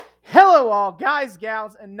Hello, all guys,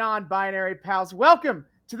 gals, and non-binary pals. Welcome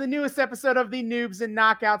to the newest episode of the Noobs and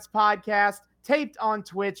Knockouts podcast, taped on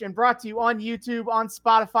Twitch and brought to you on YouTube, on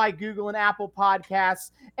Spotify, Google, and Apple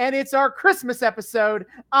Podcasts. And it's our Christmas episode.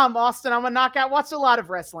 I'm Austin. I'm a knockout. Watch a lot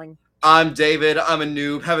of wrestling. I'm David. I'm a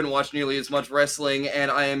noob. Haven't watched nearly as much wrestling,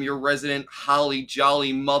 and I am your resident holly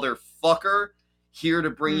jolly motherfucker, here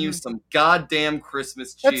to bring you some goddamn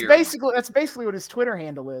Christmas cheer. That's basically what his Twitter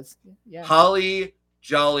handle is. Yeah. Holly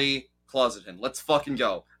jolly Closeton. Let's fucking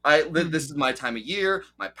go. This is my time of year.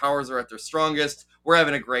 My powers are at their strongest. We're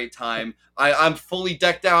having a great time. I'm fully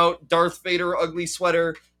decked out. Darth Vader ugly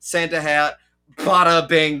sweater, Santa hat. Bada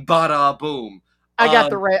bing, bada boom. I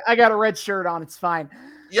got a red shirt on. It's fine.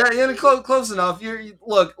 Yeah, close enough.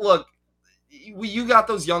 Look. You got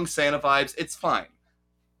those young Santa vibes. It's fine.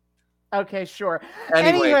 Okay, sure.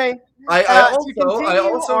 Anyway, I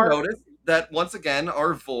also noticed that once again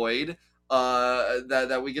our void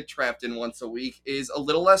that we get trapped in once a week is a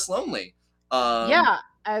little less lonely.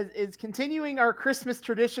 As is continuing our Christmas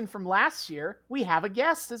tradition from last year, we have a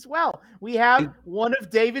guest as well. We have one of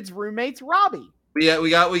David's roommates, Robbie. We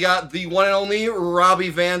got the one and only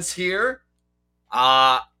Robbie Vance here.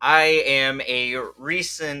 I am a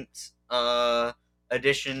recent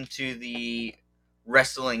addition to the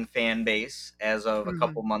wrestling fan base as of a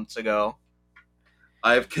couple months ago.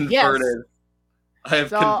 I have converted. Yes. I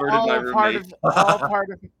have converted my roommate.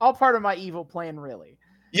 all part of my evil plan, really.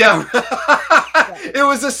 Yeah. It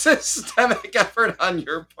was a systemic effort on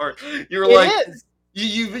your part. You're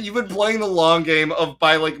You've been playing the long game of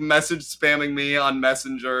by message spamming me on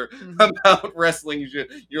Messenger about wrestling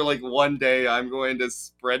shit. You're like, one day I'm going to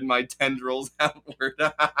spread my tendrils outward.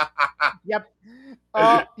 Yep.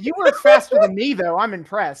 You worked faster than me, though. I'm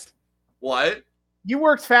impressed. What? You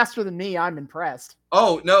worked faster than me. I'm impressed.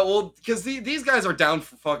 Oh no, well, because these guys are down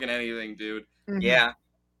for fucking anything, dude. Yeah.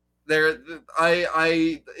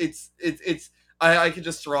 I could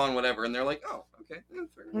just throw on whatever, and they're like, oh, okay.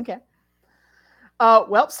 Okay.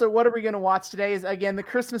 So what are we going to watch today is, again, the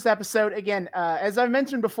Christmas episode. Again, as I've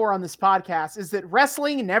mentioned before on this podcast, is that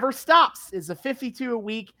Wrestling Never Stops. It's a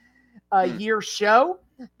 52-a-week year show.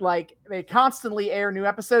 They constantly air new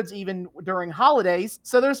episodes, even during holidays.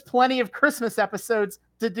 So there's plenty of Christmas episodes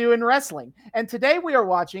to do in wrestling. And today we are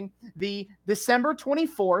watching the December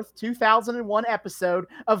 24th, 2001 episode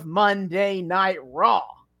of Monday Night Raw.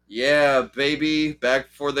 Yeah, baby. Back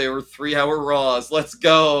before they were 3-hour Raws. Let's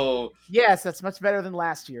go. Yes, that's much better than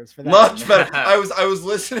last year's for that. Much better. I was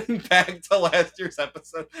listening back to last year's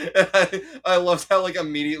episode, and I loved how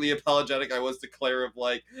immediately apologetic I was to Claire of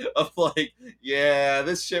yeah,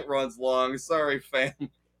 this shit runs long. Sorry, fam.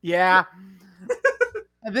 Yeah.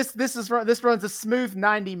 This runs a smooth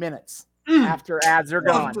 90 minutes after ads are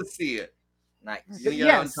gone. Love to see it. Nice.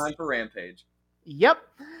 On time for Rampage. Yep.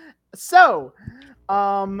 So,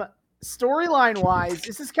 storyline wise,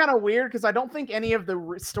 this is kind of weird because I don't think any of the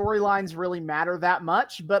storylines really matter that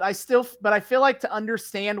much, but I feel like to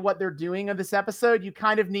understand what they're doing in this episode, you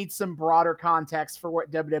kind of need some broader context for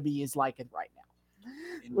what WWE is like right now,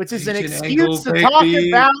 which is an excuse to talk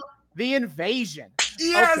about the invasion.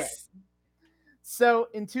 Yes. Okay. So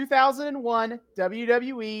in 2001,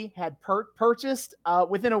 WWE had purchased,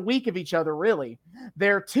 within a week of each other, really,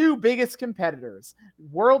 their two biggest competitors,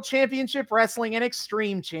 World Championship Wrestling and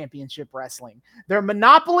Extreme Championship Wrestling. Their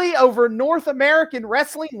monopoly over North American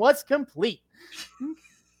wrestling was complete.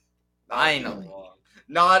 Finally.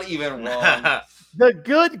 Not even wrong. The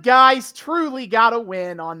good guys truly got a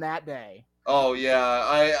win on that day. Oh yeah,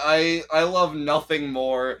 I love nothing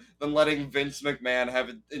more than letting Vince McMahon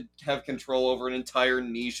have control over an entire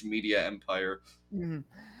niche media empire. Mm-hmm.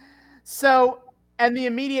 So, and the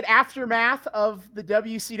immediate aftermath of the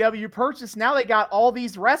WCW purchase, now they got all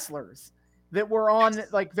these wrestlers that were on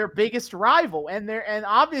their biggest rival, and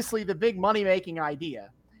obviously the big money making idea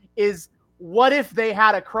is, what if they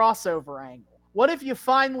had a crossover angle? What if you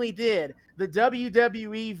finally did the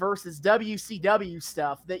WWE versus WCW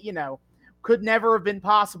stuff that could never have been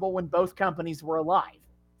possible when both companies were alive?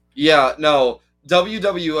 Yeah, no.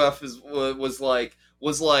 WWF was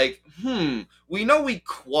like, we know we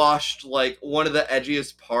quashed one of the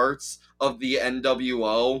edgiest parts of the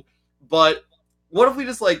NWO, but what if we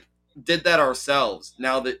just did that ourselves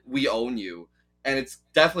now that we own you, and it's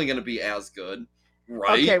definitely going to be as good,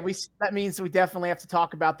 right? Okay, that means we definitely have to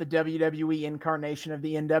talk about the WWE incarnation of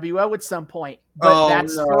the NWO at some point, but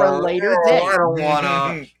that's for a later day.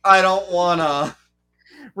 I don't wanna.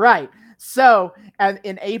 Right. So, and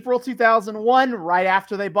in April 2001, right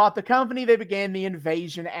after they bought the company, they began the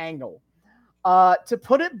invasion angle. To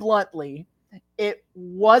put it bluntly, it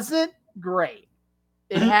wasn't great.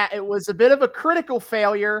 It was a bit of a critical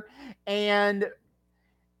failure, and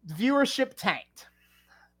viewership tanked.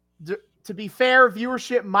 To be fair,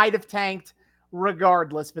 viewership might have tanked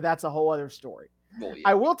regardless, but that's a whole other story. Well, yeah.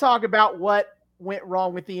 I will talk about what went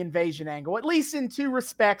wrong with the invasion angle, at least in two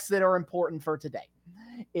respects that are important for today.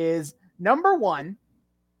 Is number one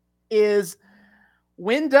is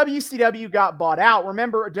when WCW got bought out.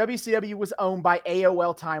 Remember, WCW was owned by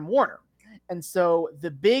AOL Time Warner. And so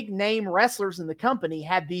the big name wrestlers in the company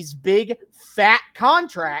had these big fat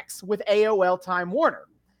contracts with AOL Time Warner.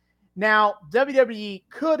 Now, WWE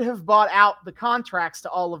could have bought out the contracts to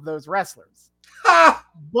all of those wrestlers,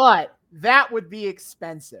 but that would be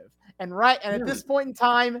expensive. And at this point in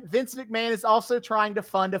time, Vince McMahon is also trying to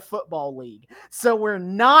fund a football league. So we're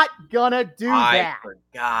not gonna do that. I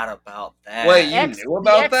forgot about that. Wait, you knew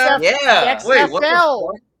about that? Yeah. The XFL. Wait, what the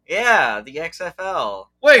fuck? Yeah, the XFL.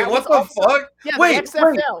 Wait, That what was the also- fuck? Yeah, Wait, the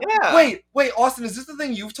XFL. Yeah. Wait, Austin, is this the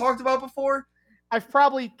thing you've talked about before? I've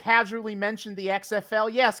probably casually mentioned the XFL,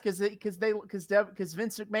 yes, because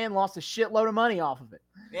Vince McMahon lost a shitload of money off of it.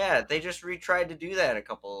 Yeah, they just retried to do that a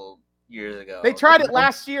couple years ago. They tried it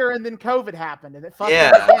last year, and then COVID happened, and it fucked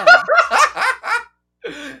Yeah. up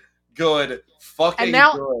again. Good. Fucking And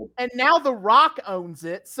now- good. And now The Rock owns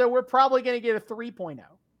it, so we're probably going to get a 3.0.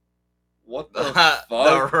 What the The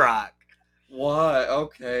fuck? Rock. What?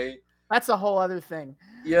 Okay. That's a whole other thing.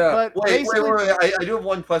 Yeah. But Wait. basically- I do have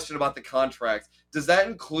one question about the contracts. Does that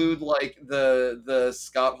include like the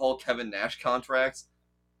Scott Hall, Kevin Nash contracts?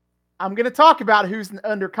 I'm going to talk about who's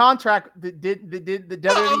under contract that the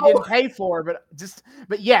WWE didn't pay for,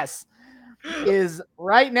 but yes, is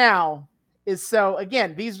right now is so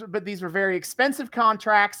again these were very expensive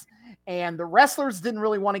contracts, and the wrestlers didn't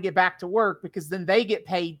really want to get back to work because then they get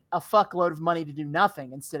paid a fuckload of money to do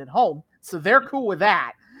nothing and sit at home, so they're cool with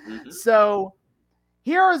that. Mhm. So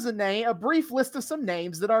here is a brief list of some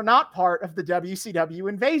names that are not part of the WCW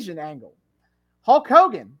invasion angle: Hulk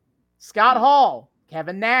Hogan, Scott Hall,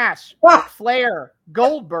 Kevin Nash, Ric Flair,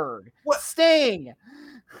 Goldberg, What? Sting,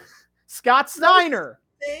 Scott Steiner.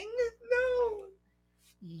 Thing? No.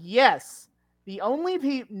 Yes,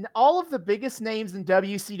 all of the biggest names in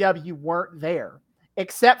WCW weren't there,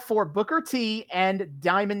 except for Booker T and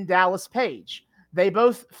Diamond Dallas Page. They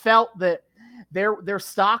both felt that their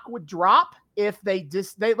stock would drop if they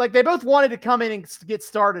both wanted to come in and get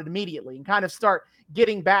started immediately and kind of start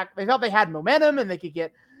getting back. They thought they had momentum and they could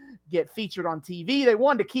get featured on TV. They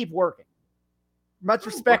wanted to keep working. Much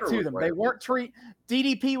respect Booker to was them. right. They weren't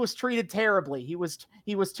DDP was treated terribly. He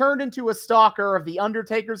was turned into a stalker of the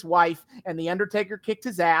Undertaker's wife, and the Undertaker kicked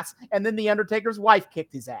his ass, and then the Undertaker's wife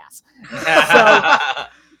kicked his ass.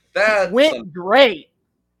 That's Went great.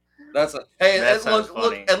 hey. That sounds Look.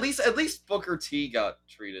 funny. At least Booker T got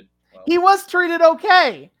treated well. He was treated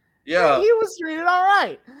okay. Yeah. He was treated all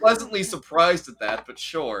right. Pleasantly surprised at that, but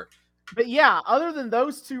sure. But yeah, other than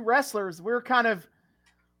those two wrestlers, we're kind of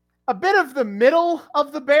a bit of the middle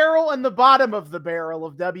of the barrel and the bottom of the barrel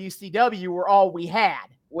of WCW were all we had.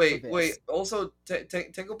 Wait. for this. Also,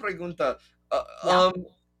 tengo pregunta. Yeah.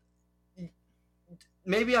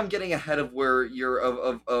 Maybe I'm getting ahead of where you're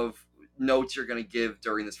of notes you're gonna give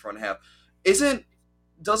during this front half.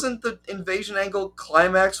 Doesn't the invasion angle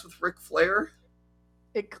climax with Ric Flair?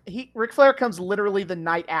 Ric Flair comes literally the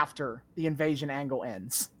night after the invasion angle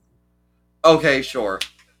ends. Okay, sure.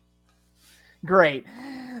 Great.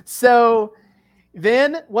 So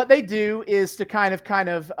then what they do is to kind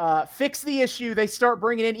of fix the issue. They start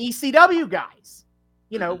bringing in ECW guys.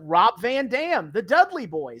 You know, Rob Van Dam, the Dudley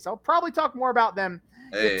Boys. I'll probably talk more about them.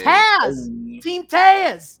 Hey. Taz, Team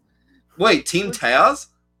Taz. Wait, Team Taz?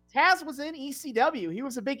 Taz was in ECW. He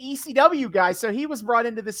was a big ECW guy, so he was brought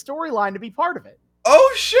into this storyline to be part of it.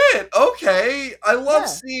 Oh shit! Okay, I love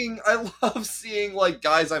Yeah. seeing like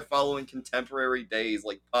guys I follow in contemporary days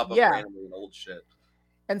like pop up Yeah. randomly and old shit.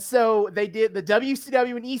 And so they did the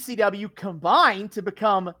WCW and ECW combined to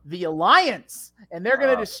become the Alliance, and they're going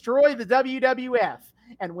to Wow. destroy the WWF.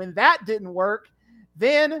 And when that didn't work,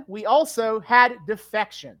 then we also had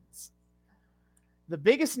defections. The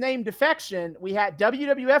biggest name defection, we had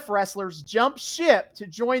WWF wrestlers jump ship to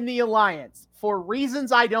join the Alliance for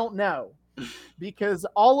reasons I don't know. Because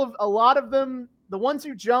a lot of them, the ones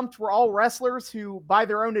who jumped were all wrestlers who, by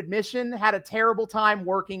their own admission, had a terrible time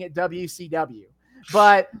working at WCW.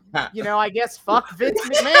 But, you know, I guess fuck Vince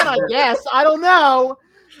McMahon, I guess. I don't know.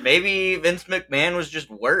 Maybe Vince McMahon was just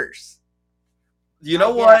worse. You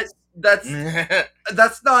know I what? guess.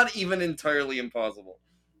 That's not even entirely impossible.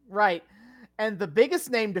 Right. And the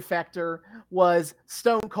biggest name defector was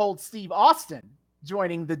Stone Cold Steve Austin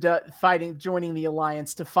joining the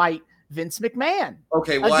Alliance to fight Vince McMahon.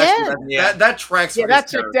 Okay, well, Again. actually, that tracks. Yeah, for that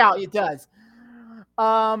his checked character. out. It does.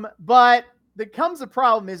 But there comes a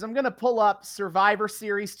problem is I'm going to pull up Survivor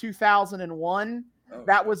Series 2001.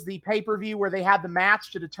 That was the pay-per-view where they had the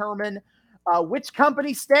match to determine which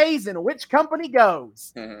company stays and which company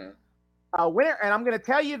goes. Winner, and I'm going to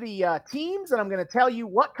tell you the teams, and I'm going to tell you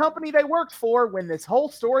what company they worked for when this whole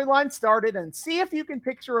storyline started, and see if you can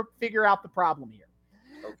figure out the problem here.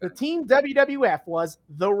 Okay. The team WWF was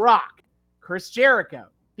The Rock, Chris Jericho,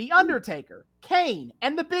 The Undertaker, Kane,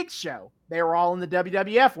 and The Big Show. They were all in the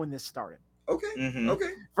WWF when this started. Okay. Mm-hmm.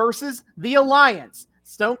 Okay. Versus The Alliance,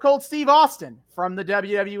 Stone Cold Steve Austin from the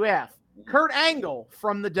WWF, Kurt Angle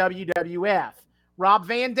from the WWF, Rob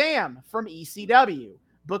Van Dam from ECW,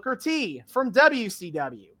 Booker T from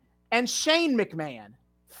WCW, and Shane McMahon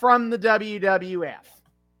from the WWF.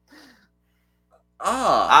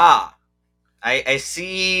 I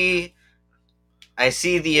see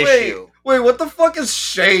the issue. Wait, what the fuck is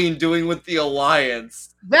Shane doing with the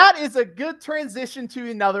Alliance? That is a good transition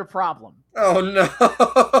to another problem. Oh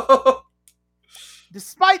no.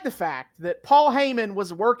 Despite the fact that Paul Heyman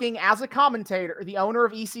was working as a commentator, the owner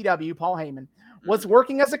of ECW, Paul Heyman, was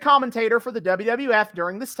working as a commentator for the WWF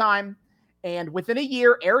during this time, and within a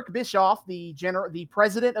year, Eric Bischoff, the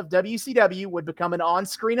president of WCW, would become an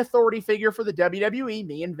on-screen authority figure for the WWE.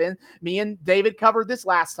 Me and David covered this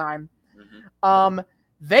last time.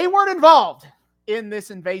 They weren't involved in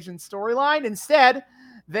this invasion storyline. Instead,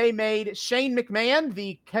 they made Shane McMahon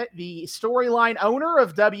the storyline owner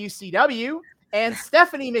of WCW, and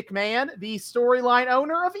Stephanie McMahon the storyline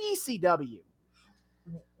owner of ECW.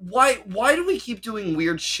 Why do we keep doing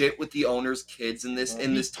weird shit with the owner's kids in this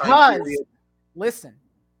time period? Listen,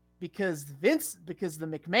 because the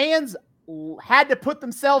McMahons had to put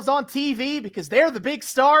themselves on TV because they're the big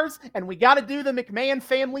stars, and we got to do the McMahon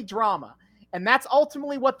family drama. And that's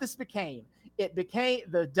ultimately what this became. It became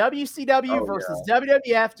the WCW versus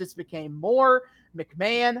WWF just became more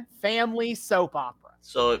McMahon family soap opera.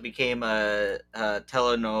 So it became a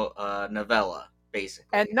telenovela, basically.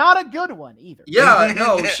 And not a good one either. Yeah,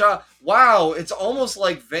 no, wow, it's almost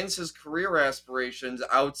like Vince's career aspirations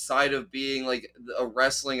outside of being like a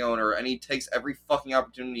wrestling owner, and he takes every fucking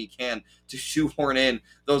opportunity he can to shoehorn in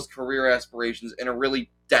those career aspirations in a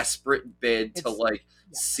really desperate bid to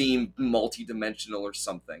seem multi-dimensional or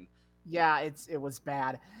something. Yeah, it was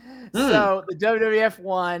bad. So the WWF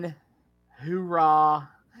won. Hoorah.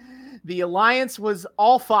 The Alliance was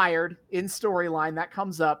all fired in storyline. That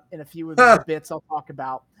comes up in a few of the bits I'll talk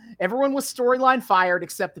about. Everyone was storyline fired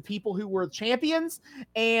except the people who were champions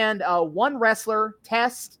and one wrestler,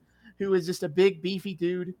 Test, who is just a big beefy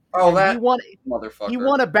dude. Oh, that motherfucker. He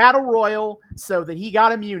won a battle royal so that he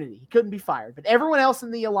got immunity. He couldn't be fired. But everyone else in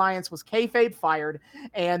the Alliance was kayfabe fired,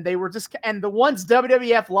 and they were and the ones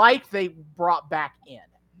WWF liked, they brought back in.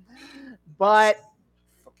 But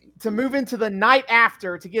to move into the night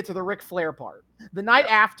after, to get to the Ric Flair part, the night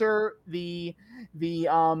after the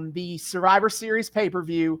Survivor Series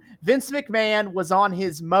pay-per-view, Vince McMahon was on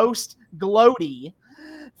his most gloaty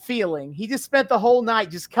feeling. He just spent the whole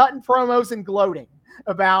night just cutting promos and gloating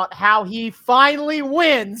about how he finally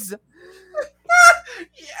wins.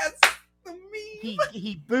 Yes, the meme.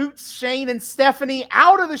 He boots Shane and Stephanie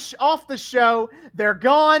off the show. They're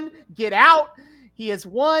gone. Get out. He has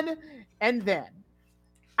won, and then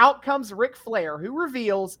out comes Ric Flair, who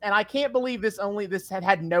reveals, and I can't believe this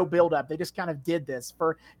had no build-up. They just kind of did this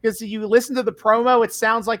because you listen to the promo, it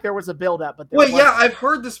sounds like there was a build-up. But I've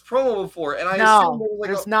heard this promo before, and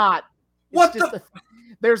there's not.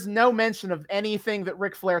 There's no mention of anything that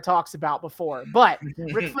Ric Flair talks about before. But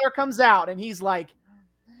Ric Flair comes out, and he's like,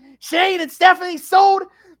 Shane and Stephanie sold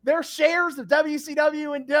their shares of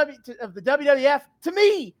WCW and of the WWF to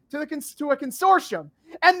me, to a consortium,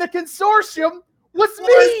 and the consortium was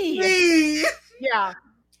me. Yeah.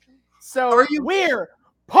 So we're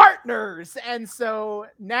partners. And so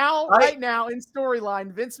right now in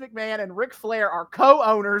storyline, Vince McMahon and Ric Flair are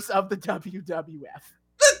co-owners of the WWF.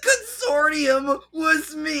 The consortium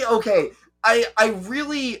was me. Okay. I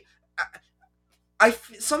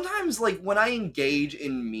sometimes, like, when I engage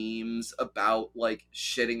in memes about like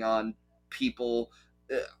shitting on people,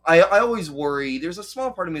 I always worry. There's a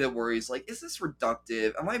small part of me that worries, like, is this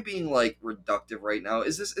reductive? Am I being like reductive right now?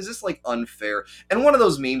 Is this like unfair? And one of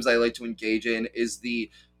those memes I like to engage in is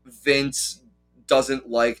the Vince doesn't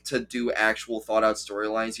like to do actual thought out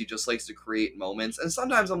storylines. He just likes to create moments. And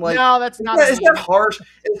sometimes I'm like, no, that's not. Is that harsh?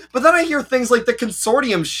 But then I hear things like the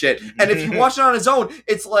consortium shit, and if you watch it on his own,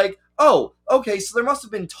 it's like, oh, okay, so there must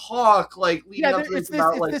have been talk like leading up to it's this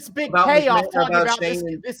about this big about payoff McMahon, talking about Shane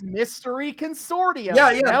and this mystery consortium. yeah,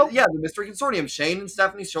 yeah, Nope. yeah, the mystery consortium. Shane and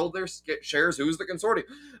Stephanie sold their shares. Who's the consortium?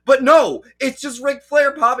 But no, it's just Ric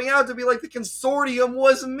Flair popping out to be like, the consortium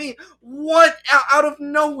was me. What? Out of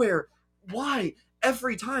nowhere. Why?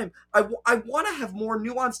 Every time. I want to have more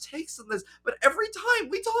nuanced takes than this, but every time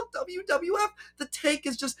we talk WWF, the take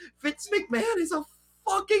is just Vince McMahon is a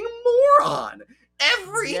fucking moron.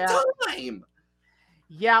 Every time.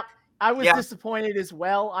 Yep. I was Yeah. disappointed as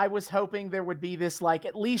well. I was hoping there would be this like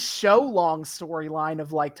at least show long storyline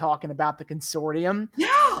of like talking about the consortium.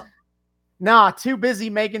 Yeah. Nah, too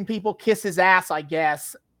busy making people kiss his ass, I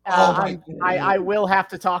guess. I will have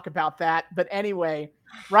to talk about that. But anyway,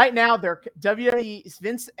 right now they're WWE,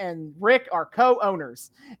 Vince and Rick are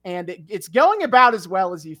co-owners, and it's going about as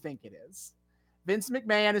well as you think it is. Vince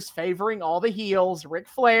McMahon is favoring all the heels. Ric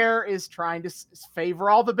Flair is trying to favor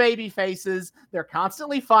all the baby faces. They're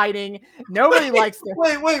constantly fighting. Nobody likes them.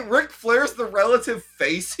 Wait. Ric Flair's the relative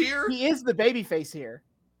face here? He is the baby face here.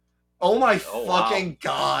 Oh my fucking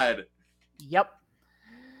God. Yep.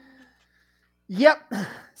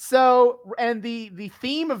 So, and the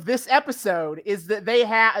theme of this episode is that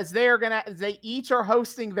they each are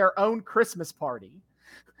hosting their own Christmas party.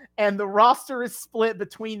 And the roster is split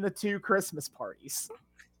between the two Christmas parties.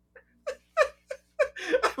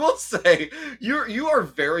 I will say, you are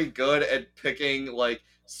very good at picking like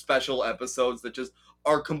special episodes that just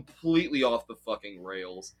are completely off the fucking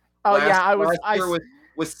rails. Oh Last year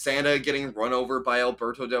with Santa getting run over by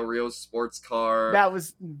Alberto Del Rio's sports car. That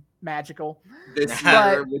was magical. This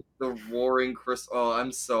year with the roaring Chris. Oh, I'm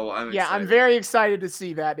excited. I'm very excited to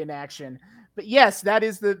see that in action. But yes, that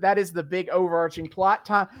is the big overarching plot.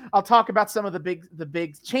 I'll talk about some of the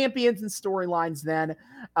big champions and storylines then.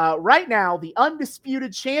 Right now, the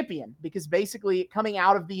undisputed champion, because basically coming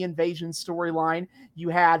out of the Invasion storyline, you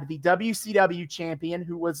had the WCW champion,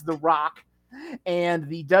 who was The Rock, and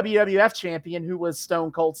the WWF champion, who was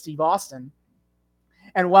Stone Cold Steve Austin.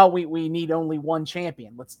 And while we need only one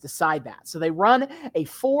champion, let's decide that. So they run a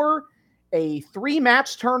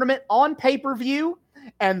 3-match tournament on pay-per-view,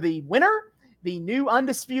 and the winner, the new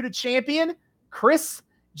undisputed champion, Chris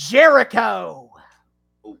Jericho.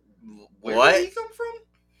 Where did he come from?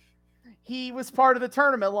 He was part of the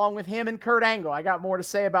tournament along with him and Kurt Angle. I got more to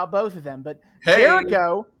say about both of them, but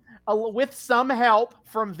Jericho, with some help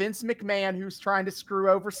from Vince McMahon, who's trying to screw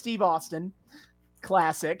over Steve Austin,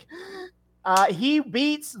 classic. He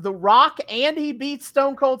beats The Rock and he beats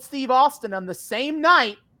Stone Cold Steve Austin on the same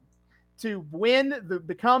night to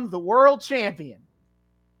become the world champion.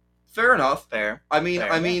 Fair enough. Fair. I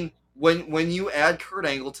mean, when you add Kurt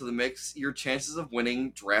Angle to the mix, your chances of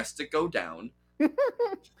winning drastically go down.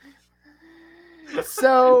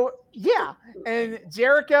 So yeah, and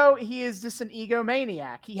Jericho, he is just an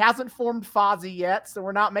egomaniac. He hasn't formed Fozzy yet, so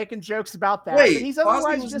we're not making jokes about that. Wait, but he's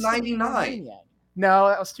Fozzy was 99. No,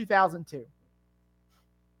 that was 2002.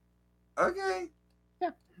 Okay. Yeah.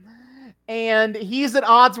 And he's at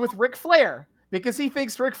odds with Ric Flair because he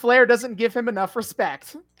thinks Ric Flair doesn't give him enough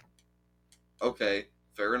respect. Okay,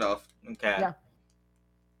 fair enough. Okay. Yeah.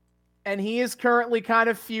 And he is currently kind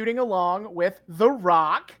of feuding along with The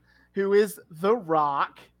Rock, who is The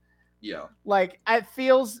Rock. Yeah. Like, it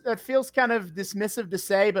feels kind of dismissive to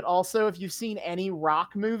say, but also if you've seen any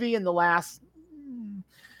Rock movie in the last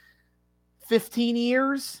 15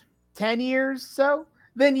 years, 10 years, so,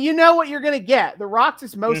 then you know what you're going to get. The Rock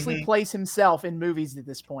just mostly plays himself in movies at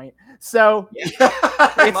this point. So, it's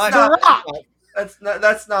The Rock.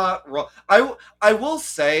 That's not wrong. I will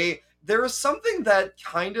say there is something that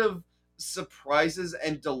kind of surprises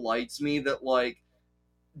and delights me that like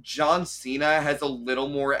John Cena has a little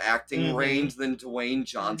more acting range than Dwayne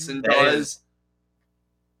Johnson does.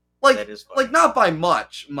 Like not by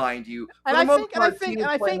much, mind you. And I think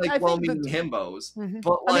well-meaning himbos.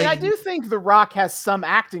 But like, I do think The Rock has some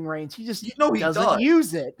acting range. He just doesn't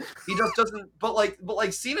use it. He just doesn't. But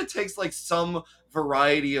like Cena takes like some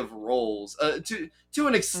variety of roles to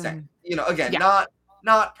an extent. You know, again,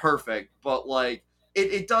 not perfect, but like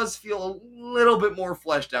it does feel a little bit more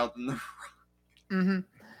fleshed out than The Rock.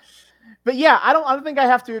 But yeah, I don't think I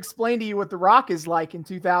have to explain to you what The Rock is like in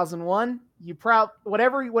 2001. You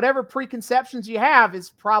whatever preconceptions you have is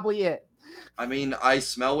probably it. I mean, I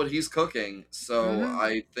smell what he's cooking, so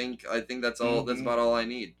I think that's all. That's about all I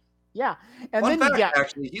need. Yeah, and Fun then fact,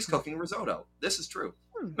 actually, he's cooking risotto. This is true.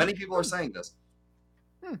 Many people are saying this.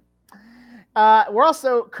 We're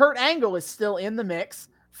also Kurt Angle is still in the mix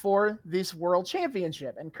for this world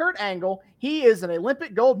championship, and Kurt Angle, he is an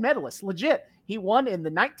Olympic gold medalist, legit. He won in the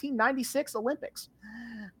 1996 Olympics.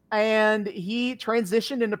 and he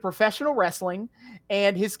transitioned into professional wrestling,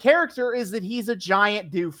 and his character is that he's a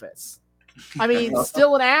giant doofus. I mean,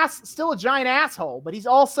 still a giant asshole, but he's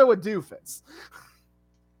also a doofus.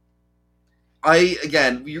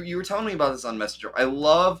 You were telling me about this on Messenger. I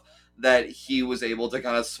love that he was able to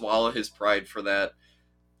kind of swallow his pride for that,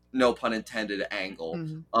 no pun intended, angle.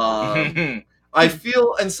 Mm-hmm. I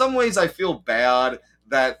feel, in some ways, I feel bad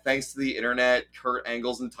that thanks to the internet, Kurt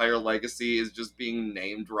Angle's entire legacy is just being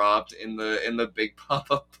name dropped in the Big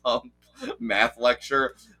Papa Pump math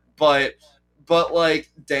lecture. But like,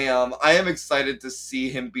 damn, I am excited to see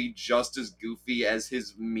him be just as goofy as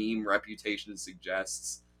his meme reputation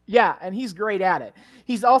suggests. Yeah, and he's great at it.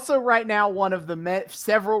 He's also right now one of the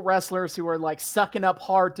several wrestlers who are like sucking up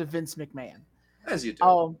hard to Vince McMahon. As you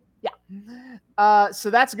do. Yeah. So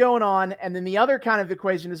that's going on. And then the other kind of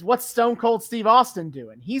equation is, what's Stone Cold Steve Austin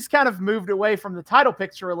doing? He's kind of moved away from the title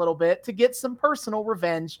picture a little bit to get some personal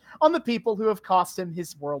revenge on the people who have cost him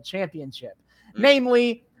his world championship,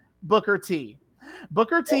 namely Booker T.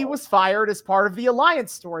 Booker T was fired as part of the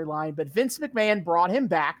Alliance storyline, but Vince McMahon brought him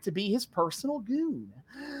back to be his personal goon.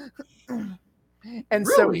 And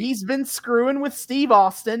so he's been screwing with Steve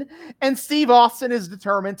Austin, and Steve Austin is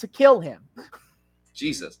determined to kill him.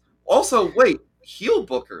 Jesus. Also, wait, heel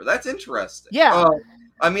Booker. That's interesting. Yeah.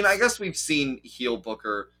 I mean, I guess we've seen heel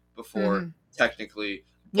Booker before, technically.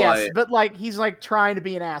 Yes, but like he's like trying to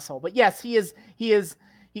be an asshole. But yes, he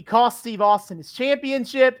cost Steve Austin his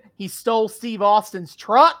championship. He stole Steve Austin's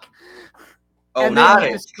truck. And then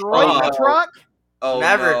he destroyed the truck. Oh,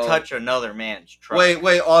 never touch another man's truck.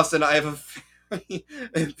 Wait, Austin, I have a very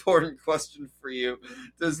important question for you.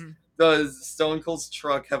 Does Stone Cold's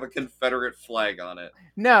truck have a Confederate flag on it?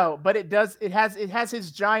 No, but it does. It has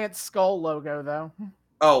his giant skull logo though.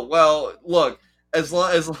 Oh well, look. As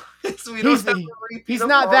long as we don't have to repeat he's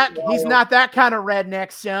not that kind of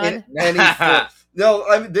redneck, son. No,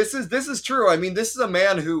 I mean this is true. I mean, this is a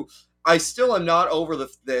man who I still am not over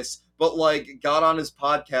this, but like got on his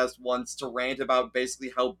podcast once to rant about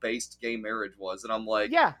basically how based gay marriage was, and I'm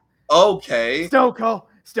like, yeah, okay,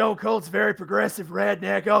 Stone Cold's very progressive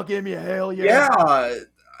redneck. I'll give you a hell yeah.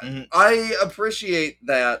 Yeah, I appreciate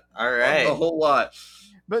that. All right, a whole lot.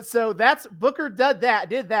 But so that's Booker did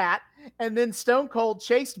that. And then Stone Cold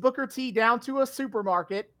chased Booker T down to a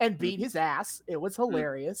supermarket and beat his ass. It was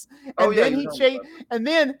hilarious. And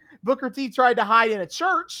then Booker T tried to hide in a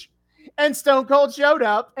church, and Stone Cold showed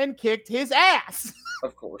up and kicked his ass.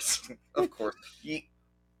 Of course.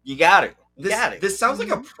 You got it. This sounds like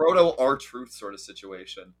a proto R-Truth sort of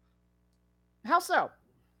situation. How so?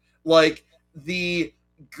 Like the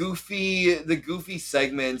goofy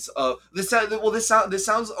segments of this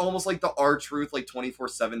sounds almost like the R-Truth like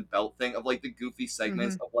 24/7 belt thing of like the goofy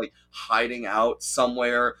segments of like hiding out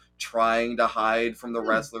somewhere, trying to hide from the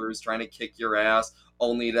wrestlers, trying to kick your ass,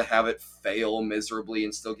 only to have it fail miserably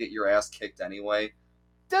and still get your ass kicked anyway.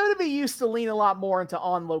 WWE used to lean a lot more into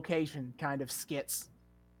on location kind of skits.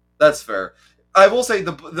 That's fair. I will say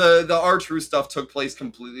the R-Truth stuff took place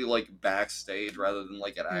completely like backstage rather than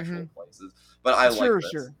like at actual places. But I like this.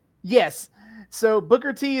 Sure. Yes. So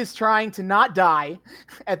Booker T is trying to not die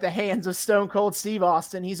at the hands of Stone Cold Steve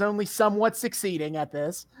Austin. He's only somewhat succeeding at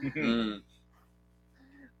this. And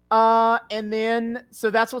then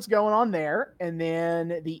so that's what's going on there. And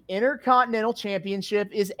then the Intercontinental Champion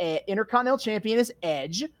is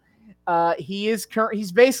Edge.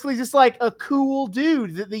 He's basically just like a cool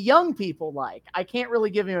dude that the young people like. I can't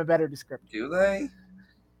really give him a better description. Do they?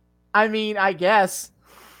 I mean, I guess.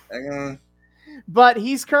 But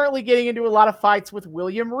he's currently getting into a lot of fights with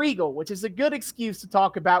William Regal, which is a good excuse to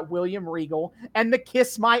talk about William Regal and the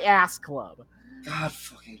Kiss My Ass Club. God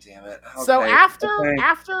fucking damn it. Okay. So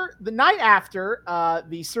after the night after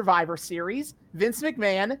the Survivor Series, Vince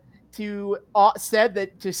McMahon said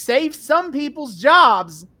that to save some people's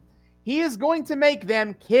jobs, he is going to make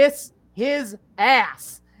them kiss his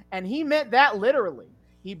ass. And he meant that literally.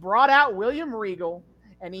 He brought out William Regal,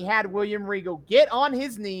 and he had William Regal get on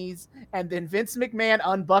his knees, and then Vince McMahon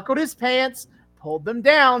unbuckled his pants, pulled them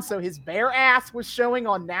down so his bare ass was showing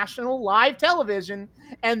on national live television,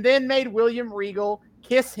 and then made William Regal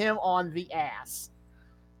kiss him on the ass.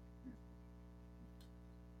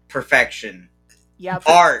 Perfection. Yeah.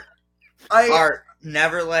 Art. Art.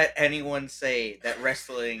 Never let anyone say that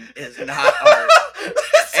wrestling is not art.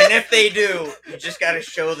 And if they do, you just got to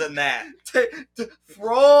show them that.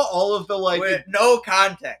 Throw all of the with no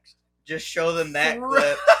context. Just show them that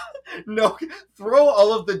clip. No, throw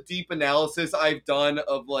all of the deep analysis I've done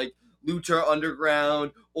of like Lucha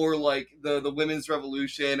Underground or like the Women's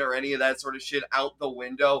Revolution or any of that sort of shit out the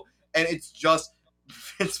window, and it's just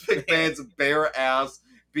Vince McMahon's bare ass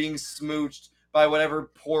being smooched by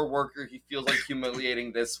whatever poor worker he feels like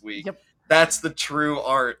humiliating this week. Yep. That's the true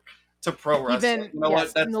art to pro He wrestling. then, You know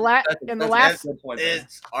yes, what? in the last good point there.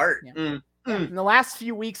 It's art. in the last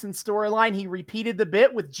few weeks in storyline, he repeated the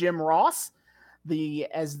bit with Jim Ross,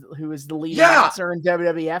 who is the lead announcer in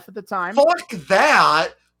WWF at the time. Fuck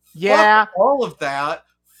that. Yeah. Fuck all of that.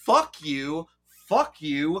 Fuck you. Fuck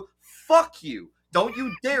you. Fuck you. Don't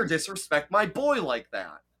you dare disrespect my boy like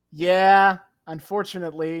that. Yeah.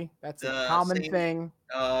 Unfortunately, that's a common same, thing.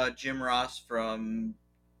 Jim Ross from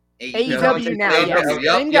AEW now. Yes.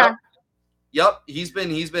 Same guy. Yep. He's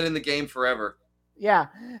been in the game forever. Yeah.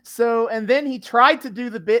 So, and then he tried to do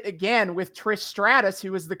the bit again with Trish Stratus,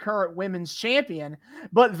 who is the current women's champion.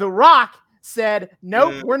 But The Rock said,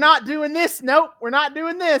 nope, we're not doing this. Nope, we're not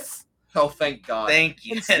doing this. Oh, thank God. Thank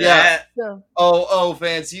you. Yeah. Oh,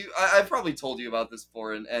 Vance, I probably told you about this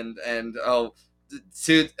before, and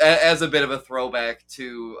as a bit of a throwback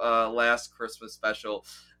to last Christmas special,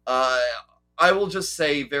 I will just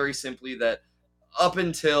say very simply that up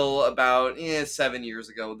until about 7 years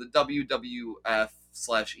ago, the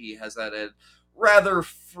WWF/E has had a rather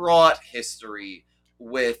fraught history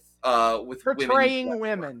with portraying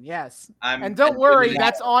women. Yes, and don't I'm worry,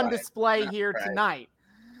 that's on display here tonight.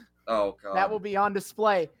 Oh God, that will be on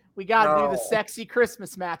display. We got to do the sexy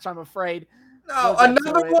Christmas match. I'm afraid. No,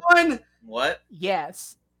 another one. What?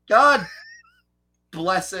 Yes. God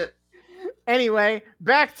bless it. Anyway,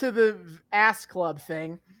 back to the Ass Club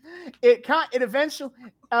thing. It eventually,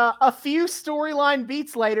 a few storyline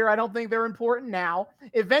beats later, I don't think they're important now.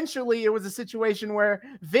 Eventually, it was a situation where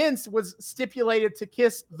Vince was stipulated to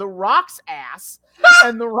kiss The Rock's ass,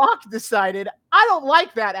 and The Rock decided, I don't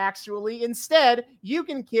like that actually. Instead, you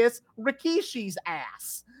can kiss Rikishi's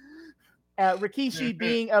ass. Rikishi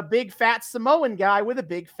being a big fat Samoan guy with a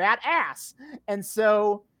big fat ass. And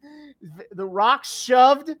so The Rock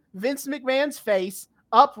shoved Vince McMahon's face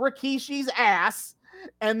up Rikishi's ass.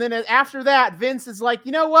 And then after that, Vince is like,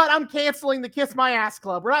 you know what? I'm canceling the Kiss My Ass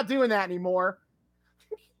Club. We're not doing that anymore.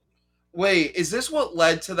 Wait, is this what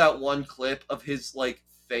led to that one clip of his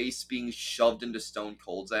face being shoved into Stone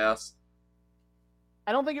Cold's ass?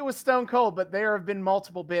 I don't think it was Stone Cold, but there have been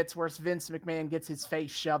multiple bits where Vince McMahon gets his face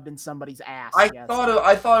shoved in somebody's ass. I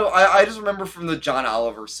just remember from the John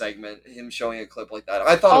Oliver segment him showing a clip like that.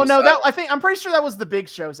 I'm pretty sure that was the Big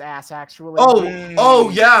Show's ass actually. Oh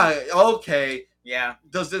yeah, okay. Yeah.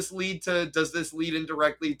 Does this lead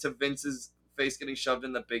indirectly to Vince's face getting shoved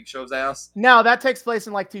in the Big Show's ass? No, that takes place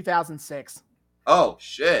in 2006. Oh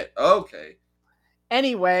shit. Okay.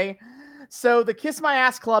 Anyway, so the Kiss My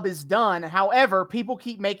Ass Club is done. However, people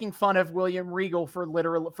keep making fun of William Regal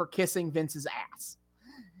for kissing Vince's ass.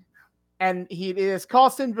 And it has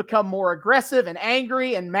caused him to become more aggressive and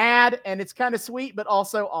angry and mad, and it's kind of sweet, but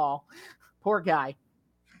also poor guy.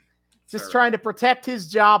 Just trying to protect his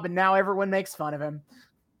job, and now everyone makes fun of him.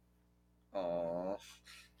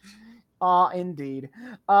 Aww, indeed.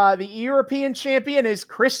 The European champion is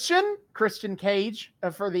Christian Cage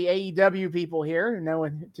for the AEW people here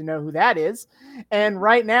to know who that is. And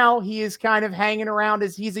right now he is kind of hanging around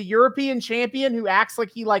as he's a European champion who acts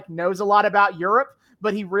like he knows a lot about Europe,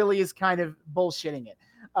 but he really is kind of bullshitting it.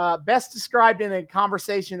 Best described in a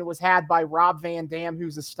conversation that was had by Rob Van Dam,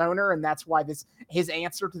 who's a stoner, and that's why his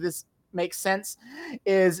answer to this makes sense,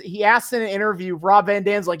 is he asked in an interview, Rob Van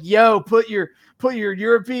Dam's like, yo, put your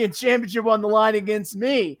European championship on the line against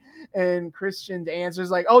me. And Christian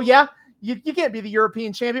answers like, oh yeah, you can't be the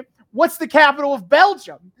European champion. What's the capital of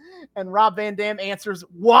Belgium? And Rob Van Dam answers,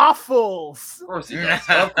 waffles. Of course he does.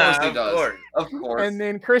 Of course he does. Of course. And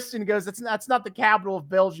then Christian goes, that's not the capital of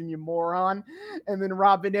Belgium, you moron. And then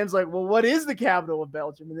Rob Van Dam's like, well, what is the capital of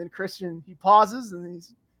Belgium? And then Christian, he pauses and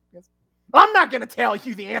he's, I'm not going to tell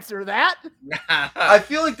you the answer to that. I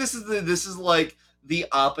feel like this is like the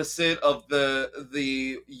opposite of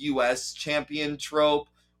the U.S. champion trope,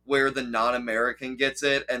 where the non-American gets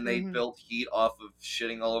it, and they build heat off of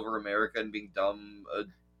shitting all over America and being dumb,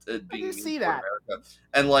 being mean see to that. America.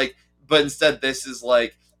 And but instead this is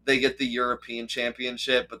they get the European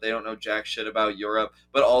championship, but they don't know jack shit about Europe.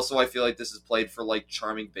 But also I feel like this is played for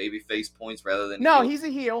charming babyface points rather than he's a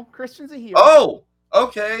heel. Christian's a heel. Oh!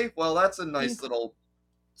 Okay, well, that's a nice little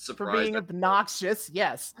surprise. For being obnoxious,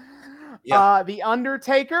 yes. Yeah. The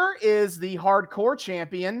Undertaker is the hardcore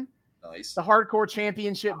champion. Nice. The hardcore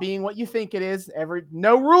championship being what you think it is.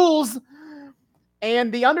 No rules.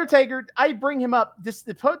 And the Undertaker, I bring him up just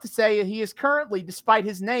to say he is currently, despite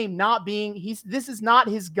his name not being, this is not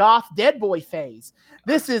his goth dead boy phase.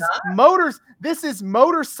 This is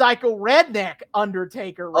motorcycle redneck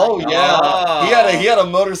Undertaker. Right now. Yeah. He had a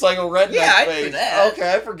motorcycle redneck phase. I knew that.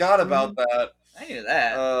 Okay, I forgot about that. I knew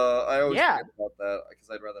that. I always Yeah. forget about that because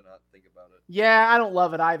I'd rather not think about it. Yeah, I don't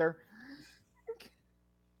love it either.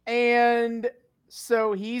 And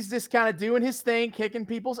so he's just kind of doing his thing, kicking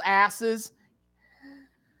people's asses,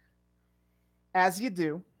 as you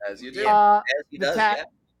do. As you do. Yeah. As he The does, tag, yeah.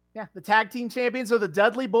 yeah, the tag team champions are the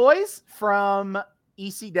Dudley Boys from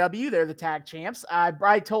ECW. They're the tag champs.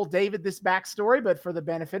 I told David this backstory, but for the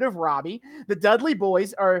benefit of Robbie, the Dudley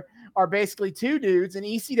Boys are basically two dudes in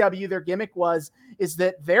ECW. Their gimmick is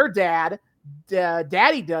that their dad,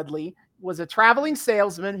 Daddy Dudley, was a traveling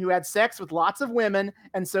salesman who had sex with lots of women,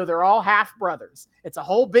 and so they're all half brothers. It's a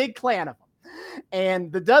whole big clan of them.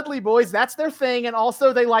 And the Dudley Boys, that's their thing, and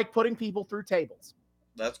also they like putting people through tables.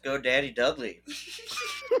 Let's go, Daddy Dudley.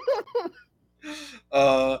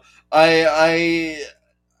 I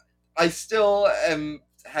still am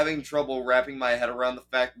having trouble wrapping my head around the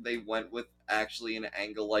fact that they went with actually an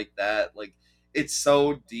angle like that. Like, it's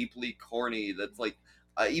so deeply corny that's like,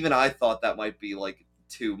 even I thought that might be like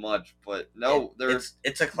too much, but no,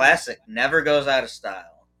 it's a classic. Never goes out of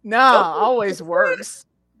style. No, always works.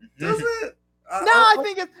 Does it? No, I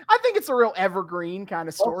think it's a real evergreen kind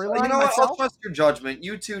of storyline. You know what? I'll trust your judgment.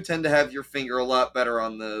 You two tend to have your finger a lot better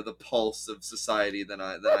on the pulse of society than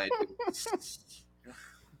I do.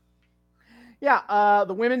 Yeah,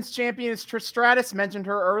 the women's champion is Trish Stratus. Mentioned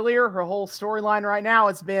her earlier. Her whole storyline right now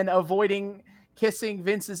has been avoiding kissing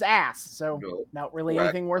Vince's ass. So not really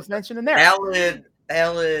anything worth mentioning there.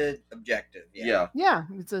 Valid objective. Yeah. Yeah,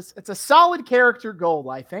 it's a solid character goal,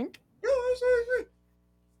 I think. Yeah, I agree.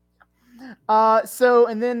 So,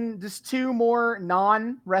 and then just two more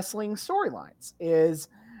non-wrestling storylines is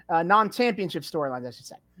non-championship storylines, I should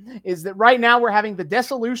say, is that right now we're having the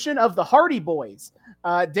dissolution of the Hardy Boys.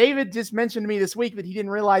 David just mentioned to me this week that he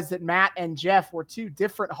didn't realize that Matt and Jeff were two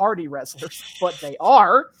different Hardy wrestlers, but they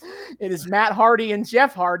are. It is Matt Hardy and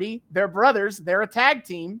Jeff Hardy. They're brothers. They're a tag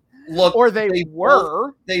team. Look, or they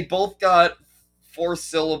were. They both got four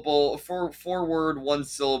word, one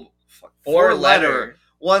syllable, four letter.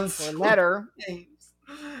 One letter names.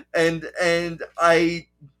 And I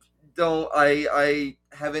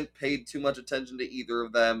haven't paid too much attention to either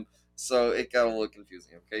of them, so it got a little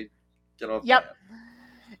confusing. Okay, get off. Yep.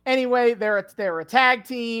 Anyway, they're a tag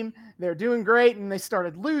team. They're doing great, and they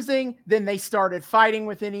started losing. Then they started fighting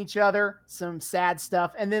within each other. Some sad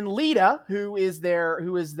stuff. And then Lita, who is their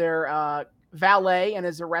valet and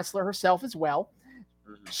is a wrestler herself as well.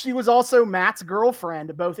 She was also Matt's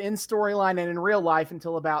girlfriend, both in storyline and in real life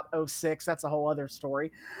until about 2006. That's a whole other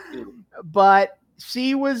story. But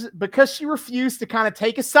because she refused to kind of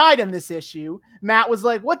take a side in this issue, Matt was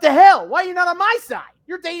like, what the hell? Why are you not on my side?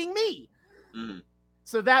 You're dating me. Mm-hmm.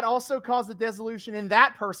 So that also caused a dissolution in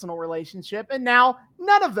that personal relationship. And now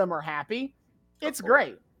none of them are happy. It's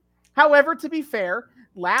great. However, to be fair,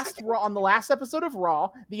 on the last episode of Raw,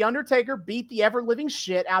 The Undertaker beat the ever-living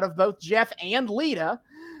shit out of both Jeff and Lita.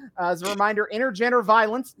 As a reminder, intergender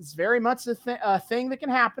violence is very much a thing that can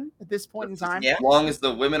happen at this point in time. Yeah. As long as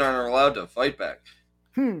the women aren't allowed to fight back.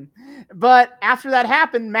 But after that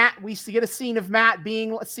happened, we get a scene of Matt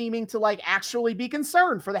seeming to like actually be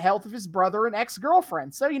concerned for the health of his brother and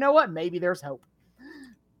ex-girlfriend. So you know what? Maybe there's hope.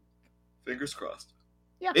 Fingers crossed.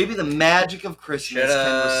 Yeah. Maybe the magic of Christmas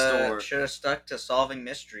can restore. Should have stuck to solving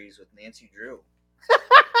mysteries with Nancy Drew.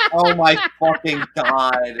 Oh my fucking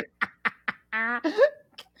god.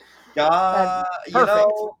 God, you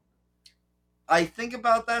know, I think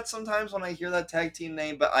about that sometimes when I hear that tag team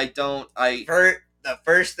name, but I don't. The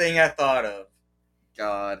first thing I thought of.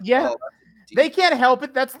 God. Yeah. They can't help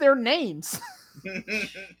it. That's their names.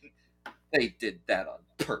 They did that on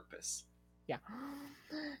purpose. Yeah.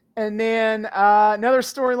 And then another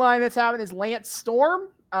storyline that's happened is Lance Storm.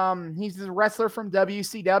 He's a wrestler from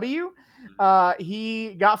WCW.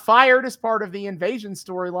 He got fired as part of the Invasion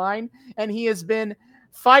storyline, and he has been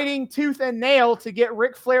fighting tooth and nail to get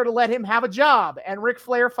Ric Flair to let him have a job. And Ric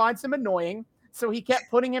Flair finds him annoying, so he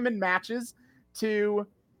kept putting him in matches to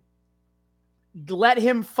let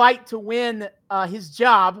him fight to win his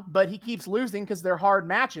job, but he keeps losing because they're hard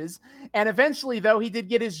matches. And eventually, though, he did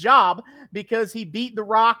get his job because he beat The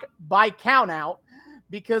Rock by countout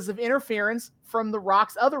because of interference from The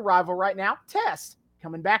Rock's other rival right now, Test.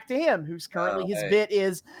 Coming back to him, who's currently his bit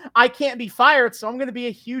is, I can't be fired, so I'm going to be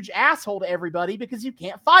a huge asshole to everybody because you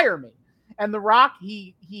can't fire me. And The Rock,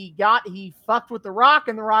 he fucked with The Rock,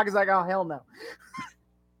 and The Rock is like, oh, hell no.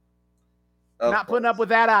 Not putting up with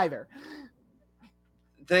that either.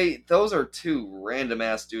 Those are two random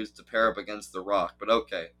ass dudes to pair up against The Rock, but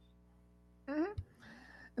okay. Mm-hmm.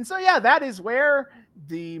 And so, yeah, that is where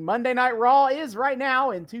the Monday Night Raw is right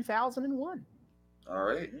now in 2001. All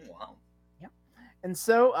right. Wow. And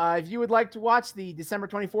so, if you would like to watch the December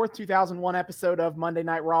 24th, 2001 episode of Monday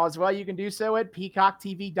Night Raw as well, you can do so at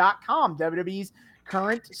peacocktv.com, WWE's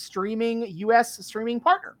current U.S. streaming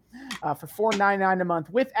partner. For $4.99 a month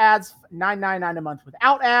with ads, $9.99 a month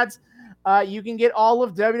without ads. You can get all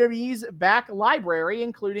of WWE's back library,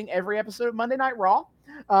 including every episode of Monday Night Raw.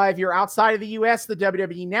 If you're outside of the U.S., the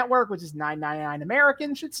WWE Network, which is $9.99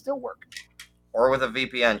 American, should still work. Or with a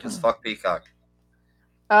VPN, because fuck Peacock.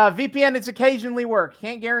 VPN, it's occasionally work.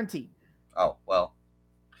 Can't guarantee. Oh, well.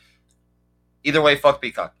 Either way, fuck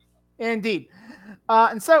Peacock. Indeed.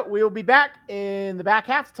 And so we will be back in the back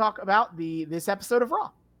half to talk about this episode of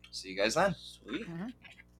Raw. See you guys then. Sweet. Mm-hmm.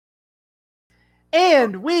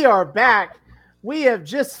 And we are back. We have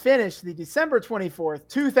just finished the December 24th,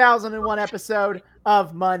 2001 episode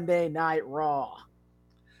of Monday Night Raw.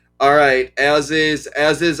 All right, as is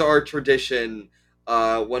our tradition,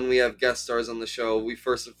 when we have guest stars on the show, we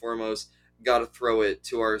first and foremost got to throw it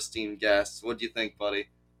to our esteemed guests. What do you think, buddy?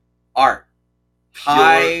 Art.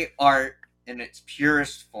 High art in its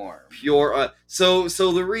purest form. Pure. So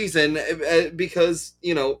the reason, because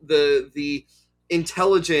the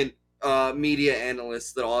intelligent media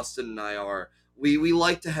analysts that Austin and I are, we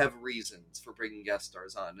like to have reasons for bringing guest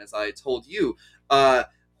stars on. As I told you,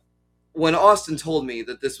 when Austin told me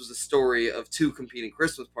that this was a story of two competing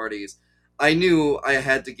Christmas parties, I knew I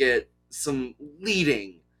had to get some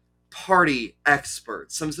leading party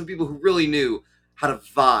experts, some people who really knew how to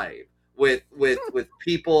vibe with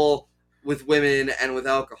people, with women, and with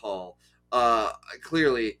alcohol.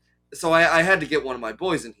 Clearly, so I had to get one of my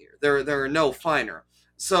boys in here. There are no finer.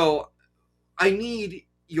 So I need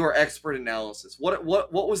your expert analysis. What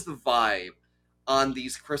was the vibe on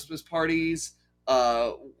these Christmas parties?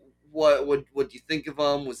 What do you think of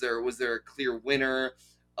them? Was there a clear winner?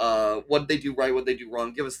 What did they do right? What did they do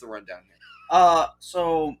wrong? Give us the rundown here.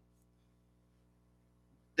 So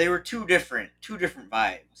they were two different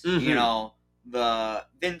vibes. Mm-hmm. The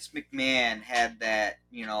Vince McMahon had that,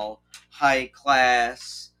 high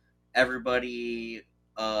class, everybody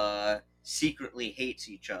secretly hates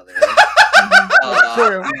each other.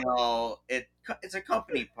 True. It's a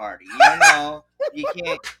company party. You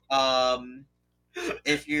can't.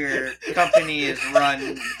 If your company is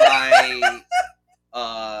run by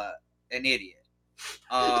an idiot.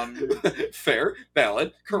 Fair,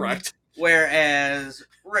 valid, correct. Whereas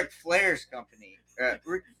Ric Flair's company,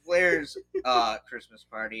 Ric Flair's Christmas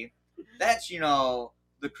party, that's the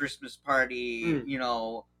Christmas party,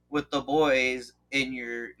 with the boys in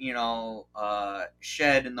your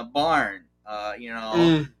shed in the barn.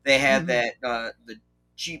 They had that the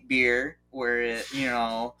cheap beer where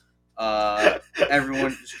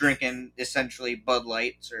everyone's drinking essentially Bud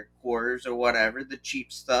Lights or Coors or whatever, the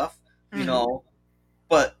cheap stuff,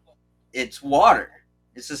 but it's water.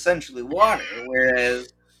 It's essentially water.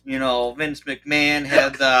 Whereas, Vince McMahon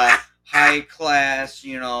had the high class,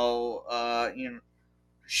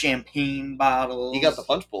 champagne bottles. He got the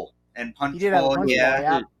punch bowl. And punch He did have a bowl, punch yeah. bowl,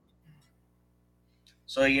 yeah.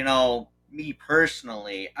 So, me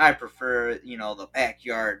personally, I prefer, the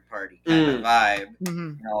backyard party kind of vibe.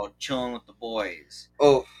 Mm-hmm. Chilling with the boys.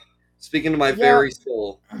 Oh, speaking to my very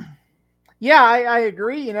soul. Yeah, I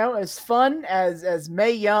agree. As fun as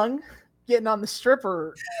Mae Young getting on the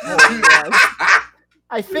stripper was,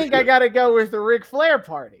 I think I got to go with the Ric Flair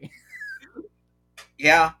party.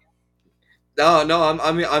 Yeah. No,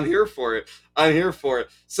 I'm here for it. I'm here for it.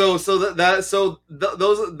 So that's the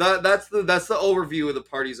overview of the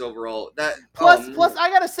parties overall. Plus, I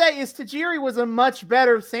gotta say, Tajiri was a much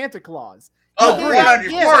better Santa Claus. Oh, he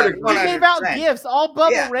gave out gifts. All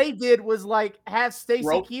Bubba Ray did was have Stacy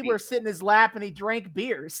Keibler sit in his lap and he drank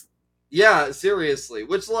beers. Yeah, seriously.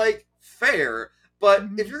 Which fair, but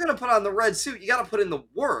if you're gonna put on the red suit, you gotta put in the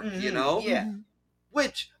work. Yeah.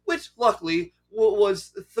 Which luckily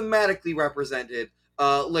was thematically represented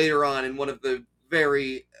later on in one of the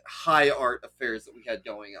very high art affairs that we had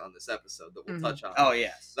going on this episode that we'll touch on. Oh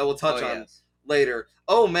yes. That we'll touch on later.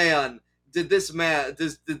 Oh man, did this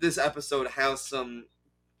episode have some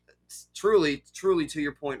truly to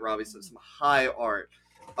your point, Robbie, some high art.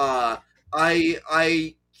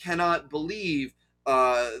 I cannot believe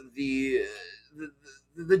the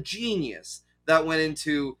genius that went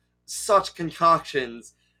into such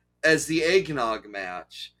concoctions as the eggnog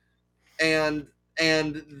match and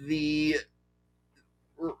the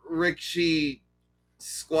Ricochet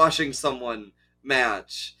squashing someone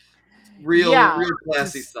match. Real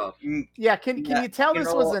classy stuff. Yeah, can you tell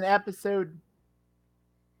this was an episode?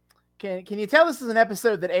 Can you tell this is an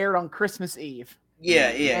episode that aired on Christmas Eve? Yeah.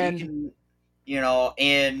 And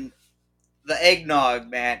and the eggnog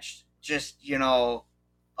match just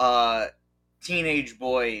teenage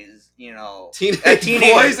boys, Teenage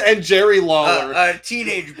boys and Jerry Lawler. A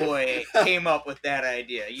teenage boy came up with that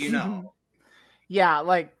idea, Yeah,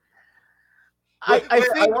 like Wait, I wait,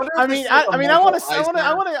 think. wonder if I this mean, is like a I Michael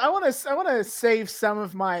want to save some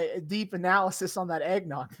of my deep analysis on that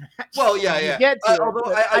eggnog match. Well, yeah, when we yeah. Get to it, Although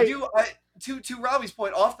but I do, to Robbie's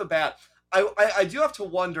point off the bat, I do have to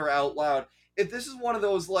wonder out loud if this is one of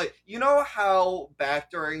those, like, you know how back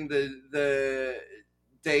during the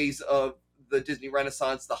days of the Disney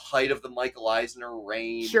Renaissance, the height of the Michael Eisner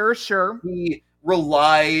reign, Sure. he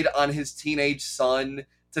relied on his teenage son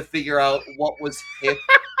to figure out what was hip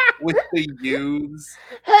with the youths.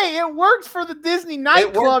 Hey, it worked for the Disney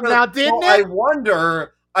nightclub now, didn't it?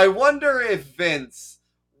 I wonder if Vince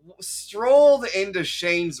strolled into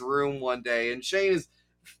Shane's room one day, and Shane is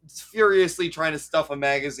furiously trying to stuff a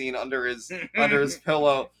magazine under his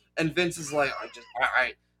pillow, and Vince is like,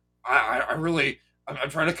 I'm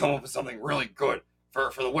trying to come up with something really good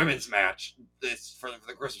for the women's match for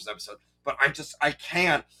the Christmas episode, but I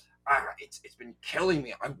can't. It's been killing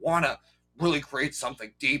me. I want to really create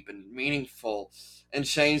something deep and meaningful. And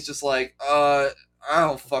Shane's just like, I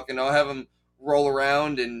don't fucking know. Have him roll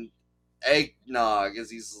around in eggnog as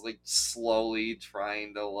he's like slowly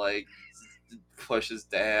trying to like push his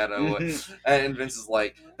dad away. And Vince is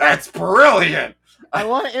like, that's brilliant. I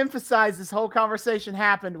want to emphasize this whole conversation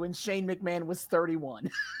happened when Shane McMahon was 31.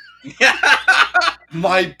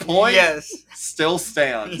 My point still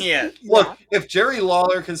stands. Yes. Look, if Jerry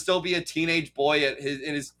Lawler can still be a teenage boy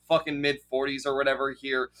in his fucking mid-40s or whatever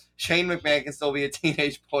here, Shane McMahon can still be a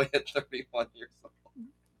teenage boy at 31 years old.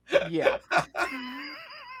 Yeah.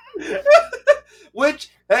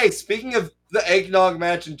 Which, hey, speaking of the eggnog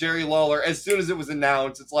match and Jerry Lawler, as soon as it was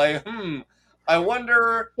announced, it's like, I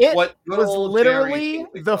wonder what was literally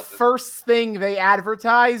the first thing they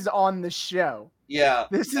advertised on the show. Yeah.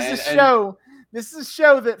 This is a show. This is a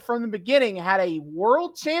show that from the beginning had a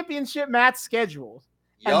world championship match scheduled.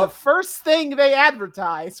 Yep. And the first thing they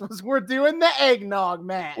advertised was we're doing the eggnog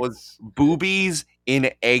match. Was boobies in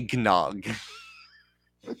eggnog.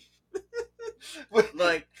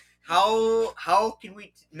 Like, how can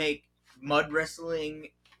we make mud wrestling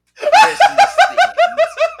Christmas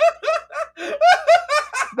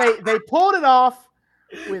themed? They pulled it off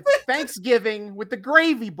with Thanksgiving with the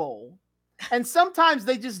gravy bowl. And sometimes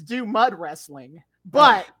they just do mud wrestling,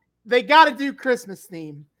 but they got to do Christmas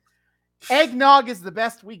theme. Eggnog is the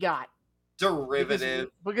best we got. Derivative.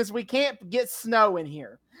 Because we can't get snow in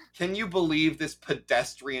here. Can you believe this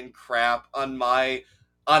pedestrian crap on my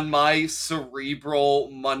cerebral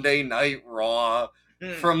Monday Night Raw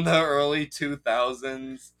from the early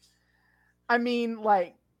 2000s? I mean,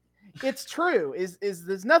 like, it's true. Is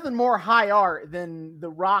there's nothing more high art than The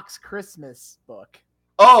Rock's Christmas book.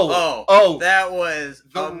 Oh, that was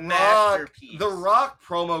a masterpiece. The Rock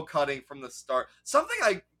promo cutting from the start. Something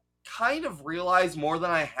I kind of realized more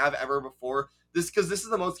than I have ever before. Because this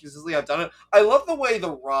is the most consistently I've done it. I love the way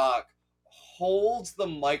The Rock holds the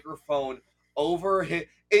microphone over his...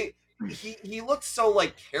 He looks so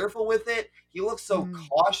like careful with it. He looks so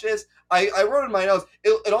cautious. I wrote in my notes.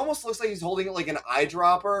 It almost looks like he's holding it like an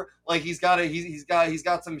eyedropper. Like he's got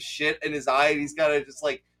some shit in his eye. And he's got to just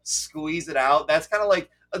like squeeze it out. That's kind of like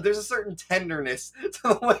there's a certain tenderness to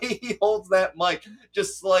the way he holds that mic,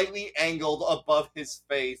 just slightly angled above his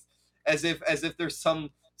face, as if there's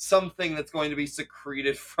something that's going to be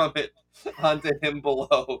secreted from it onto him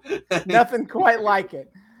below. Nothing quite like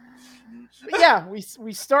it. But yeah,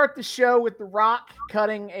 we start the show with The Rock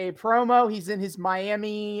cutting a promo. He's in his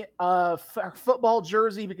Miami football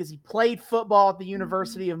jersey because he played football at the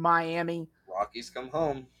University of Miami. Rockies come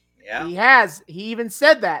home. Yeah, he has. He even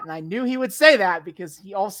said that, and I knew he would say that because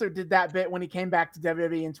he also did that bit when he came back to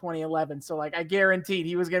WWE in 2011. So, like, I guaranteed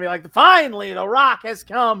he was going to be like, finally, The Rock has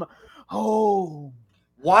come home.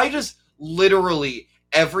 Why does literally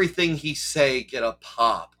everything he say get a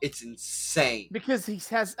pop? It's insane. Because he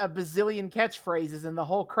has a bazillion catchphrases, and the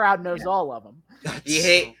whole crowd knows all of them.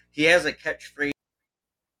 He has a catchphrase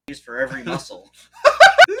for every muscle.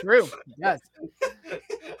 True, yes.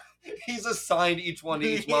 He's assigned each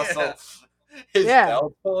muscle. His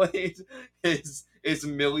deltoid, his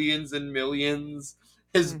millions and millions,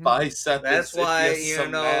 his bicep. That's why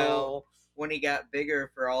when he got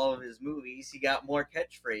bigger for all of his movies, he got more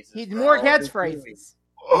catchphrases. He's more catchphrases.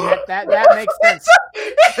 That makes sense.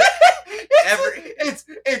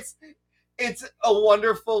 It's a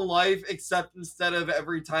wonderful life, except instead of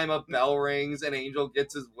every time a bell rings, an angel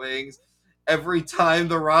gets his wings. Every time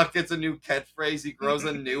The Rock gets a new catchphrase, he grows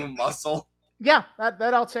a new muscle. Yeah,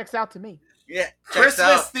 that all checks out to me. Yeah,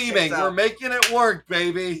 Christmas theming. We're making it work,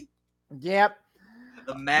 baby. Yep.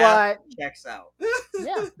 The math But checks out.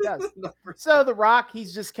 yeah, it does. So The Rock,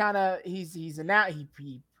 he's just kind of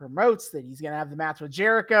he promotes that he's gonna have the match with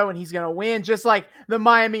Jericho and he's gonna win, just like the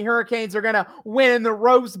Miami Hurricanes are gonna win in the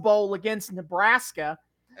Rose Bowl against Nebraska.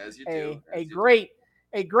 As you do.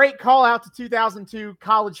 A great call out to 2002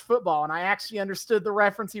 college football, and I actually understood the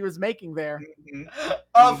reference he was making there.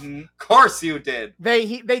 Of course you did.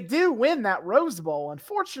 They do win that Rose Bowl.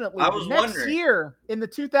 Unfortunately, I was next wondering. year in the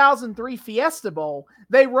 2003 Fiesta Bowl,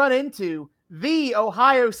 they run into the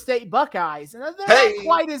Ohio State Buckeyes, and they're not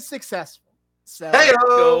quite as successful. So Hey,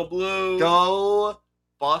 Go Blue. Go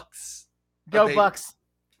Bucks. go Bucks.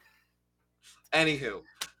 Anywho.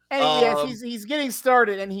 And yes, he's getting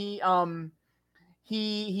started, and he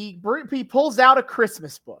pulls out a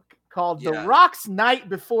Christmas book called The Rock's Night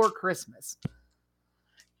Before Christmas.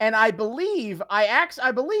 And I believe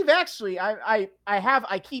actually I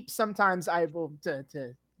keep sometimes I will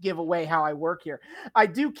to give away how I work here. I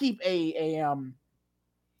do keep a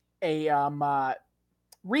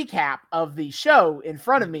recap of the show in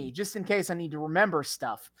front of me just in case I need to remember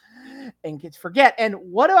stuff and forget. And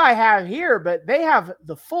what do I have here? But they have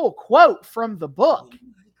the full quote from the book.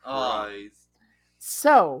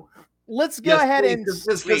 So let's go ahead and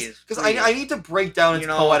because I need to break down its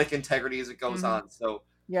poetic integrity as it goes on. So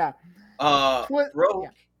yeah, Broke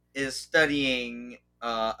is studying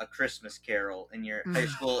A Christmas Carol in your high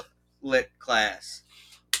school lit class.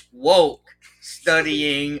 Woke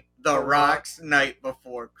studying The Rock's Night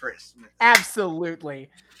Before Christmas. Absolutely.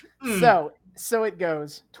 So it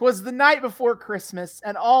goes. 'Twas the night before Christmas,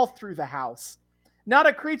 and all through the house, not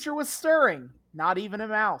a creature was stirring, not even a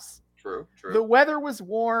mouse. True. The weather was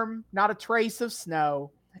warm, not a trace of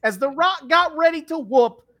snow, as The Rock got ready to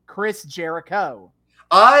whoop Chris Jericho.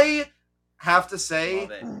 I have to say,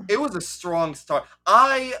 it was a strong start.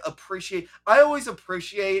 I always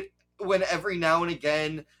appreciate when every now and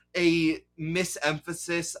again a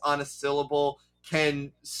misemphasis on a syllable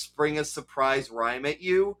can spring a surprise rhyme at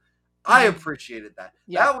you. I appreciated that.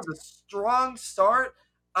 Yeah. That was a strong start.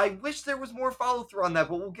 I wish there was more follow through on that,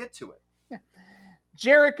 but we'll get to it. Yeah.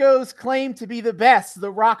 Jericho's claim to be the best The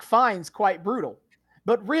Rock finds quite brutal.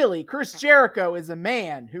 But really, Chris Jericho is a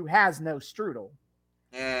man who has no strudel.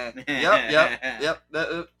 Yep.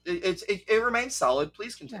 It remains solid.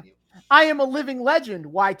 Please continue. I am a living legend,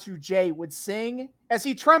 Y2J would sing, as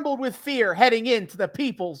he trembled with fear heading into the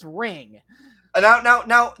people's ring.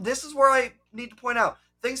 Now, this is where I need to point out,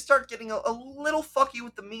 things start getting a little fucky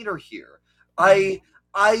with the meter here. I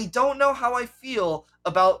don't know how I feel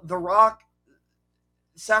about The Rock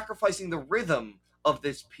sacrificing the rhythm of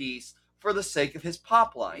this piece for the sake of his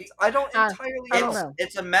pop lines. I don't know.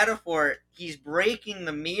 It's a metaphor. He's breaking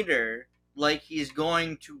the meter like he's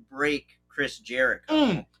going to break Chris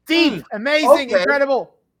Jericho. Deep, amazing,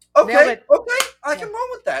 incredible. Okay, I can roll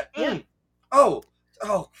with that.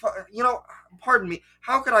 Pardon me.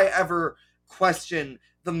 How could I ever question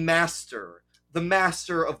the master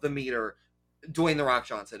of the meter, Dwayne The Rock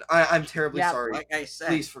Johnson? I'm terribly sorry. Like I said,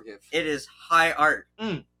 please forgive. It is high art.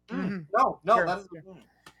 No, that's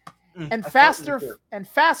And faster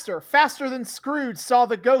than Scrooge saw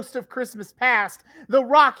the ghost of Christmas past, The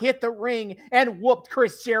Rock hit the ring and whooped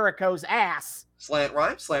Chris Jericho's ass. Slant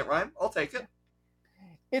rhyme. I'll take it.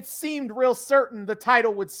 It seemed real certain the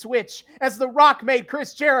title would switch as The Rock made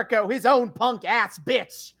Chris Jericho his own punk ass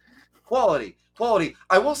bitch. Quality.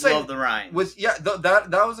 I will say, love the rhyme.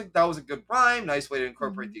 That was a good rhyme. Nice way to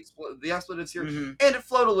incorporate the expletives here, and it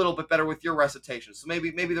flowed a little bit better with your recitation. So maybe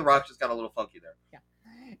The Rock just got a little funky there. Yeah.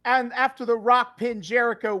 And after The Rock pinned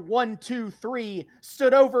Jericho 1, 2, 3,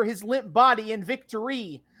 stood over his limp body in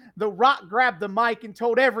victory, The Rock grabbed the mic and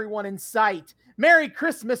told everyone in sight, "Merry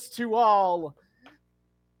Christmas to all."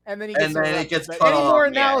 And then it gets cut off. Any more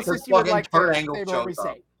analysis you would like to say before we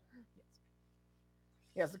say?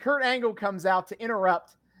 Yes, the Kurt Angle comes out to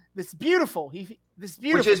interrupt this beautiful,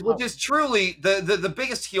 which is truly the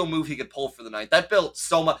biggest heel move he could pull for the night. That built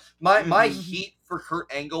so much. My heat for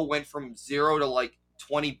Kurt Angle went from 0 to like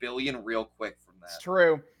 20 billion real quick from that. It's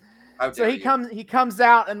true. So he comes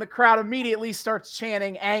out and the crowd immediately starts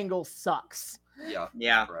chanting, "Angle sucks."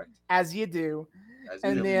 Yeah, correct. As you do.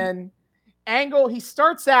 Then Angle, he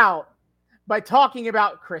starts out by talking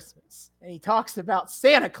about Christmas, and he talks about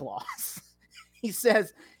Santa Claus. He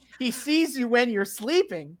says, he sees you when you're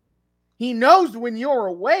sleeping. He knows when you're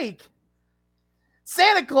awake.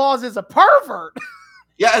 Santa Claus is a pervert.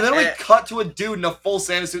 Yeah, and then we cut to a dude in a full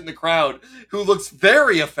Santa suit in the crowd who looks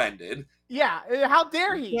very offended. Yeah, how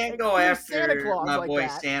dare he? You can't go after Santa Claus my boy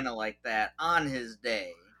Santa like that on his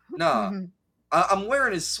day. No. I'm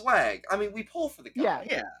wearing his swag. I mean, we pull for the guy.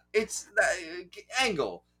 Yeah. It's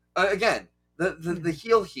Angle. Again, the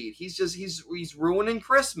heel heat. He's ruining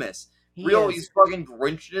Christmas. He He's is. fucking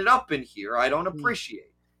grinching it up in here. I don't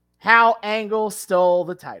appreciate. How Angle stole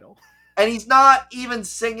the title. And he's not even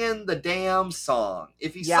singing the damn song.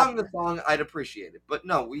 If he Yep. sung the song, I'd appreciate it. But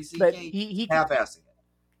no, But he half-assing it.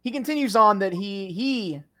 he continues on that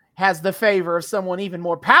he has the favor of someone even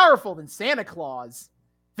more powerful than Santa Claus,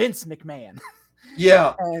 Vince McMahon.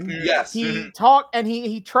 Yeah. And Yes. he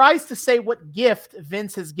tries to say what gift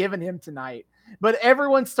Vince has given him tonight, but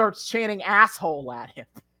everyone starts chanting asshole at him.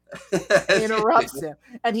 Interrupts him,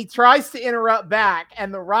 and he tries to interrupt back,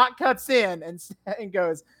 and The Rock cuts in and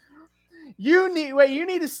goes, you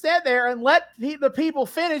need to sit there and let the people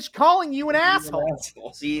finish calling you an asshole.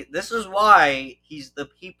 See, this is why he's the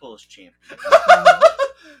people's champion.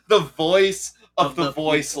 The voice of the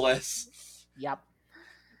voiceless. Yep.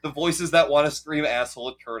 The voices that want to scream asshole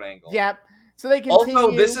at Kurt Angle. Yep. So they continue.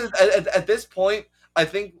 Also, this is at this point, I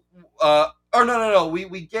think. No.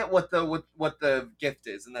 We get what the gift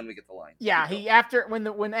is, and then we get the line. Yeah.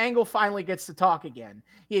 When Angle finally gets to talk again,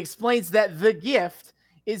 he explains that the gift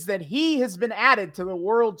is that he has been added to the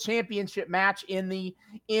World Championship match in the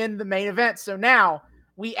main event. So now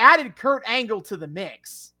we added Kurt Angle to the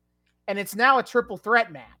mix, and it's now a triple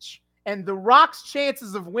threat match. And The Rock's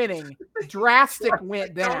chances of winning drastic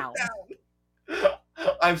went down.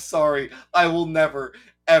 I'm sorry. I will never,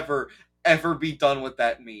 ever, ever be done with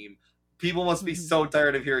that meme. People must be so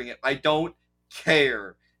tired of hearing it. I don't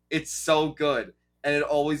care. It's so good, and it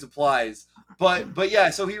always applies. But yeah,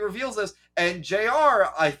 so he reveals this, and JR,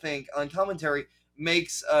 I think, on commentary,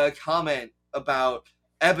 makes a comment about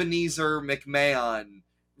Ebenezer McMahon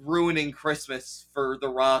ruining Christmas for The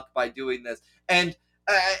Rock by doing this. And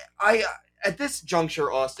I at this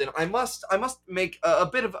juncture, Austin, I must make a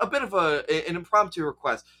bit of an impromptu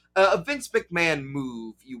request, a Vince McMahon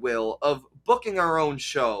move, you will, of booking our own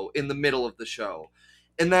show in the middle of the show,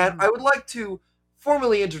 in that I would like to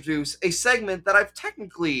formally introduce a segment that I've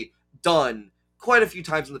technically done quite a few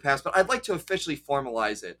times in the past, but I'd like to officially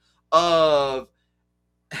formalize it, of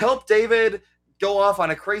help David go off on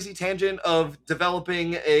a crazy tangent of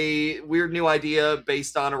developing a weird new idea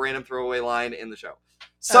based on a random throwaway line in the show.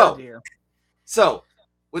 So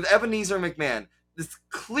with Ebenezer McMahon, this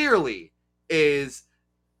clearly is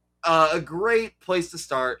a great place to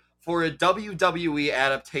start for a WWE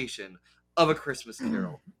adaptation of A Christmas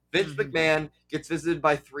Carol. Vince McMahon gets visited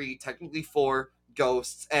by 3, technically 4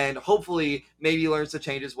 ghosts, and hopefully maybe learns to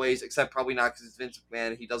change his ways, except probably not, because it's Vince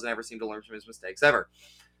McMahon. He doesn't ever seem to learn from his mistakes, ever.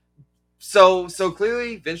 So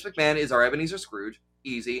clearly Vince McMahon is our Ebenezer Scrooge.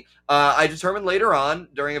 Easy. I determined later on,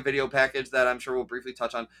 during a video package that I'm sure we'll briefly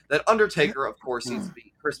touch on, that Undertaker, of course, needs to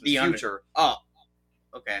be Christmas Future.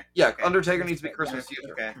 Okay. Yeah, okay. Undertaker needs to be Christmas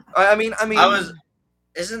Future. Okay. I mean,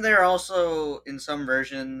 isn't there also, in some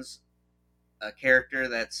versions, a character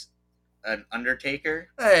that's an Undertaker?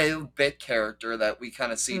 A bit character that we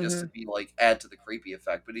kind of see just to be, like, add to the creepy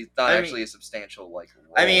effect, but he's not actually a substantial, like,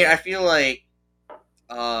 role. I mean, I feel like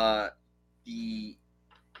the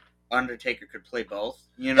Undertaker could play both,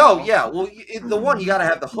 you know? Oh, yeah. Well, the one you gotta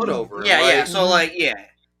have the hood over. Yeah, right? yeah. So, like, yeah.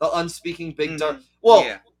 The unspeaking big dark. Well,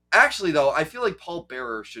 yeah. Actually, though, I feel like Paul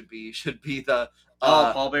Bearer should be the.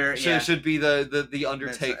 Paul Bearer, should be the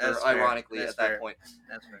Undertaker, that's ironically, fair. at that point.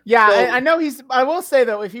 That's fair. Yeah, So- I know I will say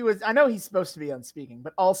though, I know he's supposed to be unspeaking,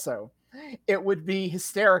 but also it would be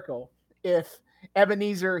hysterical if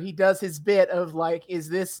Ebenezer, he does his bit of like, is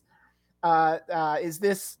this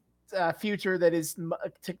future that is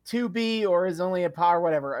to be, or is only a power,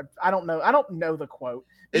 whatever. I don't know the quote.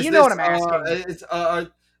 But you know what I'm asking.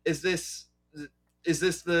 Is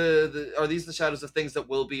this the are these the shadows of things that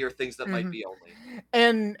will be, or things that might be only?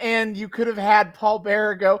 And you could have had Paul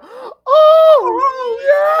Bearer go, oh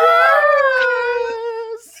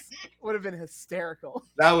yes, would have been hysterical.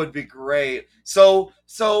 That would be great. So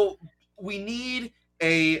we need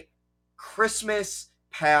a Christmas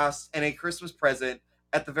past and a Christmas present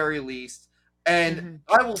at the very least. And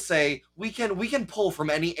I will say we can pull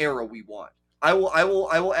from any era we want. I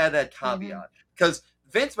will add that caveat, because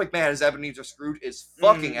Vince McMahon as Ebenezer Scrooge is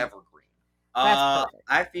fucking evergreen.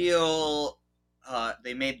 I feel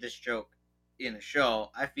they made this joke in a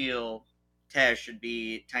show. I feel Taz should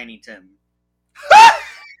be Tiny Tim.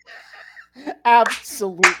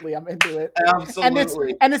 Absolutely, I'm into it.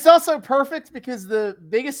 Absolutely. And it's also perfect because the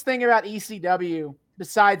biggest thing about ECW,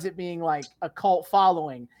 besides it being like a cult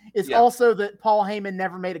following, is also that Paul Heyman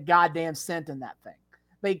never made a goddamn cent in that thing.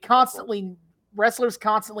 Wrestlers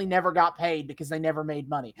constantly never got paid because they never made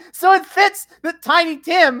money. So it fits that Tiny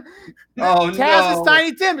Tim, Taz is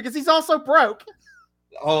Tiny Tim because he's also broke.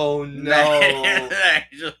 Oh no.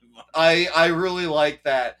 I really like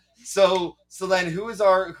that. So then who is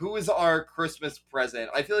our Christmas present?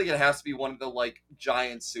 I feel like it has to be one of the like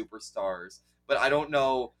giant superstars, but I don't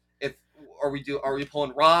know if are we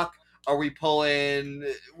pulling Rock? Are we pulling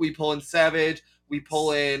Savage? We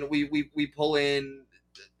pull in we pull in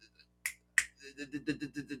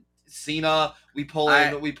Cena. We pull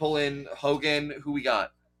in Hogan. Who we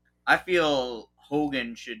got? I feel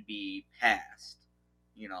Hogan should be passed.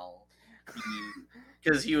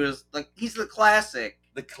 Because he was like he's the classic.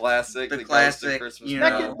 The classic Christmas you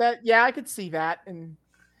present. know. Yeah, I could see that. And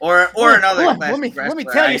Or another Hold on, classic let me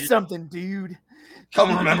wrestler. tell you something, dude.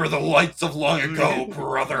 Come remember the lights of long ago,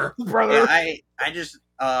 brother. Brother. Yeah, I just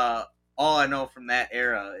all I know from that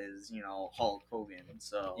era is Hulk Hogan.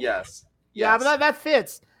 So Yes. Yeah, but that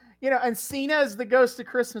fits. And Cena is the Ghost of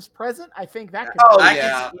Christmas Present. I think that could. Oh work.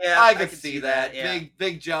 I could see that. Yeah.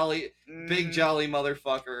 Big jolly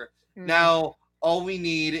motherfucker. Mhm. Now all we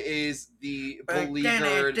need is the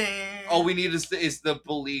beleaguered. All we need is the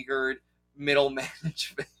beleaguered middle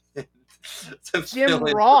management. To Jim fill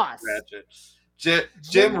in Ross. Cratchit.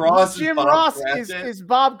 Jim Ross. Jim Bob Ross Cratchit. is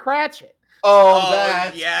Bob Cratchit. Oh,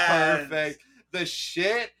 that's yes. perfect. The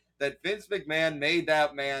shit that Vince McMahon made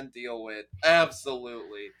that man deal with.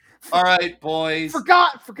 Absolutely. All right, boys. For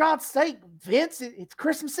God's sake, Vince, it's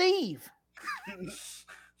Christmas Eve.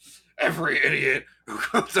 Every idiot who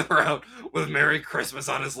comes around with Merry Christmas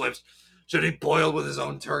on his lips should be boiled with his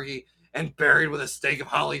own turkey and buried with a stake of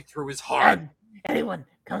holly through his heart. And anyone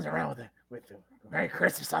comes around with Merry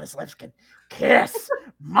Christmas on his lips can kiss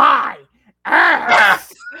my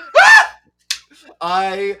ass.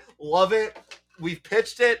 I love it. We've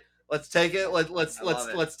pitched it. Let's take it. Let's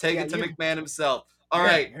take it to you- McMahon himself. All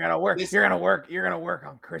right. You're gonna work. This- You're gonna work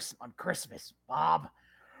on Christmas, Bob,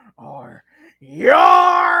 or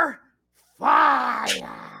you're fired.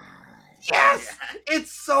 Yes.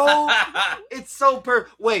 It's so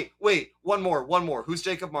Wait. One more. Who's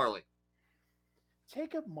Jacob Marley?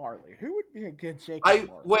 Jacob Marley. Who would be a good Jacob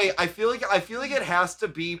Marley? I feel like it has to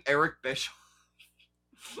be Eric Bischoff.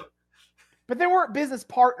 But they weren't business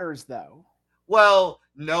partners, though. Well,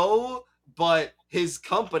 no, but his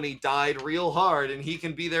company died real hard, and he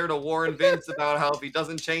can be there to warn Vince about how if he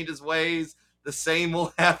doesn't change his ways, the same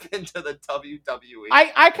will happen to the WWE.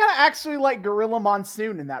 I kind of actually like Gorilla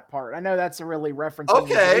Monsoon in that part. I know that's a really reference.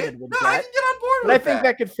 Okay, David would no, I get, can get on board but with I think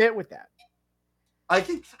that could fit with that. I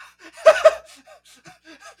can.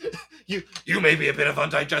 You may be a bit of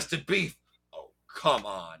undigested beef. Oh, come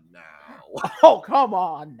on now. Oh, come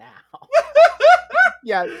on now.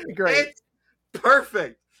 Yeah, great. It's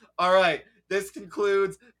perfect. All right. This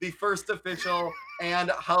concludes the first official and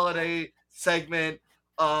holiday segment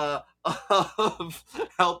of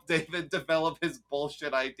Help David Develop His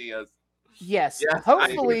Bullshit Ideas. Yes. Yes,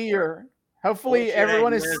 Hopefully Bullshit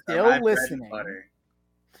everyone is ideas are still my bread and listening. butter.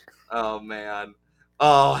 Oh, man.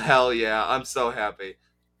 Oh, hell yeah. I'm so happy.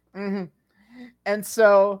 Mm-hmm. And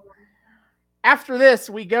so after this,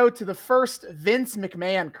 we go to the first Vince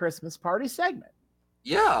McMahon Christmas party segment.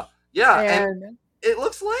 Yeah. Yeah. And it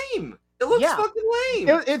looks lame. It looks fucking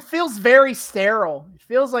lame. It feels very sterile. It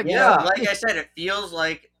feels like Like I said, it feels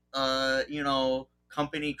like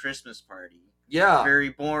company Christmas party. Yeah. Very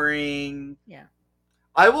boring. Yeah.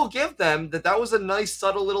 I will give them that was a nice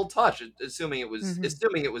subtle little touch, assuming it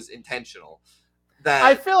was intentional. That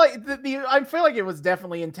I feel like I feel like it was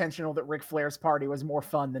definitely intentional that Ric Flair's party was more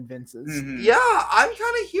fun than Vince's. Mm-hmm. Yeah, I'm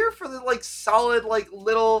kind of here for the like solid like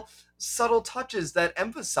little subtle touches that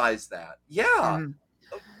emphasize that. Yeah. Mm-hmm.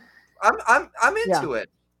 I'm into it.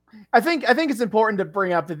 I think it's important to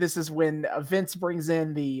bring up that this is when Vince brings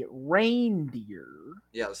in the reindeer.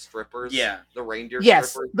 Yeah, the strippers. Yeah. The reindeer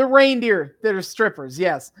Yes, strippers. the reindeer that are strippers.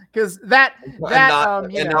 Yes, because not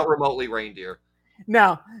remotely reindeer.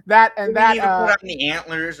 No, that and They that. didn't even put on the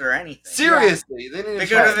antlers or anything. Seriously, they didn't. They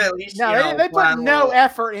could have at least. They put no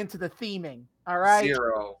effort into the theming. All right,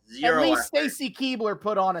 Zero. At least effort. Stacy Keibler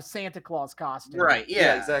put on a Santa Claus costume. Right. Yeah,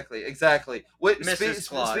 Yeah. exactly. Mrs.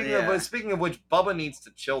 Claus, Speaking of which, Bubba needs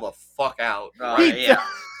to chill the fuck out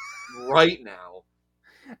right now.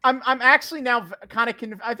 I'm actually now kind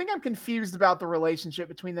of I think I'm confused about the relationship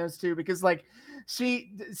between those two because like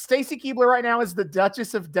Stacy Keibler right now is the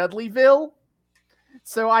Duchess of Dudleyville,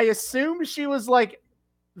 so I assumed she was like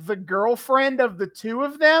the girlfriend of the two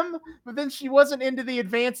of them, but then she wasn't into the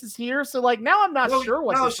advances here, so like now I'm not sure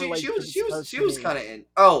what. No, this she relationship was is kind of in.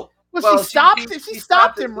 Oh, well, she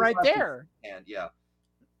stopped him right there. And yeah.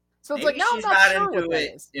 So it's Maybe like now she's I'm not sure into what that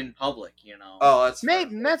it is. in public, Oh, that's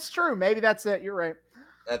Maybe that's true. Maybe that's it. You're right.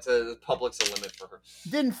 That's the public's a limit for her.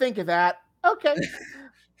 Didn't think of that. Okay.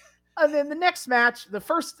 And then the next match, the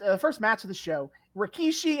first match of the show,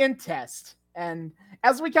 Rikishi and Test. And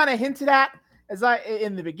as we kind of hinted at,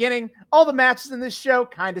 in the beginning, all the matches in this show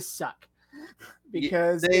kind of suck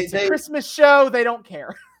because it's a Christmas show. They don't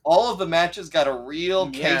care. All of the matches got a real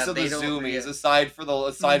case of the they don't zoomies, really- aside for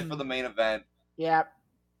the main event. Yeah.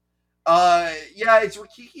 It's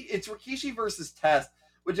Rikishi versus Test,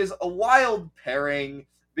 which is a wild pairing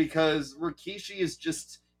because Rikishi is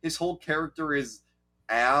just, his whole character is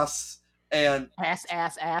ass and ass,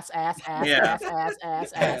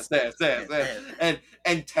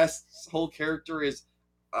 and Test's whole character is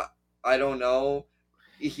I don't know.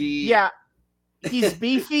 He's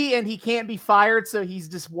beefy and he can't be fired, so he's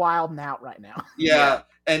just wilding out right now. Yeah.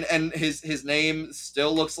 And his name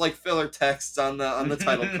still looks like filler text on the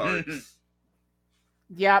title card.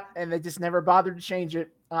 Yep, and they just never bothered to change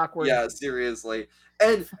it. Awkward. Yeah, seriously.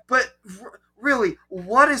 But really,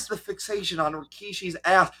 what is the fixation on Rikishi's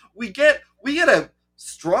ass? We get a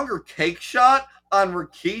stronger cake shot on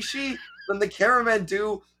Rikishi than the cameramen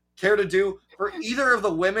care to do for either of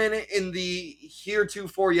the women in the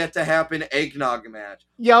heretofore yet to happen eggnog match.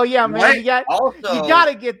 Yo, yeah, man. Right? You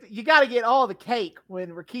gotta get all the cake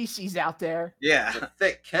when Rikishi's out there. Yeah. It's a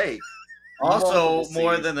thick cake. Also,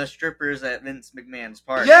 more than the strippers at Vince McMahon's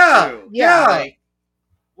party. Yeah, too. yeah. Like,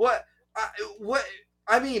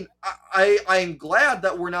 I'm glad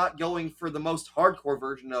that we're not going for the most hardcore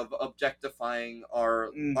version of objectifying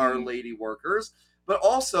our lady workers, but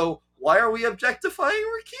also, why are we objectifying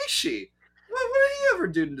Rikishi? What did he ever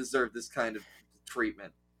do to deserve this kind of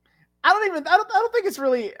treatment? I don't think it's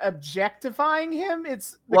really objectifying him.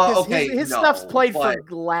 It's because his stuff's played for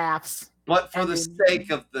laughs. But for the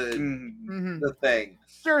sake of the thing.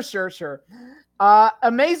 Sure.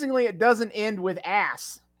 Amazingly, it doesn't end with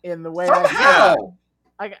ass in the way somehow.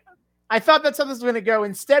 I thought that's how this was going to go.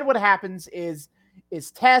 Instead, what happens is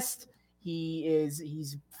Test. He's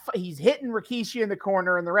hitting Rikishi in the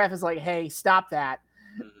corner, and the ref is like, "Hey, stop that!"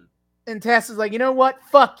 And Test is like, "You know what?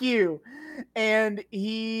 Fuck you!" And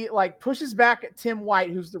he pushes back at Tim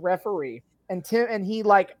White, who's the referee, and he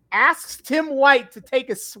asks Tim White to take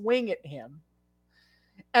a swing at him,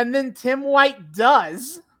 and then Tim White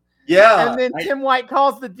does. Yeah. And then Tim White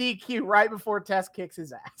calls the DQ right before Test kicks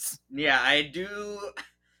his ass. Yeah, I do.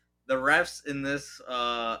 The refs in this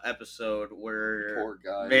episode were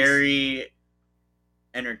very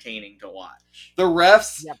entertaining to watch. The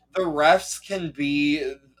refs can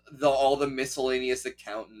be all the miscellaneous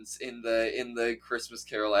accountants in the Christmas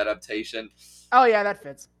Carol adaptation. Oh yeah, that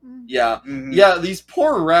fits. Yeah. Mm-hmm. Yeah, these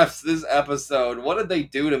poor refs this episode. What did they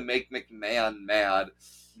do to make McMahon mad?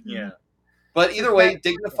 Yeah. But either way,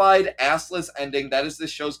 dignified, assless ending. That is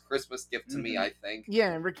this show's Christmas gift to me, I think.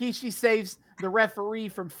 Yeah, and Rikishi saves the referee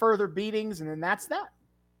from further beatings, and then that's that.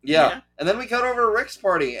 Yeah. And then we cut over to Rick's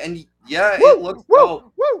party, and it looks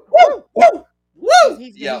dope. Woo!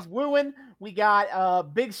 He's wooing. We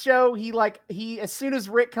got Big Show. He as soon as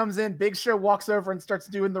Rick comes in, Big Show walks over and starts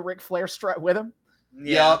doing the Ric Flair strut with him.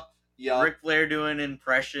 Yeah. Ric Flair doing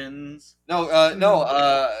impressions.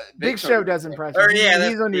 Big Show does impressions.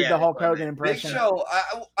 He's gonna do the Hulk Hogan impression. Big Show.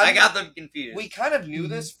 I got them confused. We kind of knew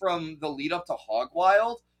this from the lead up to Hog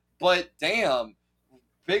Wild, but damn,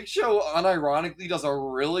 Big Show unironically does a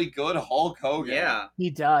really good Hulk Hogan. Yeah, he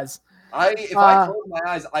does. If I closed my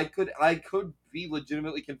eyes, I could be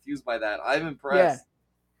legitimately confused by that. I'm impressed. Yeah.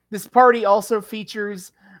 This party also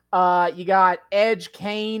features you got Edge,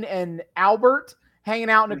 Kane, and Albert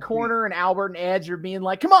hanging out in a corner, and Albert and Edge are being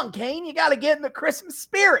like, "Come on, Kane, you got to get in the Christmas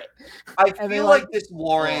spirit." I feel like this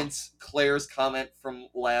warrants Claire's comment from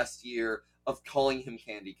last year of calling him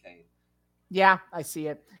Candy Cane. Yeah, I see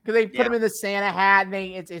it because they put him in the Santa hat, and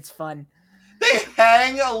it's fun. They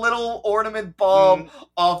hang a little ornament bulb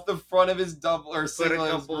off the front of his double or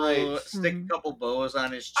single. Stick a couple bows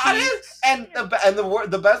on his cheeks. And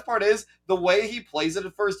the best part is the way he plays it.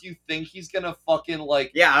 At first, you think he's gonna fucking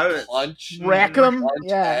punch, wreck him.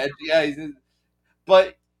 Edge.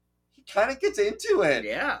 But he kind of gets into it.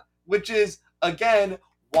 Yeah, which is again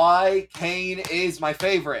why Kane is my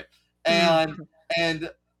favorite, and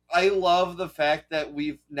I love the fact that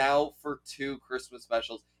we've now for 2 Christmas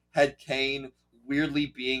specials had Kane weirdly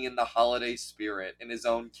being in the holiday spirit in his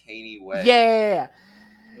own caney way. Yeah.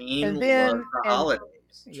 And then the holidays.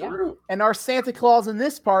 True. And our Santa Claus in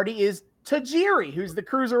this party is Tajiri, who's the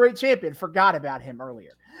Cruiserweight champion. Forgot about him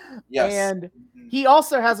earlier. Yes. And he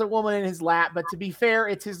also has a woman in his lap, but to be fair,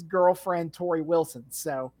 it's his girlfriend, Tori Wilson.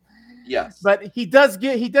 So yes. But he does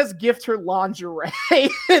gift her lingerie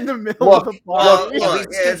in the middle of the party. At least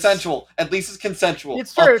it's consensual. At least it's consensual.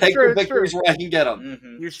 It's true. I'll take the victories where I can get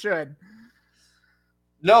them. You should.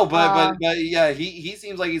 No, but yeah, he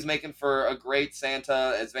seems like he's making for a great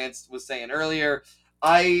Santa, as Vance was saying earlier.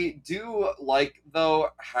 I do like though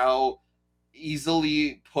how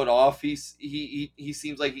easily put off he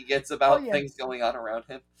seems like he gets about yeah. things going on around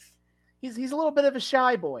him. He's a little bit of a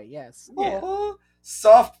shy boy, yes. Yeah. Oh,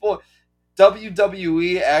 soft boy.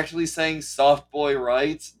 WWE actually saying soft boy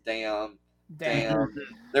rights? Damn.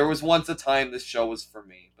 There was once a time this show was for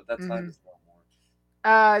me, but that time is no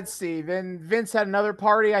more. Let's see. Then Vince had another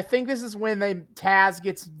party. I think this is when Taz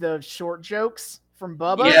gets the short jokes from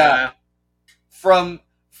Bubba. Yeah. From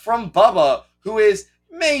Bubba, who is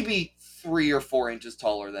maybe 3 or 4 inches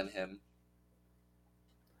taller than him.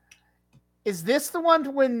 Is this the one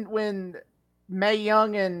when Mae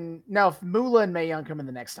Young Moolah and Mae Young come in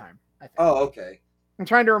the next time? I think. Oh, okay. I'm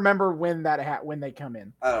trying to remember when they come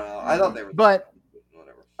in. I don't know. I thought they were. But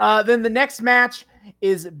whatever. Then the next match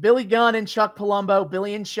is Billy Gunn and Chuck Palumbo.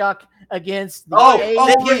 Billy and Chuck against the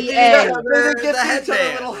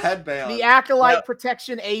headband. The Acolyte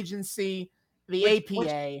Protection Agency, the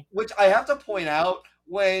APA. Which I have to point out,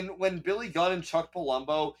 when Billy Gunn and Chuck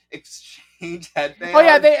Palumbo exchange headbands. Oh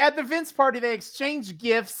yeah, they at the Vince party they exchange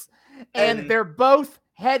gifts, and they're both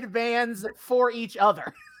headbands for each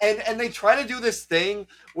other. And they try to do this thing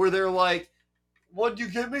where they're like, "What'd you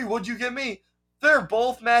get me? What'd you get me?" They're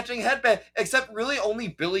both matching headband, except really only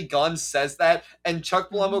Billy Gunn says that, and Chuck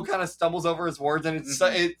Palumbo kind of stumbles over his words, and it's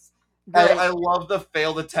I love the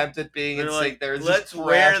failed attempt at being in sync there. It's let's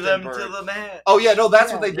wear them to the match. Oh yeah, no,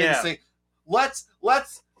 that's what they did. Sing. Let's,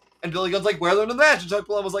 and Billy Gunn's like, wear them to the match, and Chuck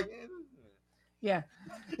Palumbo's like, yeah,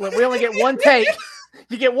 well, we only get one take.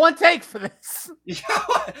 You get one take for this.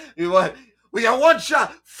 Yeah, we got one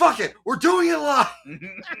shot. Fuck it, we're doing it live.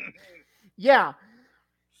 Yeah.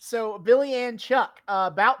 So Billy and Chuck,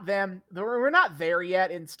 about them, we're not there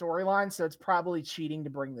yet in storyline, so it's probably cheating to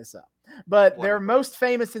bring this up. But they're most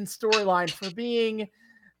famous in storyline for being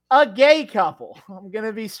a gay couple. I'm going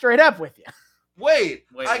to be straight up with you. Wait,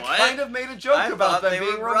 I what? kind of made a joke about them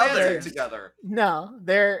being romantic together. No,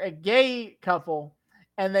 they're a gay couple,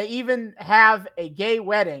 and they even have a gay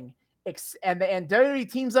wedding. And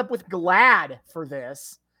WWE teams up with Glad for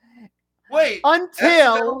this. Wait,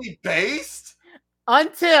 until based?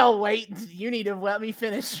 Wait, you need to let me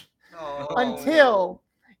finish. Until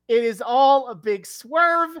it is all a big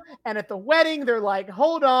swerve, and at the wedding, they're like,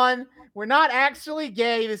 hold on, we're not actually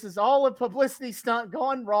gay. This is all a publicity stunt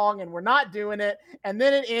gone wrong, and we're not doing it. And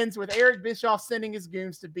then it ends with Eric Bischoff sending his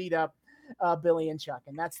goons to beat up Billy and Chuck,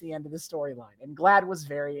 and that's the end of the storyline. And Glad was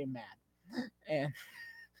very mad. And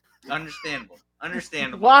Understandable.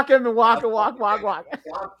 Walk him and walk. God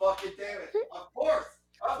fucking damn it. Of course.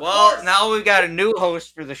 Now we've got a new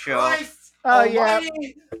host for the show. Christ. Yeah.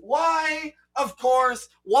 Why? Of course.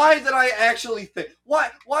 Why did I actually think? Why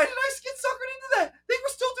did I get suckered into that? They were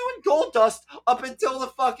still doing Gold Dust up until the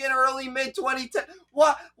fucking early mid 2010.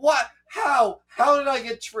 What? How did I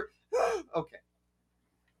get okay.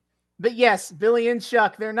 But yes, Billy and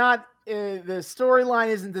Chuck, they're not. The storyline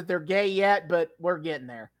isn't that they're gay yet, but we're getting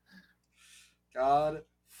there. God.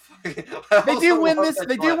 They do win this.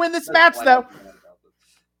 They do win this match, though.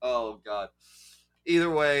 Oh God. Either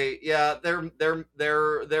way, yeah,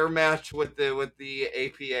 their match with the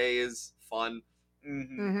APA is fun.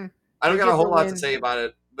 Mm-hmm. I don't got a whole lot to say about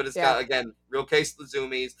it, but it's got, again, real case of the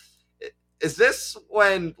Zoomies. Is this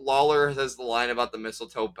when Lawler says the line about the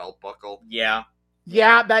mistletoe belt buckle? Yeah.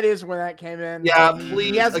 Yeah, that is when that came in. Yeah,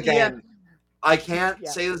 please, again. I can't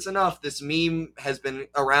say this enough. This meme has been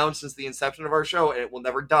around since the inception of our show, and it will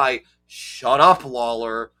never die. Shut up,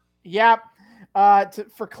 Lawler. Yep.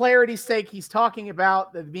 For clarity's sake, he's talking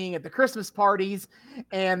about being at the Christmas parties,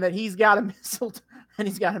 and that he's got a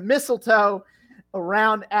mistletoe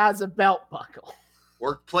around as a belt buckle.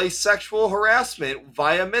 Workplace sexual harassment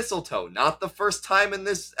via mistletoe. Not the first time in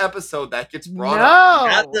this episode that gets brought up.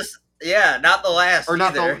 Not this. Yeah, not the last. Or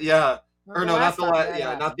not either. the. Yeah. Or no, not the last.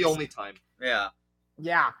 Yeah, not the only time. Yeah.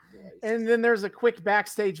 Yeah. And then there's a quick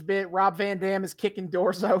backstage bit. Rob Van Dam is kicking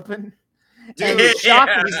doors open. Dude,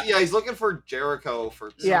 he's looking for Jericho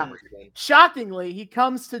for some reason. Shockingly, he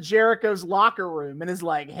comes to Jericho's locker room and is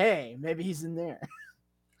like, hey, maybe he's in there.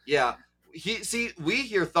 Yeah. We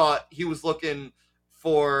here thought he was looking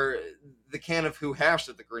for the can of Who Hash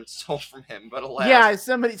that the Grinch stole from him, but alas. Yeah,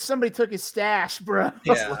 somebody took his stash, bro.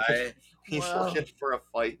 Yeah, he's looking for a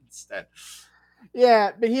fight instead. Yeah,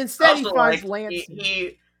 but he finds Lance. When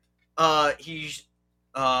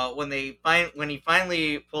he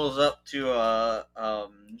finally pulls up to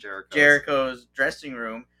Jericho's dressing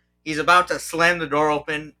room, he's about to slam the door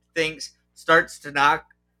open, starts to knock,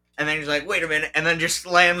 and then he's like, wait a minute, and then just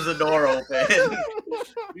slams the door open.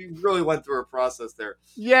 He really went through a process there.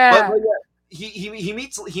 Yeah. But he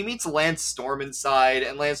meets Lance Storm inside,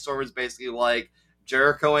 and Lance Storm is basically like,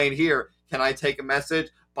 Jericho ain't here. Can I take a message?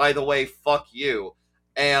 By the way, fuck you.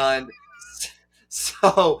 And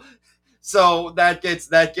so that gets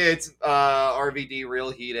RVD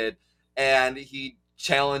real heated, and he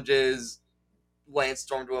challenges Lance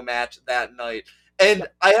Storm to a match that night. And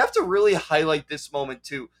I have to really highlight this moment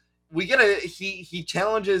too. We get he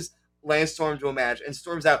challenges Lance Storm to a match and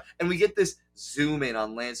storms out, and we get this zoom in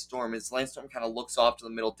on Lance Storm as Lance Storm kind of looks off to the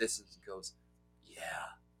middle distance and goes, "Yeah,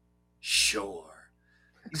 sure."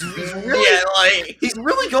 He's really, he's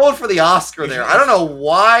really going for the Oscar there. I don't know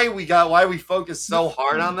why we focused so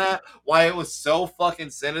hard on that, why it was so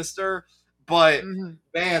fucking sinister, but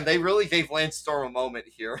man, they really gave Lance Storm a moment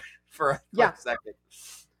here for a quick second.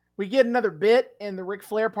 We get another bit in the Ric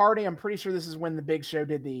Flair party. I'm pretty sure this is when the Big Show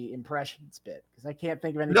did the impressions bit, because I can't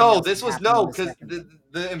think of anything. No, this was because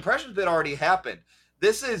the impressions bit already happened.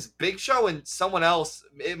 This is Big Show and someone else.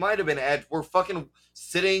 It might have been Edge. We're fucking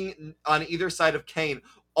sitting on either side of Kane,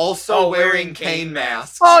 also wearing Kane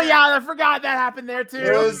masks. Oh yeah, I forgot that happened there too.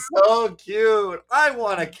 It was so cute. I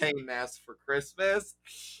want a Kane mask for Christmas.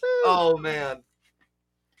 Oh man.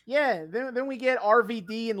 Yeah, then we get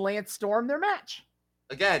RVD and Lance Storm, their match.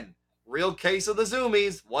 Again, real case of the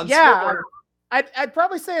Zoomies. I'd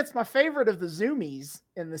probably say it's my favorite of the Zoomies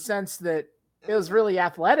in the sense that it was really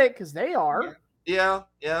athletic, because they are. Yeah,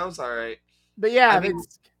 it was all right. But yeah,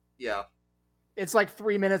 it's like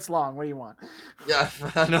 3 minutes long. What do you want? Yeah,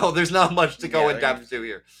 I know. There's not much to go in depth to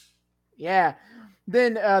here. Yeah.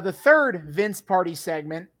 Then the third Vince party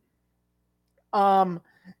segment.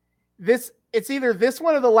 It's either this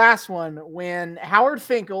one or the last one, when Howard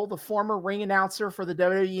Finkel, the former ring announcer for the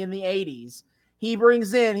WWE in the 80s, he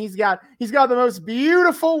brings in, he's got the most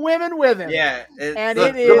beautiful women with him. Yeah. And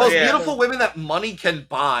the most beautiful women that money can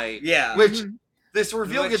buy. Yeah. Which this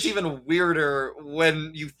reveal gets even weirder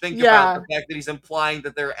when you think about the fact that he's implying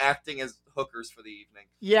that they're acting as hookers for the evening.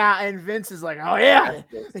 Yeah, and Vince is like, oh yeah,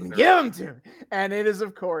 give them to me. And it is,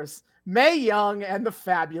 of course, Mae Young and the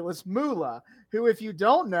fabulous Moolah, who, if you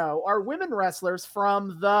don't know, are women wrestlers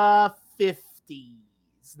from the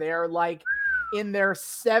 50s. They're like in their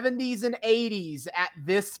 70s and 80s at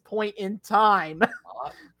this point in time.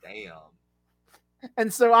 Oh, damn.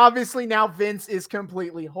 And so obviously now Vince is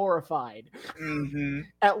completely horrified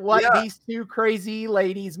at what these two crazy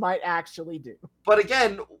ladies might actually do. But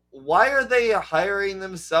again, why are they hiring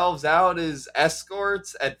themselves out as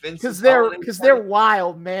escorts at Vince's Because they're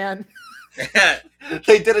wild, man.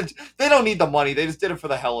 They did it. They don't need the money. They just did it for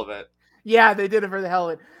the hell of it. Yeah, they did it for the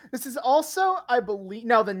hell of it. This is also, I believe,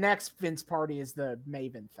 no, the next Vince party is the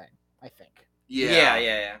Maven thing, I think.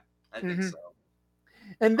 Yeah. I think so.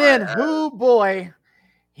 And then, oh boy,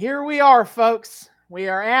 here we are, folks. We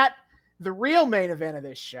are at the real main event of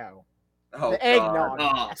this show. The eggnog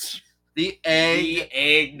match. The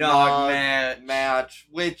eggnog match,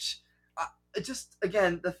 which just,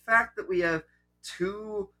 again, the fact that we have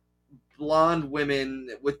two blonde women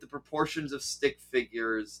with the proportions of stick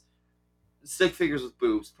figures with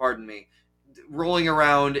boobs, pardon me, rolling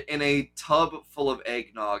around in a tub full of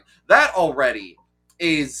eggnog. That already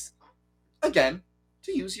is, again,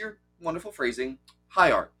 to use your wonderful phrasing, high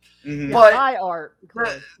art. But high art.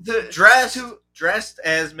 The dressed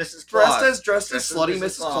as Mrs. Claus. Dressed as slutty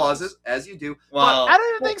Mrs. Claus, as you do. Well, I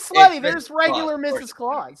don't even think slutty. There's regular Mrs.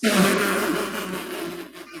 Claus.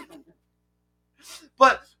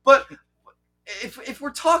 But if we're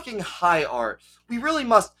talking high art, we really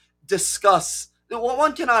must discuss.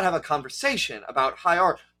 One cannot have a conversation about high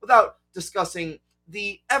art without discussing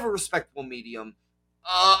the ever respectable medium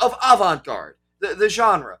of avant-garde, the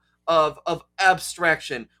genre of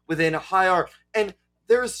abstraction within high art. And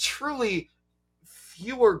there's truly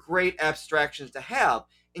fewer great abstractions to have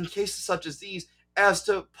in cases such as these as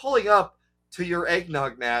to pulling up to your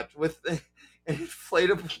eggnog match with an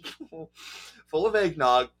inflatable full of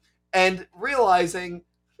eggnog and realizing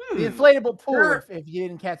the inflatable pool, if you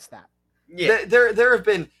didn't catch that. Yeah. There have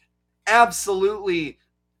been absolutely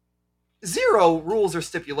zero rules or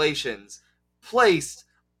stipulations placed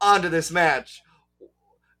onto this match.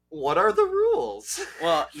 What are the rules?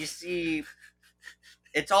 Well, you see,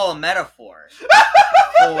 it's all a metaphor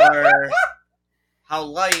for how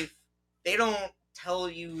life, they don't tell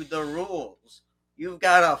you the rules. You've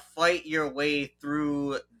got to fight your way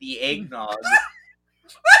through the eggnog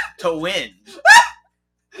to win.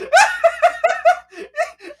 The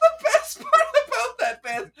best part about that,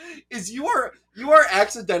 man, is you are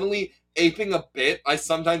accidentally aping a bit I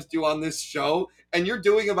sometimes do on this show, and you're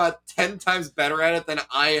doing about 10 times better at it than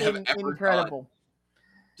I have ever done.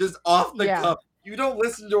 Just off the cuff. You don't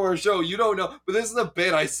listen to our show, you don't know, but this is a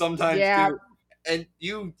bit I sometimes do, and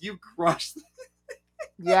you crush.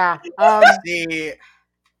 Yeah. See,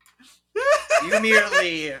 you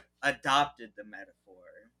merely adopted the metaphor.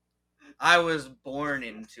 I was born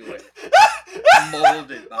into it,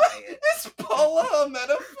 molded by it. Is Paula a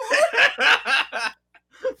metaphor?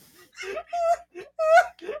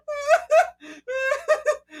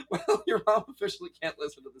 Well, your mom officially can't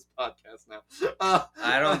listen to this podcast now.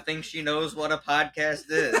 I don't think she knows what a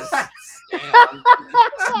podcast is. That's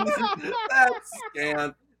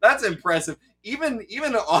scanned. That's impressive. Even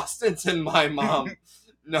Austin's and my mom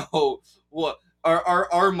know what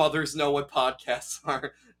our mothers know what podcasts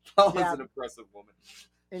are. Paula's Yeah. an impressive woman.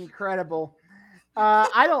 Incredible.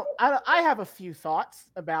 I have a few thoughts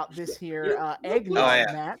about this here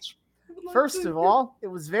eggnog match. First of all, it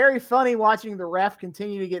was very funny watching the ref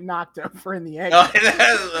continue to get knocked over in the egg.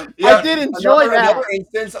 I did enjoy that. Another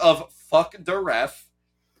instance of fuck the ref.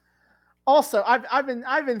 Also, I've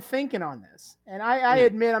been thinking on this, and I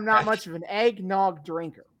admit I'm not much of an eggnog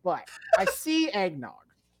drinker, but I see eggnog,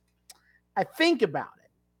 I think about it,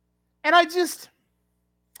 and I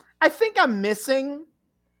think I'm missing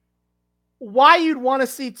why you'd want to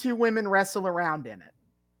see two women wrestle around in it.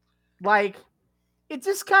 Like, it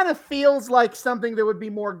just kind of feels like something that would be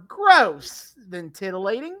more gross than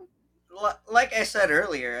titillating. Like I said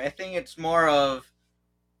earlier, I think it's more of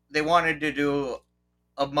they wanted to do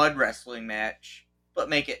a mud wrestling match, but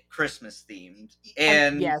make it Christmas themed.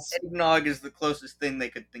 And yes, eggnog is the closest thing they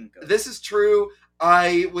could think of. This is true.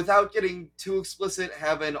 I, without getting too explicit,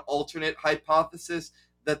 have an alternate hypothesis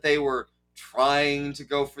that they were trying to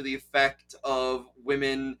go for the effect of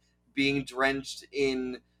women being drenched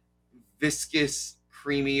in viscous,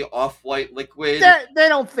 creamy, off-white liquid. They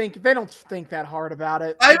don't think that hard about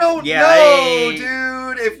it. I don't know,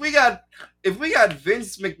 dude. If we got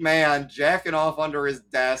Vince McMahon jacking off under his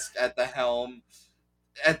desk at the helm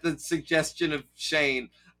at the suggestion of Shane,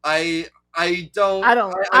 I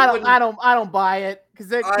don't buy it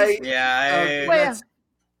because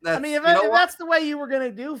I mean, if that's the way you were going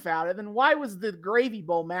to do about it, then why was the gravy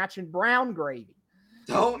bowl match in brown gravy?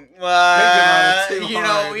 Don't think about it too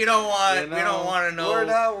hard. We don't want to know. We don't want to know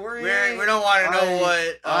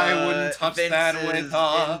what. I wouldn't touch Vince that with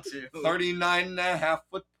a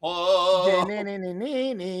 39.5-foot pole.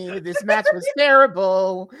 This match was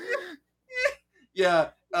terrible. Yeah.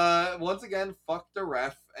 Once again, fuck the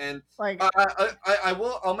ref, and like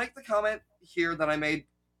I'll make the comment here that I made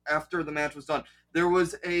after the match was done. There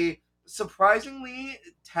was a surprisingly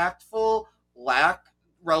tactful lack,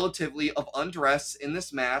 relatively, of undress in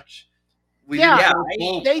this match.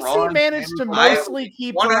 Stacey managed to mostly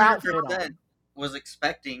keep her outfit on. Was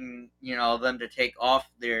expecting, them to take off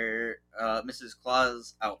their Mrs.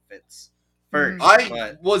 Claus outfits first.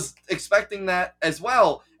 I was expecting that as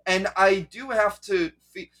well, and I do have to,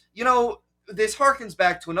 this harkens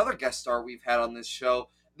back to another guest star we've had on this show.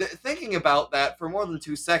 Thinking about that for more than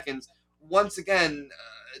 2 seconds, once again,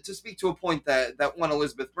 to speak to a point that one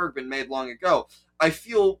Elizabeth Bergman made long ago, I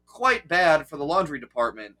feel quite bad for the laundry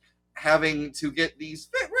department having to get these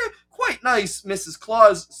quite nice Mrs.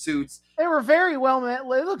 Claus suits. They were very well made. It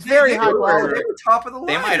looked very high quality. They were top of the line.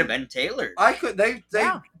 They might have been tailored. They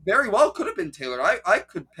very well could have been tailored. I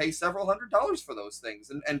could pay several $100s for those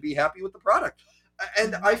things and be happy with the product.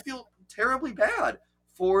 And I feel terribly bad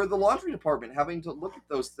for the laundry department having to look at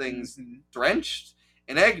those things drenched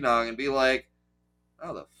in eggnog and be like,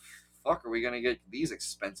 how the fuck are we going to get these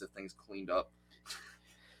expensive things cleaned up?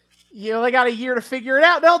 They got a year to figure it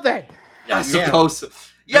out, don't they? I suppose so.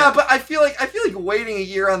 Yeah, but I feel like waiting a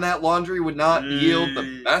year on that laundry would not yield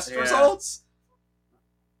the best results.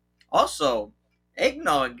 Also,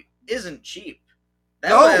 eggnog isn't cheap. They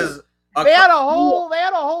had a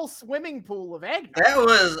whole swimming pool of eggnog.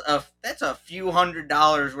 That's a few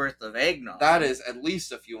 $100s worth of eggnog. That is at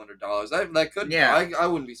least a few $100s. I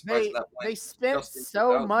wouldn't be surprised at that point. They spent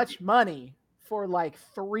so much money for like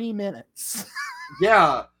 3 minutes.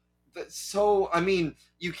 Yeah. So, I mean,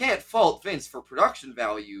 you can't fault Vince for production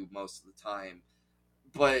value most of the time.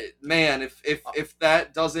 But man, if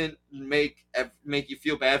that doesn't make you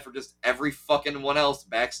feel bad for just every fucking one else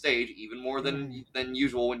backstage, even more than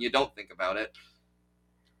usual when you don't think about it.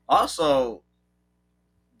 Also,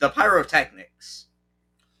 the pyrotechnics.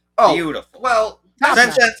 Oh, beautiful. Well,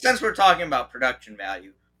 since we're talking about production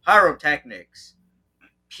value, pyrotechnics,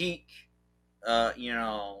 peak. I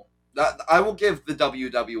will give the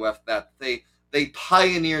WWF that they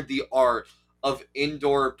pioneered the art of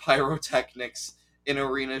indoor pyrotechnics in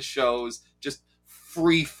arena shows, just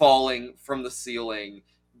free falling from the ceiling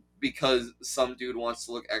because some dude wants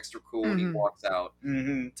to look extra cool when he walks out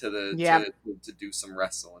to do some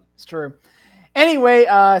wrestling. It's true. Anyway,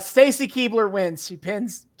 Stacy Keibler wins. She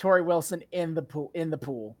pins Tori Wilson in the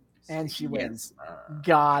pool, and she wins.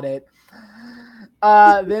 Got it.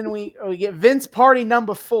 Then we get Vince Party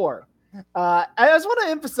number 4. I just want to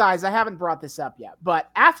emphasize, I haven't brought this up yet, but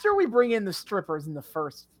after we bring in the strippers in the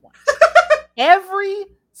first one, every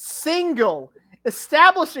single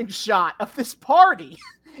establishing shot of this party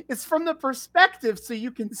is from the perspective so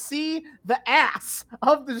you can see the ass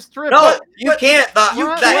of the stripper. No, you can't. The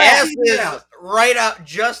can't. ass is right out,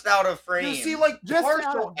 just out of frame. You see, like, Just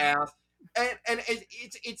partial ass, and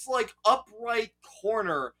it's like upright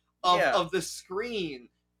corner of the screen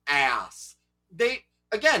ass. They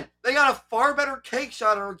got a far better cake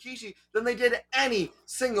shot on Rikishi than they did any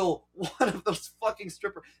single one of those fucking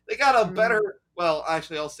strippers. They got a better. Well,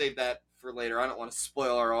 actually, I'll save that for later. I don't want to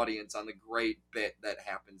spoil our audience on the great bit that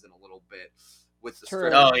happens in a little bit with the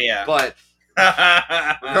stripper. Oh yeah, but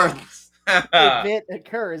regardless, a bit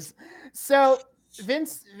occurs. So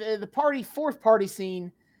Vince, the fourth party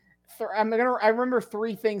scene. I remember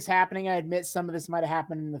 3 things happening. I admit some of this might have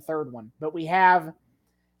happened in the third one, but we have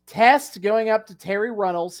Test going up to Terry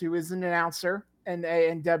Runnels, who is an announcer in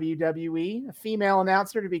WWE, a female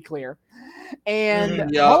announcer to be clear,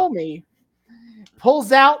 and Homie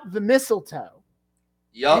pulls out the mistletoe,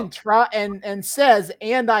 and says,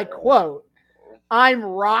 and I quote, "I'm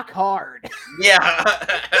rock hard." Yeah,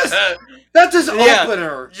 that's his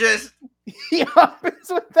opener. Just he opens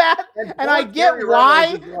with that, and I get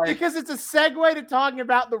why, because it's a segue to talking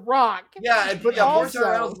about The Rock. Yeah, but also,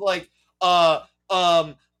 Terry Reynolds like, no.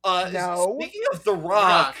 Speaking of The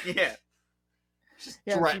Rock,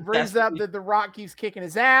 she brings up that The Rock keeps kicking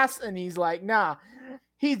his ass, and he's like, "Nah,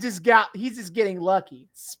 he's just getting lucky."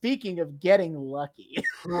 Speaking of getting lucky,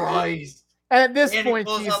 Christ. And at this point,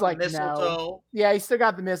 she's like, "No." Yeah, he still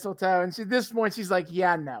got the mistletoe, and at this point, she's like,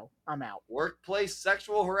 "Yeah, no, I'm out." Workplace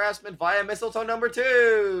sexual harassment via mistletoe number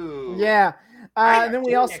 2. Yeah, and then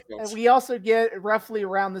we also get roughly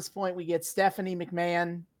around this point, we get Stephanie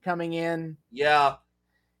McMahon coming in. Yeah.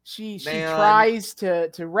 She tries to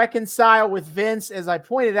reconcile with Vince. As I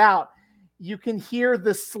pointed out, you can hear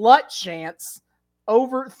the slut chants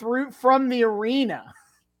from the arena.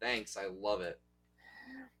 Thanks, I love it.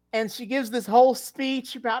 And she gives this whole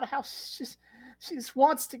speech about how she just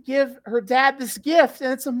wants to give her dad this gift,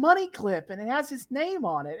 and it's a money clip, and it has his name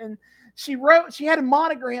on it. And she had it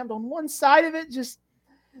monogrammed on one side of it, just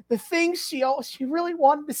the things she really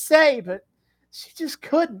wanted to say, but she just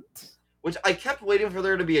couldn't. Which I kept waiting for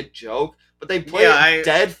there to be a joke, but they played it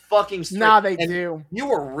dead fucking straight. Nah, they do. You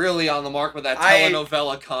were really on the mark with that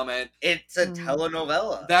telenovela comment. It's a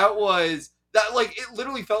telenovela. It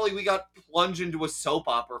literally felt like we got plunged into a soap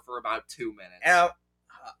opera for about 2 minutes. And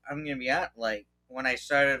I'm gonna be honest, like, when I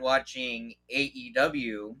started watching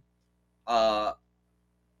AEW, the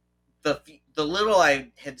little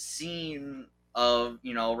I had seen of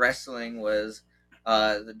wrestling was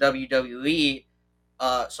the WWE.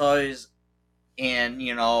 So I was,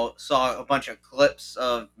 saw a bunch of clips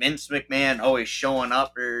of Vince McMahon always showing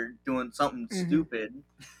up or doing something stupid.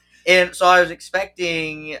 And so I was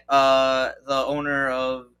expecting the owner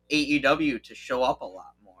of AEW to show up a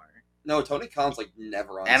lot more. No, Tony Khan's like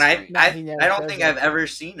never on screen. And I don't think I've ever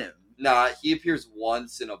seen him. Nah, he appears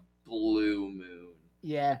once in a blue moon.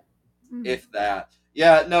 Yeah. If that.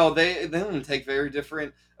 Yeah, no, they take very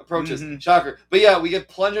different approaches. Shocker. But yeah, we get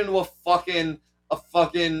plunged into a fucking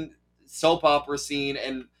soap opera scene,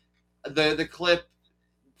 and the clip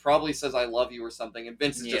probably says "I love you" or something, and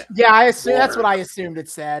Vince is just I assume that's what I assumed it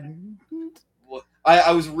said.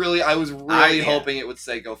 I was really hoping it would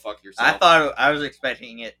say "Go fuck yourself." I was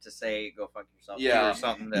expecting it to say "Go fuck yourself" or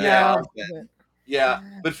something.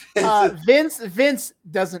 But Vince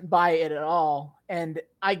doesn't buy it at all, and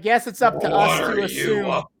I guess it's up to us to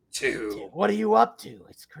assume. What are you up to?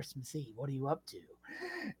 It's Christmas Eve. What are you up to?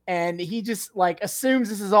 And he just assumes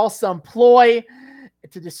this is all some ploy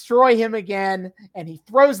to destroy him again, and he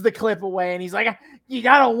throws the clip away, and he's like, "I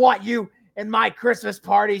don't want you in my Christmas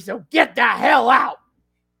party, so get the hell out."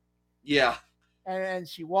 Yeah. And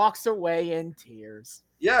she walks away in tears.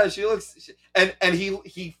 Yeah, she looks, and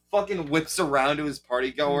he fucking whips around to his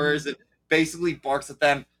party goers and basically barks at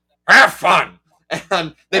them, "Have fun!"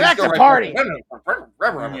 And they just go party.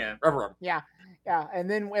 Yeah. Yeah, and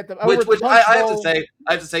then at the which I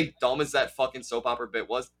have to say, dumb as that fucking soap opera bit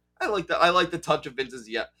was, I like the touch of Vince's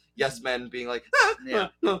yes men being like,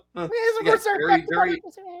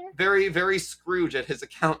 very, very Scrooge at his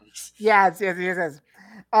accountants. Yes.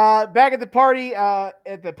 Back at the party,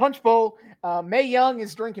 at the Punch Bowl, Mae Young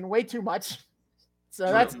is drinking way too much,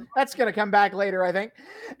 so that's gonna come back later, I think.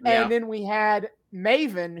 And then we had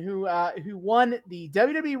Maven, who won the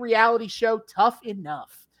WWE reality show Tough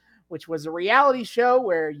Enough, which was a reality show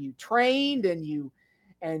where you trained and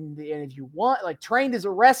if you want, like, trained as a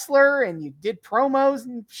wrestler and you did promos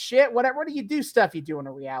and shit, whatever. What do you do? Stuff you do in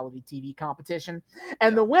a reality TV competition.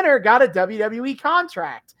 And the winner got a WWE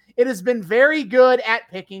contract. It has been very good at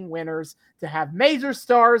picking winners to have major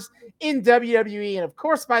stars in WWE. And of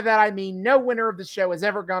course, by that, I mean no winner of the show has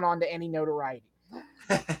ever gone on to any notoriety.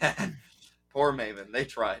 Poor Maven. They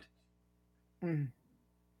tried. And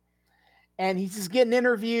he's just getting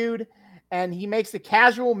interviewed, and he makes a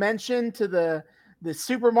casual mention to the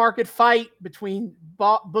supermarket fight between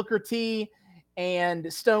Booker T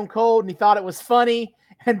and Stone Cold, and he thought it was funny.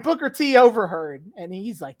 And Booker T overheard, and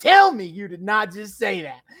he's like, "Tell me you did not just say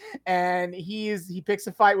that." And he picks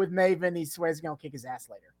a fight with Maven. He swears he's gonna kick his ass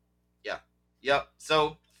later. Yeah. Yep.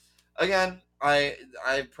 So again, I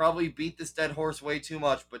probably beat this dead horse way too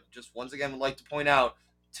much, but just once again would like to point out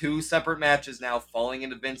 2 separate matches now falling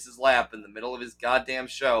into Vince's lap in the middle of his goddamn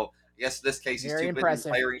show. I guess in this case he's too busy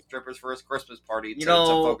hiring strippers for his Christmas party to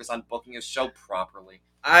focus on booking his show properly.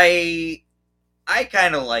 I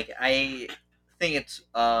kind of like it. I think it's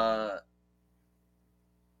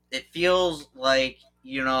it feels like, if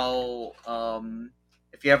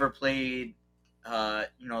you ever played the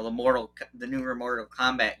newer Mortal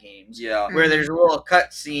Kombat games, where there's a little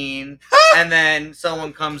cut scene and then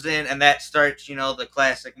someone comes in and that starts the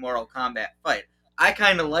classic Mortal Kombat fight. I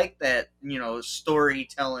kind of like that,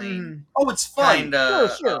 storytelling. Oh, it's fun.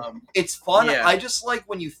 Sure. It's fun. Yeah. I just like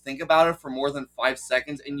when you think about it for more than 5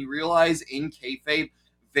 seconds and you realize in kayfabe,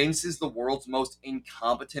 Vince is the world's most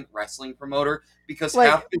incompetent wrestling promoter because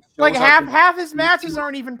half his matches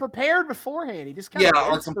aren't even prepared beforehand. He just kind of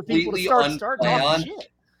are completely unplanned,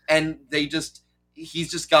 and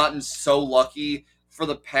he's just gotten so lucky for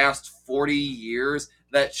the past 40 years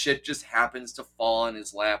that shit just happens to fall in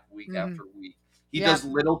his lap week after week. He does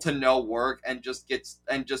little to no work and just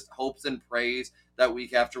hopes and prays that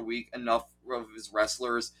week after week enough of his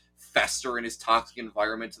wrestlers fester in his toxic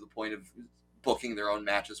environment to the point of booking their own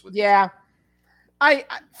matches with him. Yeah.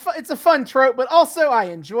 It's a fun trope, but also I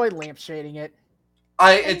enjoy lampshading it.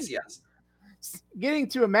 Yes. Getting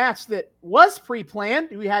to a match that was pre-planned,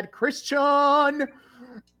 we had Christian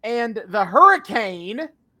and the Hurricane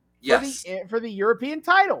for the European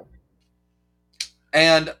title.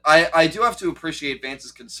 And I do have to appreciate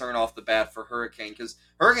Vance's concern off the bat for Hurricane, because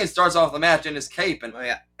Hurricane starts off the match in his cape, and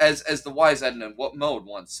as the wise Edna in What Mode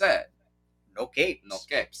once said, no capes. No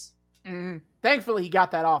capes. Mm-hmm. Thankfully, he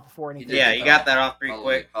got that off before anything. He got that off pretty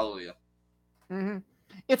quick. Hallelujah. Mm-hmm.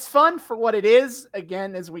 It's fun for what it is.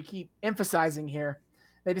 Again, as we keep emphasizing here,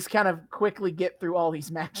 they just kind of quickly get through all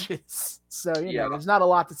these matches. So, there's not a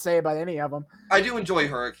lot to say about any of them. I do enjoy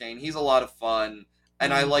Hurricane. He's a lot of fun.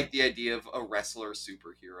 And I like the idea of a wrestler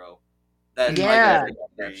superhero. That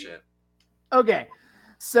shit. Okay.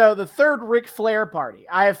 So the third Ric Flair party.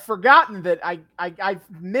 I have forgotten that I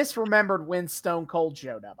misremembered when Stone Cold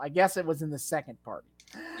showed up. I guess it was in the second party.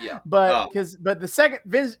 Yeah. But the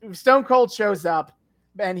second Stone Cold shows up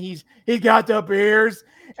and he's got the beers,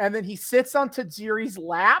 and then he sits on Tajiri's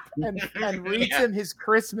lap and reads him his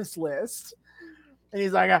Christmas list. And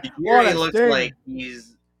he's like, he looks like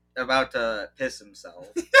he's about to piss himself.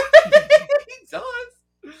 He does.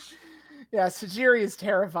 Yeah, Tajiri is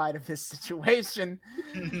terrified of this situation.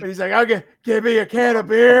 But he's like, okay, give me a can of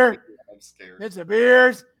beer. I'm scared. It's a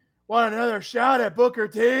beers. Want another shot at Booker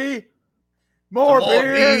T? More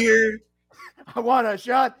beer. I want a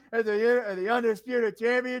shot at the Undisputed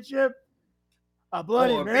Championship. A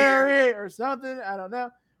Bloody Mary or something. I don't know.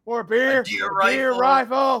 More beer. A deer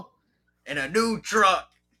rifle. And a new truck.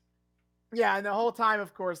 Yeah, and the whole time,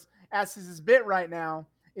 of course, as is his bit right now,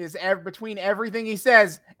 is between everything he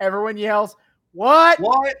says, everyone yells, "What?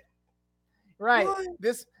 What?" Right. What?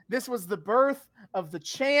 This was the birth of the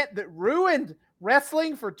chant that ruined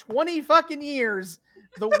wrestling for 20 fucking years.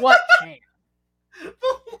 The what chant.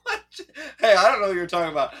 Hey, I don't know what you're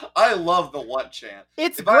talking about. I love the what chant.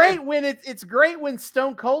 It's great when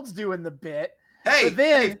Stone Cold's doing the bit. Hey,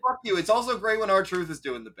 fuck you. It's also great when R-Truth is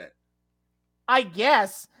doing the bit. I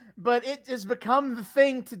guess, but it has become the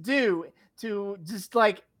thing to do, to just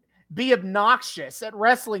like be obnoxious at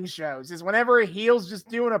wrestling shows, is whenever a heel's just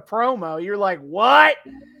doing a promo, you're like, what?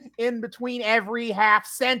 In between every half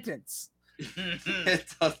sentence. It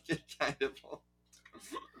does get kind of...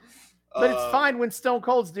 But it's fine when Stone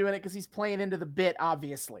Cold's doing it because he's playing into the bit,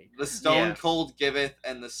 obviously. The Stone Cold giveth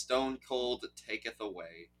and the Stone Cold taketh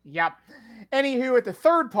away. Yep. Anywho, at the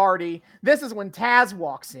third party, this is when Taz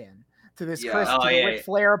walks in to this Ric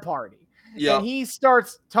Flair party. Yeah. And he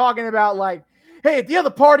starts talking about, like, hey, at the other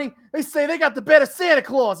party, they say they got the better Santa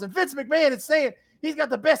Claus, and Vince McMahon is saying he's got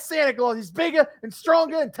the best Santa Claus. He's bigger and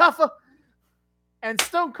stronger and tougher. And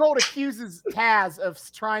Stone Cold accuses Taz of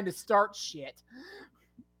trying to start shit,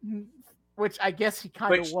 which I guess he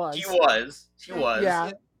kind of was. He was.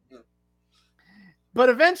 Yeah. But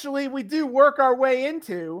eventually, we do work our way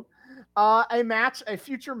into a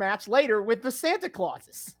future match later with the Santa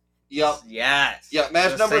Clauses. Yep. Yes. Yeah,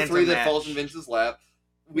 match The number Santa 3 that match. falls in Vince's lap.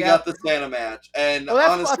 We Yep. got the Santa match. And Well, that's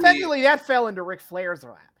honestly, technically that fell into Ric Flair's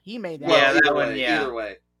lap. He made that. well, Yeah, that either one, way, yeah. either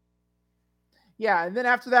way. Yeah, and then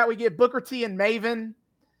after that, we get Booker T and Maven.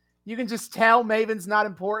 You can just tell Maven's not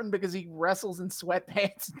important because he wrestles in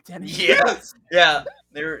sweatpants and tennis shoes. Yeah.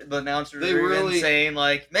 The announcers They were really- even saying,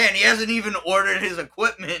 like, man, he hasn't even ordered his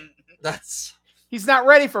equipment. That's He's not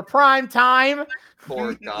ready for prime time.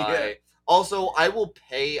 poor guy. Yeah. Also, I will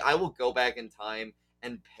go back in time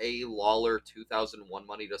and pay Lawler 2001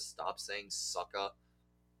 money to stop saying sucka.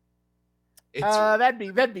 It's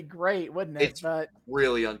That'd be great, wouldn't it? it's But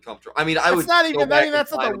really uncomfortable. I mean, I would it's not go even. back I mean, in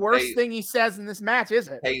that's not time the and worst thing he says in this match, is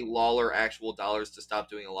it? pay Lawler actual dollars to stop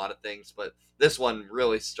doing a lot of things, but this one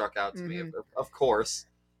really struck out to me, Mhm. of course.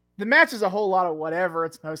 The match is a whole lot of whatever.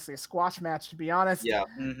 It's mostly a squash match, to be honest. Yeah.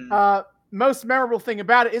 Mhm. Most memorable thing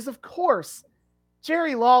about it is, of course,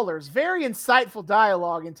 Jerry Lawler's very insightful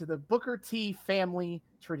dialogue into the Booker T family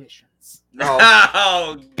traditions.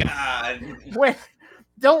 Oh, God. When,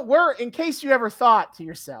 don't worry, in case you ever thought to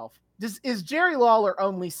yourself, is Jerry Lawler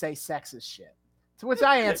only say sexist shit? To which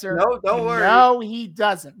I answer, No, don't worry. No, he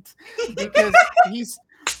doesn't, because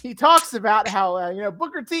he talks about how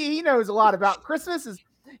Booker T, he knows a lot about Christmas.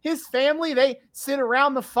 His family, they sit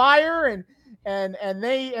around the fire and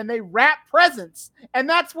they wrap presents, and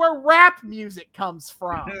that's where rap music comes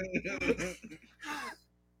from.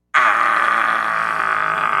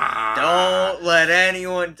 Don't let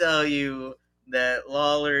anyone tell you that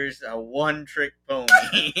Lawler's a one-trick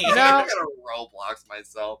pony. No. I'm gonna Roblox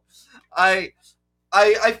myself. I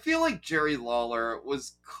feel like Jerry Lawler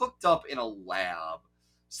was cooked up in a lab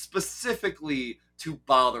specifically to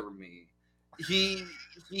bother me. He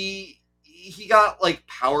got like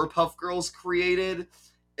Powerpuff Girls created,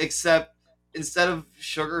 except instead of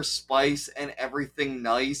sugar, spice, and everything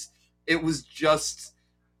nice, it was just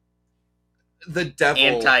the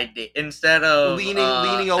devil Instead of leaning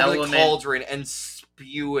over Element, the cauldron and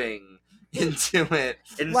spewing into it.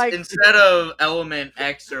 Like- instead of Element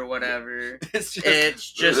X or whatever, It's just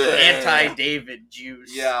it's just anti-David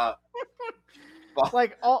juice. yeah.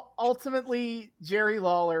 Like ultimately, Jerry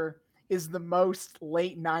Lawler is the most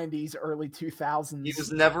late 90s, early 2000s. He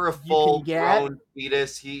was never a can full get. grown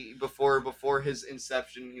fetus. He before his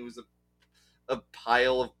inception, he was a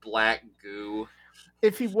pile of black goo.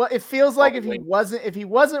 It feels like if he Probably.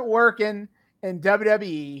 wasn't working in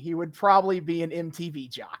WWE, he would probably be an MTV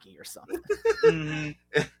jockey or something. Mhm.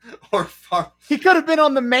 Or far. He could have been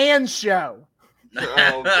on the Man Show.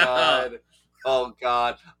 Oh god. Oh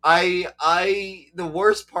god. The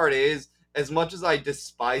worst part is, as much as I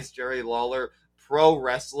despise Jerry Lawler, pro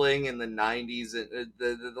wrestling in the 90s,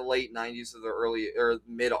 the late 90s or the early or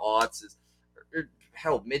mid aughts is, or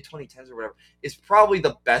hell, mid 2010s or whatever, is probably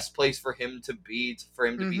the best place for him to be,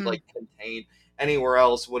 be like contained. Anywhere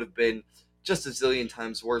else would have been just a zillion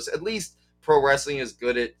times worse. At least pro wrestling is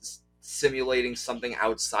good at simulating something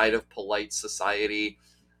outside of polite society.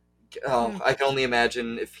 Oh, I can only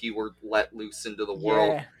imagine if he were let loose into the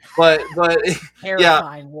world. Yeah, But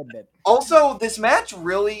terrifying, wouldn't it? also, this match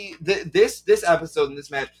really, this episode and this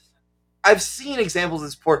match, I've seen examples of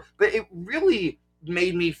this before, but it really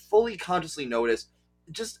made me fully consciously notice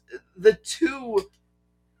just the two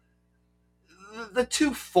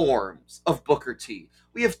forms of Booker T.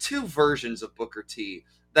 We have two versions of Booker T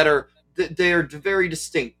that are they are very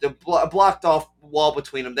distinct. The blocked off wall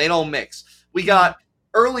between them, they don't mix. We got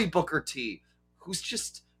early Booker T, who's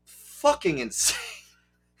just fucking insane.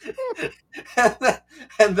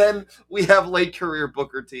 and then we have late career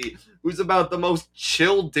Booker T, who's about the most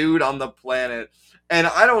chill dude on the planet. And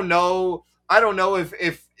I don't know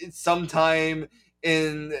if sometime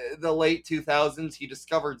in the late 2000s he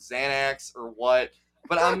discovered Xanax or what,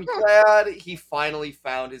 but I'm glad he finally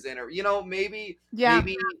found his inner, maybe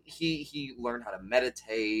he learned how to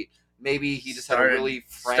meditate. Maybe he just had a really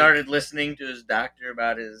frank... started listening to his doctor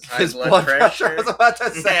about his high his blood pressure. I was about to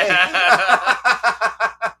say.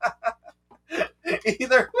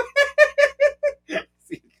 Either way,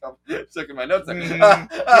 see, I'm checking my notes. Yeah,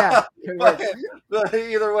 good work. But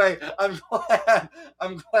either way, I'm glad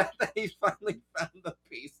that he finally found the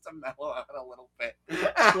peace to mellow out a little bit.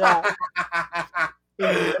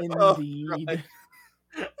 Yeah. Indeed.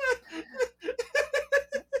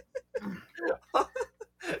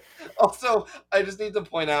 Also, I just need to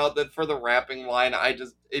point out that for the rapping line, I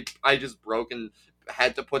just broke and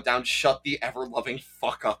had to put down "Shut the ever loving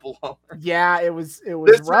fuck up" alone. Yeah, it was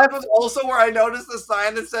This rough. was also where I noticed the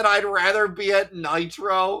sign that said "I'd rather be at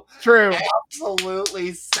Nitro." True.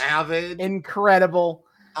 Absolutely savage. Incredible.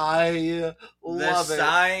 I love the it.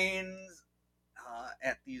 signs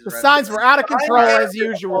at these The signs were out of control as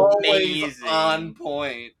usual. Always Amazing. on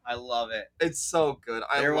point. I love it. It's so good.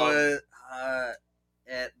 There was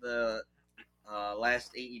at the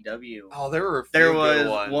last AEW. Oh, there were a few There good was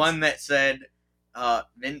ones. one that said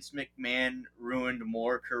Vince McMahon ruined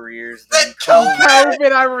more careers than Oh, COVID.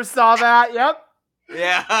 COVID, I ever saw that. Yep.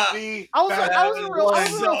 Yeah. The I was a real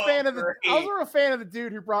so fan of the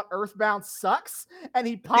dude who brought Earthbound Sucks, and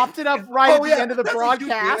he popped it up Oh, at the end of the that's what you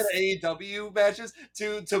do broadcast. at AEW matches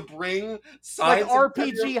to bring signs Like and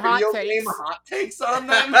RPG video hot game takes. hot takes on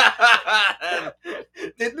them.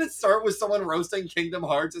 Didn't it start with someone roasting Kingdom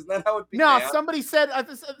Hearts? Isn't that how it began? No, somebody said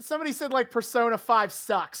like Persona 5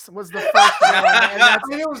 sucks was the first one, and I that's,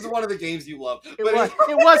 mean, it was one of the games you love. it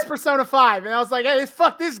was Persona 5, and I was like, hey,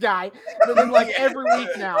 fuck this guy. But then like every week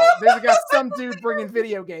now, there's got some dude bringing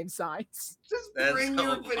video game signs. Just That's bring so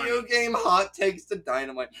your funny. video game hot takes to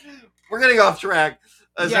Dynamite. We're getting off track.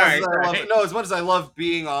 As Yeah, much as I love, as much as I love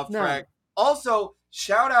being off No. track. Also,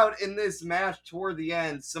 shout out in this match toward the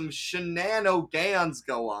end, some shenanigans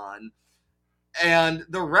go on, and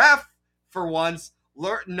the ref, for once,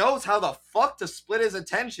 knows how the fuck to split his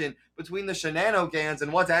attention between the shenanigans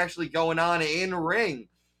and what's actually going on in ring.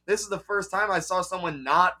 This is the first time I saw someone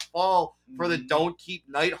not fall for the "don't keep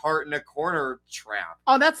Neidhart in a corner" trap.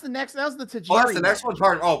 Oh, that was the Tajiri. Oh, that's the next one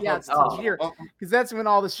part. Oh, Yeah, it's oh, Tajiri. oh, Because that's when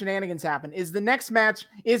all the shenanigans happen. Is the next match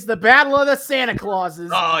is the Battle of the Santa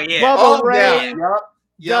Clauses. Oh yeah. Bubba oh, Ray, yeah.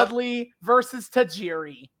 Yep. Dudley versus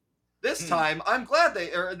Tajiri. This time, I'm glad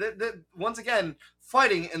they are once again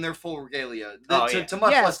fighting in their full regalia. Oh, yeah. To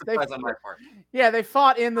much Yes, less surprise on my part. Yeah, they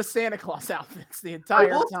fought in the Santa Claus outfits the I entire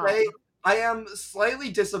will time. say, I am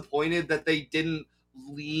slightly disappointed that they didn't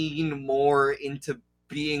lean more into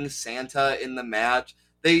being Santa in the match.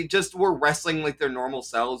 They just were wrestling like their normal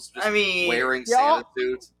selves, just I mean, wearing yeah. Santa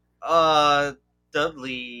suits.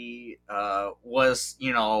 Dudley was,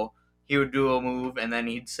 he would do a move and then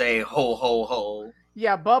he'd say ho ho ho.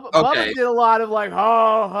 Yeah, Bubba Okay. did a lot of like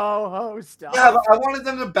ho ho ho stuff. Yeah, but I wanted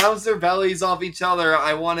them to bounce their bellies off each other.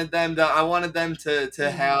 I wanted them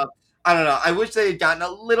to have. I don't know. I wish they had gotten a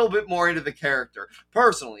little bit more into the character.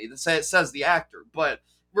 Personally, it says the actor, but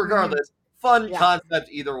regardless, fun Yeah. concept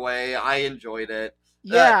either way. I enjoyed it.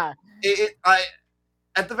 Yeah. I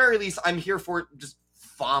at the very least, I'm here for it. Just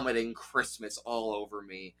vomiting Christmas all over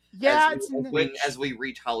me. Yeah, as we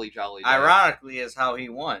reach Holly Jolly Day. Ironically, is how he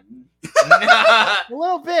won. a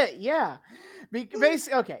little bit, yeah.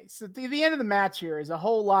 Basically, okay, so the end of the match here is a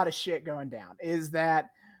whole lot of shit going down. Is that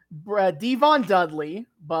Devon Dudley,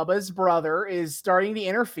 Bubba's brother, is starting to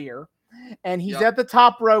interfere, and he's at the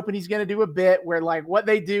top rope, and he's going to do a bit where, like, what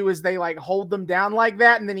they do is they like hold them down like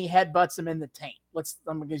that, and then he headbutts them in the taint. That's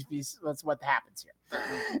what happens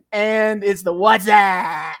here, and it's the what's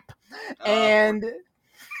up, and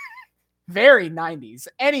very 90s.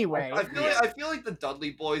 Anyway, I feel like the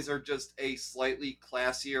Dudley Boys are just a slightly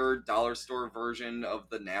classier dollar store version of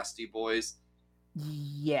the Nasty Boys.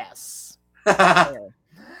 yes.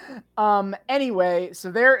 Anyway,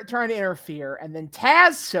 so they're trying to interfere, and then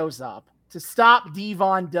Taz shows up to stop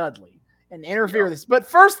Devon Dudley and interfere with this. But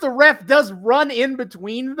first, the ref does run in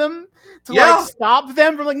between them to like stop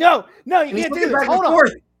them from like, no, you can't do this. Hold on.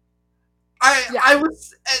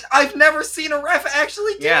 I've never seen a ref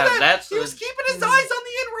actually do that. He was keeping his eyes on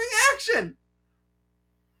the in-ring action.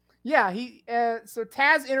 Yeah, so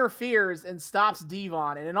Taz interferes and stops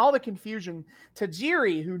Devon, and in all the confusion,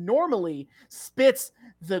 Tajiri, who normally spits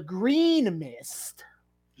the green mist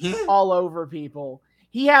all over people,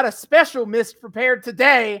 he had a special mist prepared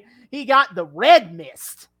today. He got the red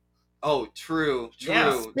mist. Oh, true.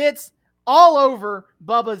 Yeah. Spits all over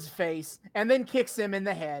Bubba's face, and then kicks him in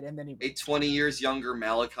the head, and then he... A 20 years younger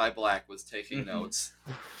Malachi Black was taking notes.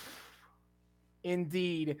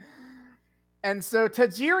 Indeed. And so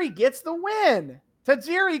Tajiri gets the win.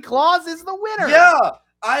 Tajiri Claus is the winner. Yeah,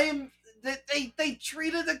 they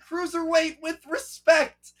treated a cruiserweight with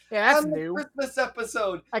respect. Yeah, that's on the new. Christmas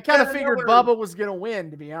episode. I kind of And figured Bubba was going to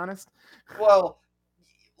win, to be honest. Well,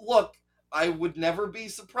 look, I would never be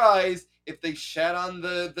surprised if they shat on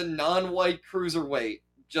the non-white cruiserweight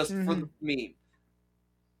just for the meme.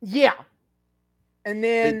 Yeah. And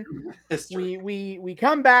then we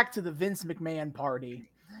come back to the Vince McMahon party.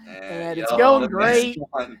 And it's going great.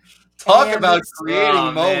 Talk about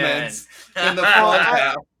creating moments in the front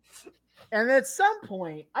half. And at some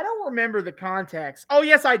point, I don't remember the context. Oh,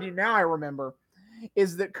 yes, I do. Now I remember.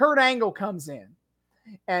 Is that Kurt Angle comes in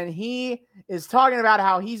and he is talking about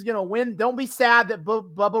how he's going to win. Don't be sad that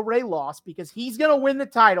Bubba Ray lost because he's going to win the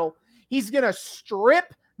title. He's going to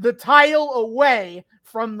strip the title away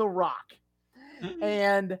from The Rock.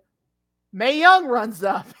 And Mae Young runs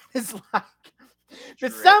up. It's like,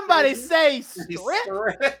 did somebody say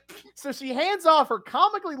strip? So she hands off her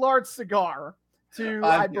comically large cigar to,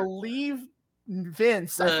 I believe,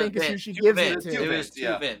 Vince. I think is who she gives Vince. it to. It was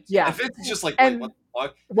to Vince. Yeah. And Vince is just like, And- wait, what the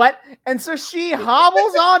fuck? What? And so she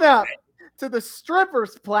hobbles on up to the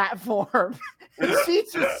strippers platform and she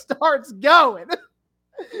just starts going.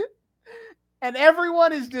 And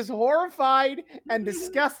everyone is just horrified and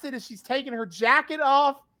disgusted as she's taking her jacket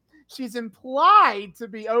off. She's implied to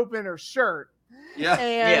be open her shirt.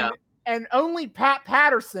 Yeah. And only Pat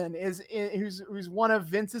Patterson who's one of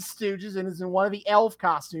Vince's stooges and is in one of the elf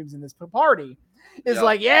costumes in this party. Is Yeah.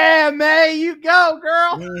 like, yeah, May, you go,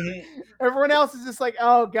 girl. Mm-hmm. Everyone else is just like,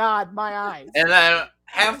 oh God, my eyes. And then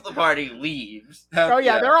half the party leaves. Oh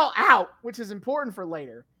yeah, they're all out, which is important for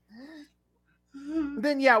later.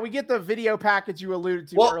 Then we get the video package you alluded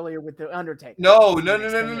to earlier with the Undertaker. No. Hmm?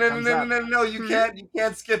 You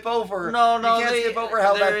can't skip over. No, you can't skip over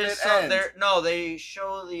how that bit ends. They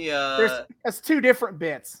show the. That's two different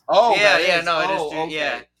bits. Oh, Yeah, that yeah, is. no, it is Oh, too- okay.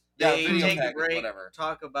 yeah. Yeah, They video take a package, break, whatever.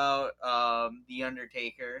 talk about the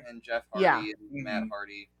Undertaker. And Jeff Hardy Yeah. and Matt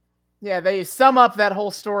Hardy. Yeah, they sum up that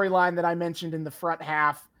whole storyline that I mentioned in the front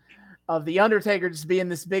half of the Undertaker just being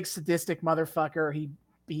this big sadistic motherfucker. He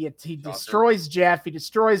destroys Jeff, he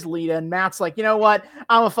destroys Lita, and Matt's like, you know what?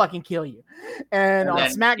 I'm gonna fucking kill you. And on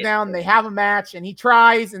then- SmackDown, they have a match, and he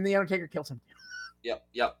tries, and the Undertaker kills him.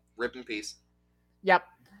 Yep. Rip in peace. Yep.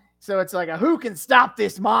 So it's like who can stop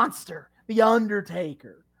this monster? The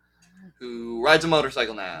Undertaker. Who rides a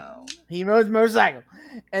motorcycle now? He mows motorcycle.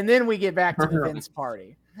 And then we get back to the Vince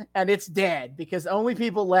party. And it's dead because only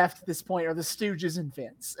people left at this point are the Stooges and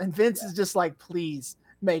Vince. And Vince is just like, please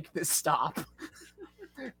make this stop.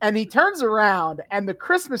 And he turns around and the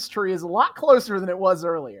Christmas tree is a lot closer than it was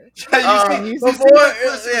earlier. you see before- the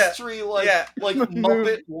Christmas yeah. tree like Move.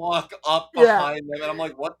 Muppet walk up Yeah. behind them, and I'm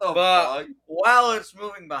like, what the But fuck? while it's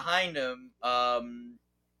moving behind him,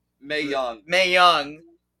 Mae Young. Mae Young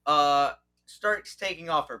starts taking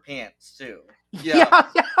off her pants too. Yeah.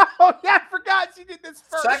 Oh, yeah, I forgot she did this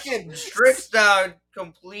first. Strips down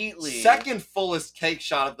completely. Second fullest cake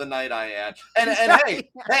shot of the night I had. And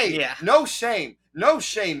hey, Yeah. no shame,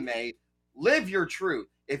 May. Live your truth.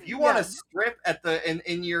 If you want to strip at the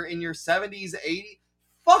in your 70s, 80s,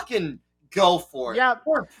 fucking go for it. Yeah,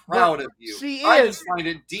 We're proud of you. she I is just find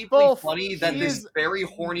it deeply full- funny that she this is- very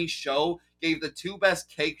horny show gave the two best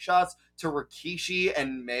cake shots to Rikishi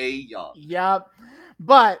and Mae Young. Yep.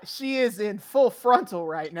 But she is in full frontal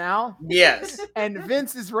right now. Yes. And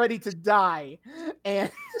Vince is ready to die.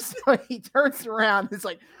 And so he turns around and is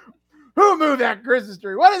like, who moved that Christmas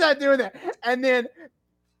tree? What is that doing there? And then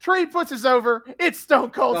tree puts us over. It's Stone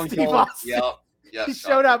Cold Stone Steve Cold. Austin. Yep. He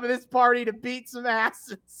showed up at this party to beat some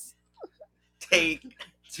asses. Take.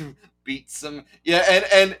 To beat some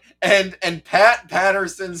and Pat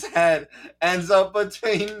Patterson's head ends up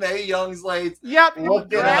between Mae Young's legs. Yep. He Look it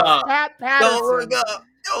grabs up. Pat Don't Patterson look up.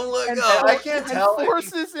 Don't look and, up. I can't tell if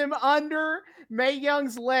forces him under Mae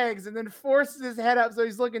Young's legs and then forces his head up so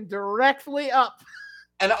he's looking directly up.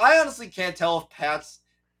 And I honestly can't tell if Pat's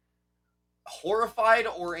horrified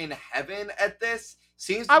or in heaven at this.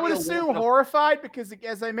 Seems to I be would a little assume bit of- horrified because,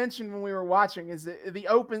 as I mentioned when we were watching, it's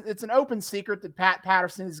an open secret that Pat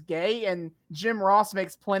Patterson is gay, and Jim Ross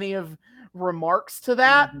makes plenty of remarks to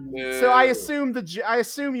that. So I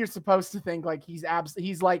assume you're supposed to think like he's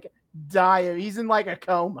like dying. He's in like a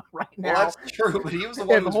coma right now. Well, that's true, but he was the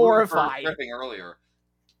one who was horrified. ripping earlier.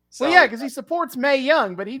 Well, yeah, because he supports Mae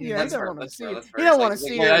Young, but he that's doesn't fair, want to that's see. fair, He that's fair. don't It's want like, to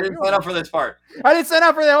see. wait, I didn't sign up for this part. I didn't sign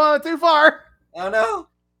up for that one too far. Oh no.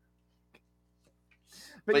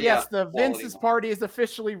 But yeah, yes, the quality Vince's one. party is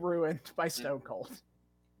officially ruined by Stone Cold.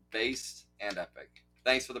 Based and epic.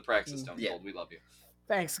 Thanks for the practice, Stone Yeah. Cold. We love you.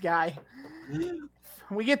 Thanks, guy.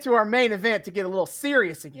 We get to our main event to get a little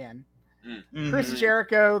serious again. Chris Mhm.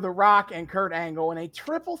 Jericho, The Rock, and Kurt Angle in a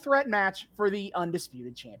triple threat match for the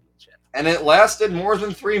Undisputed Championship. And it lasted more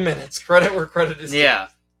than 3 minutes. Credit where credit is due. Yeah.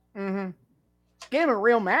 Mm-hmm. Game a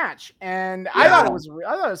real match, and I thought it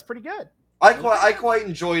was pretty good. I quite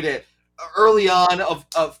enjoyed it. Early on,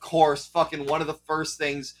 of course, fucking one of the first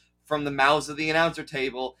things from the mouths of the announcer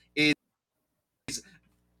table is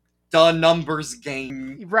the numbers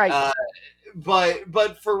game. Right.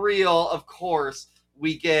 But for real, of course,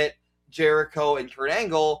 we get Jericho and Kurt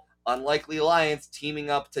Angle Unlikely Alliance teaming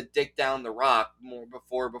up to dick down The Rock more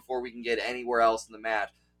before we can get anywhere else in the match.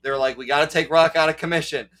 They're like, we got to take Rock out of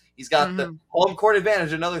commission. He's got the home court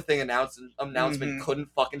advantage. Another thing announcement couldn't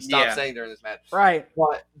fucking stop saying during this match. Right.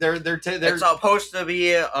 But they're it's supposed to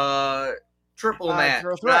be a triple match,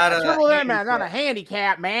 not a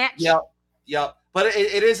handicap match. Yep. But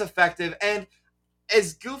it is effective, and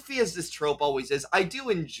as goofy as this trope always is, I do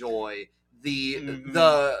enjoy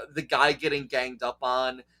the guy getting ganged up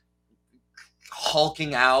on,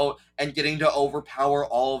 hulking out and getting to overpower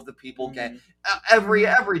all of the people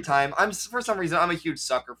every time. For some reason I'm a huge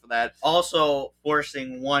sucker for that. Also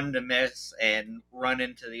forcing one to miss and run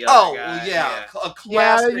into the other guy. A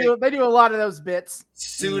classic. They do a lot of those bits.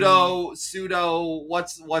 Pseudo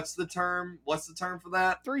what's the term? What's the term for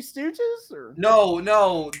that? Three Stooges or No,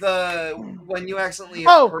 when you accidentally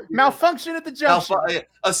malfunction at the junction.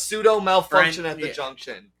 A pseudo malfunction at the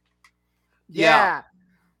junction. Yeah.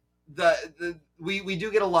 We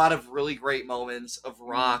do get a lot of really great moments of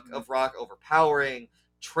Rock overpowering,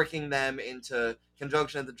 tricking them into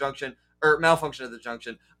conjunction at the junction or malfunction at the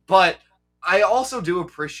junction. But I also do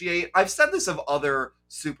appreciate, I've said this of other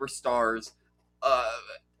superstars,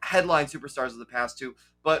 headline superstars of the past too,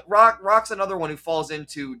 but Rock's another one who falls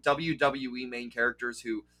into WWE main characters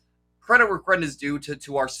who, credit where credit is due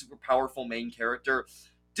to our super powerful main character.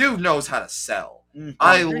 Dude knows how to sell.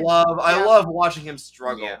 I love watching him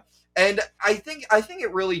struggle. Yeah. And I think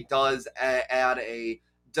it really does add a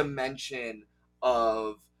dimension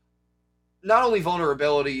of not only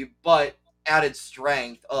vulnerability, but added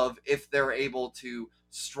strength of if they're able to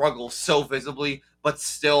struggle so visibly, but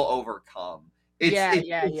still overcome. It's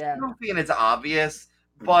goofy and it's obvious,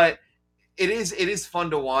 but it is fun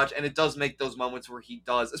to watch, and it does make those moments where he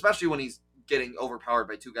does, especially when he's getting overpowered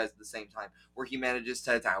by two guys at the same time, where he manages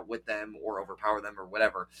to outwit them or overpower them or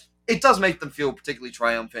whatever. It does make them feel particularly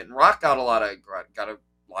triumphant, and Rock got a lot of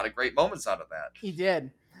great moments out of that. He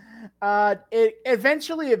did. It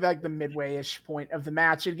eventually, at like the midway-ish point of the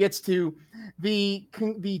match, it gets to the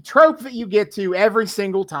trope that you get to every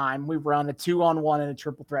single time we run a 2-on-1 in a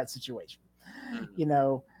triple threat situation. You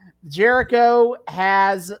know, Jericho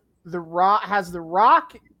has the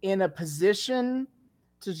Rock in a position.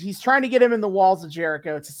 So he's trying to get him in the walls of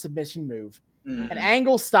Jericho. It's a submission move. An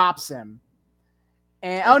Angle stops him.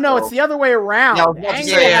 And it's the other way around. Angle has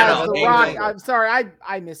the Rock. I'm sorry,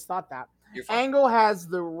 I misthought that. Angle has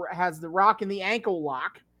the Rock in the ankle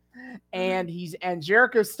lock, and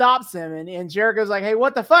Jericho stops him, and Jericho's like, "Hey,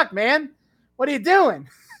 what the fuck, man? What are you doing?"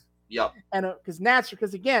 Yep. And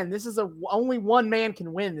because again, this is only one man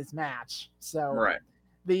can win this match, so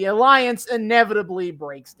the alliance inevitably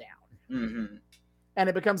breaks down. And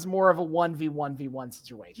it becomes more of a 1v1v1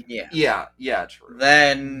 situation. Yeah, true.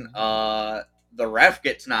 Then the ref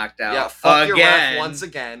gets knocked out. Yeah, fuck your ref once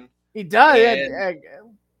again. He does. A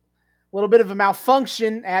little bit of a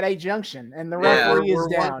malfunction at a junction, and the referee is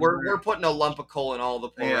down. We're putting a lump of coal in all the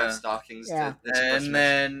poor ref stockings. Yeah. And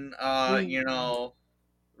then,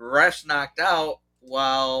 ref's knocked out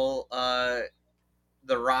while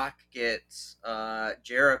the Rock gets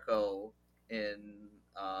Jericho in...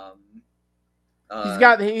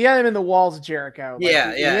 he had him in the walls of Jericho. He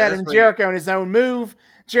had him Jericho in his own move.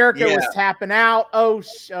 Jericho was tapping out. Oh,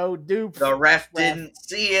 dude. The ref didn't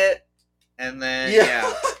see it, and then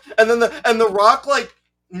and then the Rock like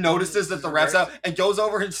notices that the ref's out and goes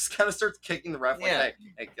over and just kind of starts kicking the ref. Like,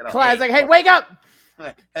 hey, get up. Clyde's like, hey, wake up!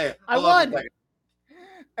 Hey, I won.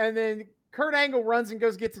 And then Kurt Angle runs and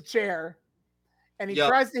gets a chair. And he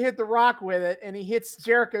tries to hit the Rock with it, and he hits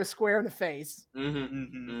Jericho square in the face.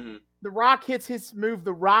 The Rock hits his move,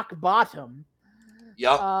 the Rock Bottom.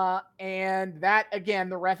 And that, again,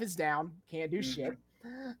 the ref is down. Can't do shit.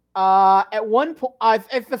 At one point,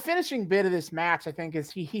 at the finishing bit of this match, I think,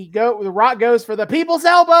 is the Rock goes for the People's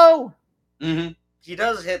Elbow. He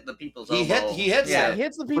does hit the People's Elbow. He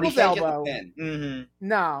hits the People's Elbow.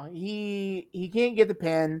 No, he can't get the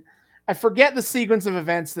pin. I forget the sequence of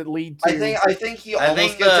events that lead to. I think he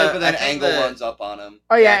almost gets it, but then Angle runs up on him.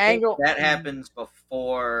 Oh yeah, Angle. That happens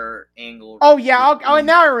before Angle. Oh yeah.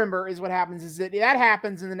 Now I remember is what happens is that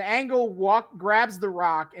happens, and then Angle grabs the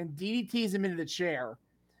Rock and DDTs him into the chair.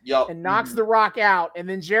 And knocks the Rock out, and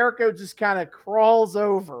then Jericho just kind of crawls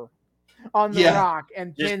over on the Rock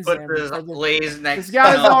and pins him. He's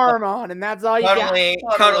got his arm on, and that's all you got.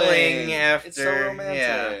 Cuddling after. It's so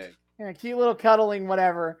romantic. Yeah, cute little cuddling,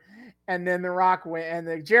 whatever. And then the Rock and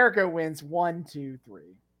the Jericho wins 1, 2, 3.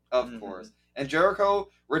 Of course. And Jericho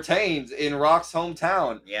retains in Rock's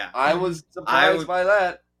hometown. Yeah. I was surprised by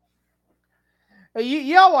that.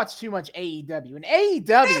 Y'all watch too much AEW. And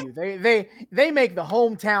AEW, they make the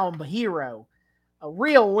hometown hero a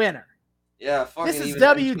real winner. Yeah, fucking This is even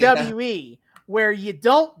WWE where you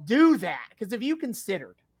don't do that. Because if you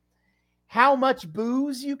considered how much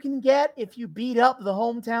booze you can get if you beat up the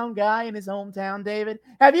hometown guy in his hometown, David,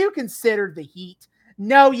 have you considered the heat?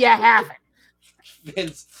 No, you haven't.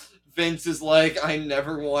 Vince is like, I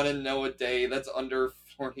never want to know a day that's under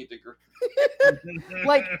 40 degrees.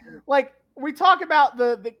 like we talk about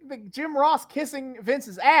the Jim Ross kissing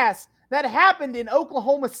Vince's ass. That happened in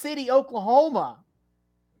Oklahoma City, Oklahoma.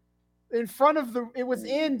 In front of it was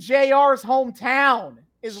in JR's hometown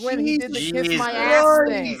is when he did the kiss my ass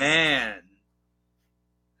thing. Man.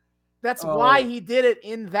 That's why he did it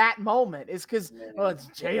in that moment. Is because it's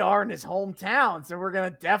JR in his hometown, so we're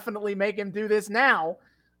gonna definitely make him do this now.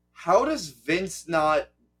 How does Vince not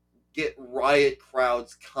get riot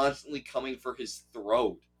crowds constantly coming for his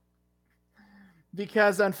throat?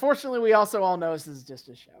 Because unfortunately, we also all know this is just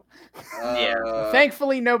a show.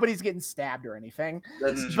 Thankfully, nobody's getting stabbed or anything.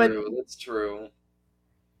 That's true. That's true.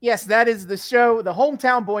 Yes, that is the show. The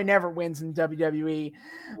hometown boy never wins in WWE.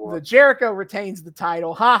 The Jericho retains the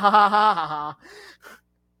title. Ha ha ha ha ha ha.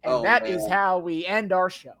 And that is how we end our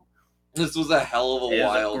show. This was a hell of a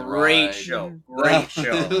wild great ride. show. Great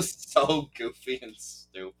show. It was so goofy and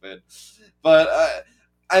stupid. But,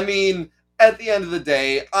 I mean, at the end of the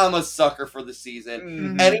day, I'm a sucker for the season.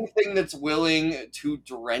 Mm-hmm. Anything that's willing to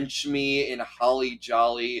drench me in holly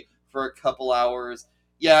jolly for a couple hours,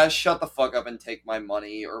 yeah, shut the fuck up and take my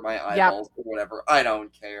money or my eyeballs or whatever. I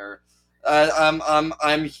don't care.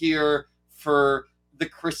 I'm here for the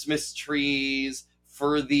Christmas trees,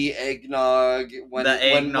 for the eggnog when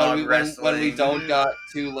we don't got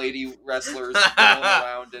two lady wrestlers rolling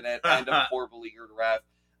around in it and a poor beleaguered ref.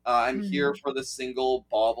 I'm here for the single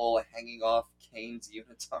bauble hanging off Kane's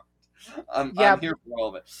unitard. I'm here for all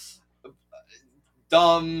of it.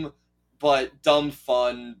 Dumb, but dumb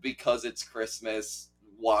fun because it's Christmas.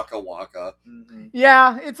 Waka waka. Mm-hmm.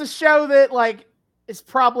 Yeah, it's a show that is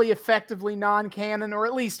probably effectively non-canon, or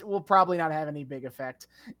at least will probably not have any big effect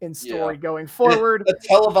in story going forward. A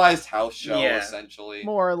televised house show, essentially,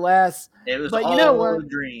 more or less. It was but all a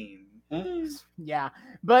dream. Yeah,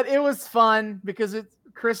 but it was fun because it's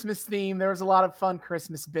Christmas theme. There was a lot of fun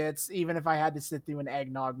Christmas bits, even if I had to sit through an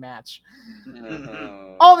eggnog match.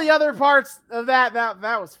 All the other parts of that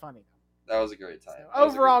was funny. That was a great time. So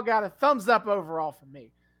overall, got a thumbs up overall from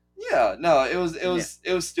me. Yeah, no, it was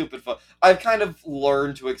stupid fun. I've kind of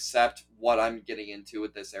learned to accept what I'm getting into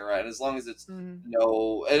with this era, and as long as it's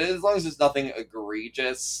as long as it's nothing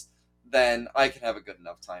egregious, then I can have a good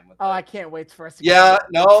enough time with it. I can't wait for us to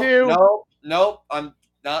nope. I'm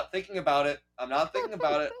not thinking about it. I'm not thinking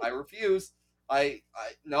about it. I refuse.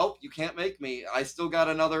 Nope, you can't make me. I still got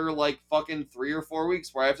another fucking 3 or 4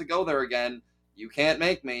 weeks where I have to go there again. You can't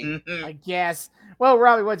make me. I guess. Well,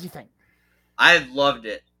 Robbie, what'd you think? I loved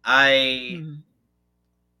it.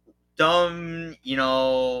 Dumb,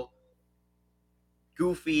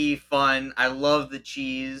 goofy, fun. I love the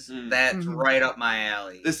cheese. That's right up my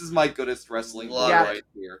alley. This is my goodest wrestling right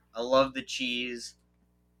here. I love the cheese.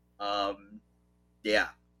 Yeah.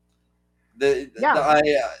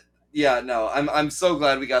 I'm so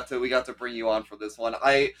glad we got to bring you on for this one.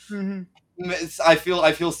 I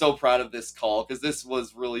feel so proud of this call because this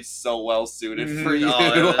was really so well suited for you.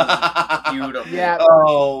 Beautiful. Yeah.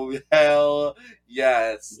 Oh hell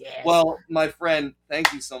yes. Well, my friend,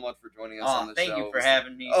 thank you so much for joining us on the show. Thank you for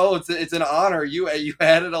having me. Oh, it's an honor. You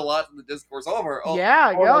added a lot to the discourse. It's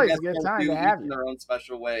a good time to have you. In their own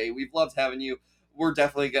special way. We've loved having you. We're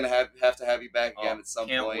definitely gonna have to have you back again at some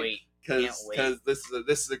point. Wait. Because this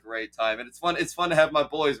is a great time, and it's fun to have my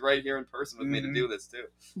boys right here in person with me to do this too.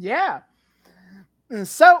 Yeah.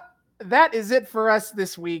 So that is it for us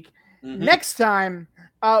this week. Next time,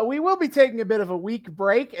 we will be taking a bit of a week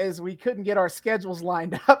break as we couldn't get our schedules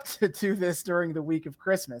lined up to do this during the week of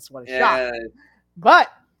Christmas. What a shock. But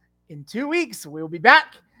in 2 weeks, we'll be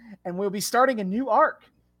back and we'll be starting a new arc.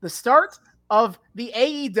 The start of the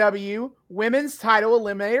AEW Women's Title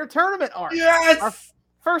Eliminator Tournament arc. Yes! Our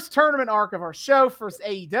first tournament arc of our show, first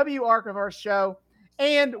AEW arc of our show.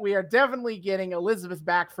 And we are definitely getting Elizabeth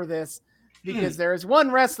back for this. Because there is one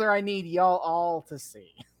wrestler I need y'all all to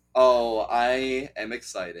see. Oh, I am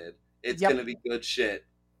excited. It's going to be good shit.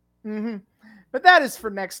 But that is for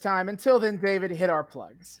next time. Until then, David, hit our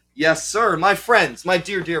plugs. Yes, sir. My friends, my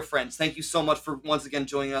dear friends, thank you so much for once again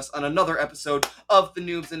joining us on another episode of the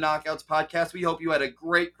Noobs and Knockouts podcast. We hope you had a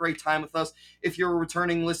great time with us. If you're a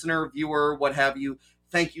returning listener, viewer, what have you,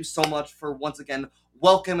 thank you so much for once again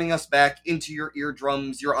welcoming us back into your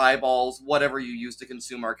eardrums, your eyeballs, whatever you use to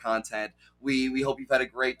consume our content. We hope you've had a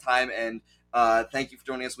great time, and Thank you for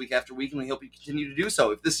joining us week after week, and we hope you continue to do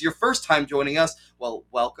so. If this is your first time joining us, well,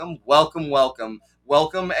 welcome, welcome, welcome,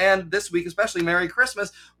 welcome, and this week especially, Merry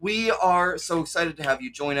Christmas. We are so excited to have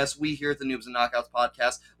you join us. We here at the Noobs and Knockouts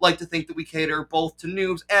podcast like to think that we cater both to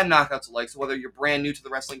noobs and knockouts alike, so whether you're brand new to the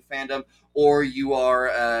wrestling fandom or you are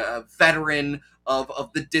a veteran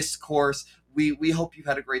of the discourse, we hope you've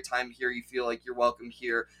had a great time here. You feel like you're welcome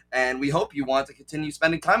here, and we hope you want to continue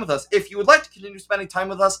spending time with us. If you would like to continue spending time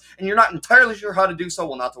with us and you're not entirely sure how to do so,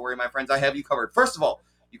 well, not to worry, my friends, I have you covered. First of all,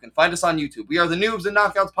 you can find us on YouTube. We are the Noobs and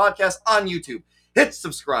Knockouts podcast on YouTube. Hit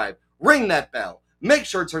subscribe, ring that bell, make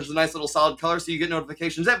sure it turns a nice little solid color so you get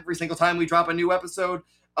notifications every single time we drop a new episode.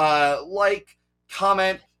 Like,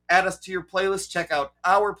 comment, add us to your playlist, check out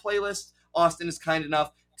our playlist. Austin is kind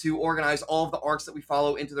enough to organize all of the arcs that we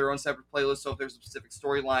follow into their own separate playlists. So if there's a specific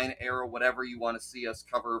storyline, arrow, whatever you want to see us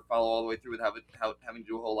cover, follow all the way through without having to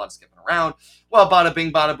do a whole lot of skipping around, well, bada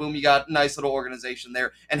bing, bada boom, you got a nice little organization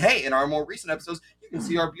there. And hey, in our more recent episodes, you can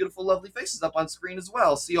see our beautiful, lovely faces up on screen as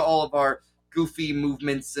well. See all of our goofy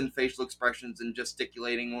movements and facial expressions and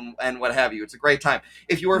gesticulating and what have you. It's a great time.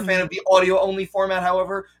 If you are a fan of the audio-only format,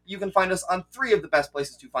 however, you can find us on 3 of the best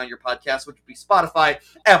places to find your podcast, which would be Spotify,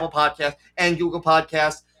 Apple Podcasts, and Google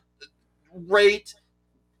Podcasts. Rate,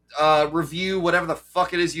 review, whatever the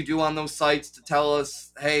fuck it is you do on those sites to tell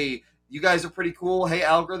us, hey, you guys are pretty cool. Hey,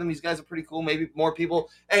 algorithm, these guys are pretty cool. Maybe more people.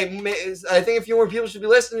 Hey, I think a few more people should be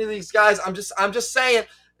listening to these guys. I'm just saying,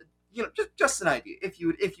 you know, just an idea. If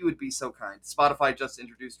you would be so kind. Spotify just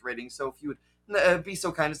introduced ratings, so if you would be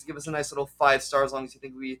so kind as to give us a nice little 5 stars, as long as you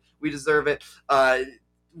think we deserve it.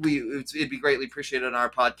 It'd be greatly appreciated on our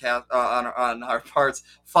podcast, on our parts.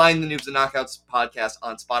 Find the Noobs and Knockouts podcast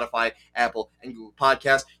on Spotify, Apple, and Google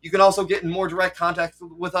Podcasts. You can also get in more direct contact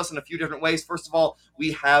with us in a few different ways. First of all,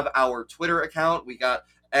 we have our Twitter account. We got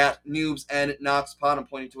at Noobs and Knoxpod. I'm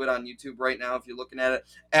pointing to it on YouTube right now if you're looking at it.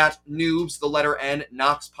 At Noobs, the letter N,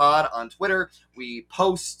 Knoxpod on Twitter. We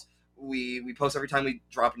post every time we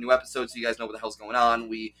drop a new episode, so you guys know what the hell's going on.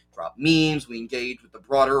 We drop memes, we engage with the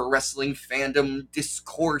broader wrestling fandom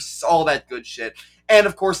discourse, all that good shit. And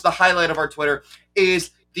of course, the highlight of our Twitter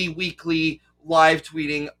is the weekly live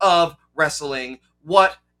tweeting of wrestling.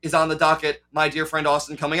 What is on the docket, my dear friend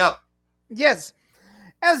Austin, coming up? Yes,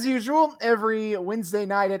 as usual, every Wednesday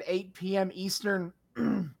night at 8 p.m. Eastern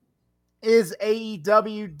is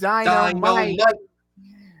AEW Dynamite.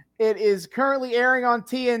 It is currently airing on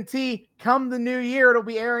TNT. Come the new year, it'll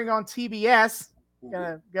be airing on TBS.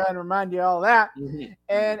 Gonna remind you all of that. Mm-hmm.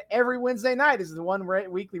 And every Wednesday night is the one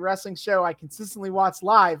weekly wrestling show I consistently watch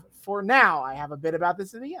live. For now, I have a bit about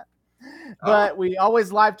this at the end. But we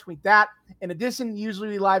always live tweet that. In addition, usually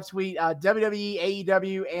we live tweet WWE,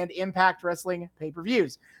 AEW, and Impact Wrestling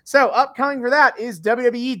pay-per-views. So upcoming for that is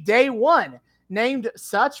WWE Day 1, named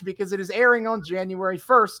such because it is airing on January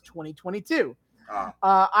 1st, 2022.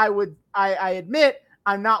 I admit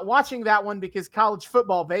I'm not watching that one because college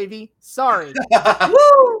football, baby. Sorry.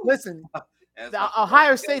 Listen,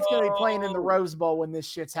 Ohio State's going to be playing in the Rose Bowl when this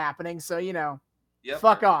shit's happening. So, you know,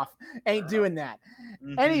 fuck off. Ain't doing that.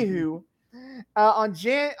 Mm-hmm. Anywho, on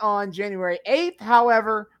January 8th,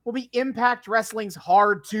 however, will be Impact Wrestling's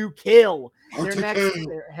Hard to Kill. Their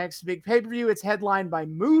next big pay-per-view. It's headlined by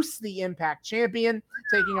Moose, the Impact champion,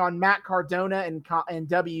 taking on Matt Cardona and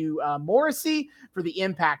W. Morrissey for the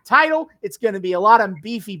Impact title. It's going to be a lot of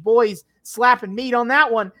beefy boys slapping meat on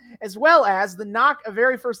that one, as well as the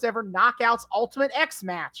very first ever Knockouts Ultimate X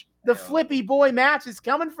match. The Flippy Boy match is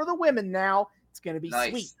coming for the women now. It's going to be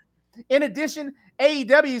sweet. In addition,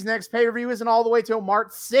 AEW's next pay-per-view isn't all the way till March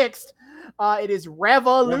 6th. It is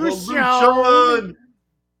Revolution.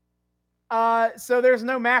 So there's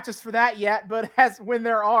no matches for that yet, but when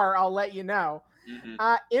there are, I'll let you know.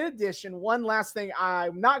 Mm-hmm. In addition, one last thing,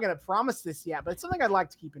 I'm not going to promise this yet, but something I'd like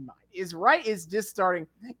to keep in mind is just starting.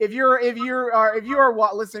 If you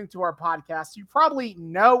are listening to our podcast, you probably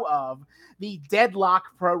know of the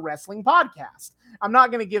Deadlock Pro Wrestling podcast. I'm not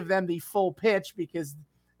going to give them the full pitch because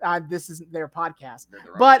this isn't their podcast,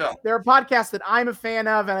 but they're a podcast that I'm a fan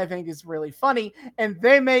of and I think is really funny. And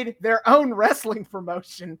they made their own wrestling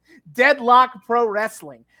promotion, Deadlock Pro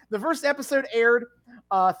Wrestling. The first episode aired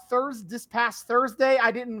this past Thursday.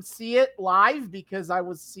 I didn't see it live because I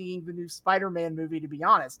was seeing the new Spider-Man movie, to be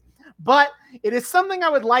honest. But it is something I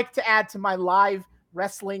would like to add to my live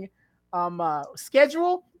wrestling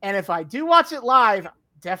schedule. And if I do watch it live,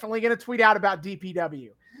 definitely going to tweet out about DPW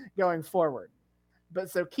going forward. But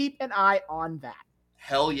so keep an eye on that.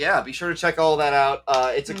 Hell yeah. Be sure to check all that out.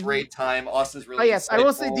 It's a great time. Austin's really yes, insightful. I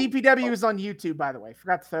will say DPW is on YouTube, by the way.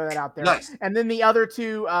 Forgot to throw that out there. Nice. And then the other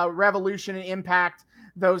two, Revolution and Impact,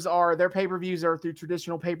 Their pay-per-views are through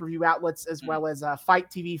traditional pay-per-view outlets, as well as Fight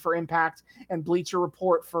TV for Impact and Bleacher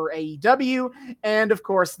Report for AEW, and of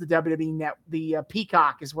course the WWE Net. The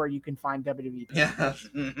Peacock is where you can find WWE. Yeah.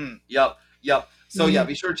 Yep. So yeah,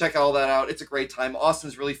 be sure to check all that out. It's a great time.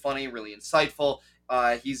 Austin's really funny, really insightful.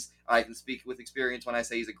 I can speak with experience when I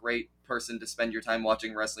say he's a great person to spend your time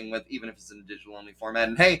watching wrestling with, even if it's in a digital only format.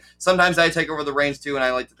 And hey, sometimes I take over the reins too, and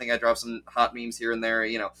I like to think I drop some hot memes here and there.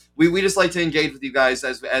 We just like to engage with you guys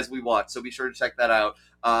as we watch. So be sure to check that out.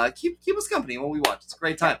 Keep us company when we watch. It's a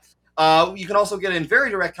great time. You can also get in very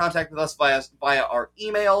direct contact with us via our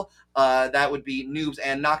email. That would be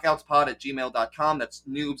noobsandknockoutspod@gmail.com. That's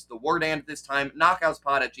noobs, the word and this time,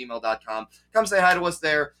 knockoutspod@gmail.com. Come say hi to us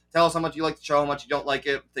there. Tell us how much you like the show, how much you don't like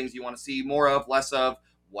it, things you want to see more of, less of,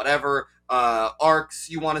 whatever. Arcs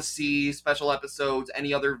you want to see, special episodes,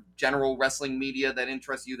 any other general wrestling media that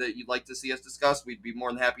interests you that you'd like to see us discuss. We'd be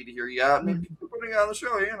more than happy to hear you out. Maybe putting it on the show,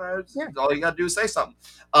 all you got to do is say something.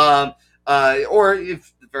 Or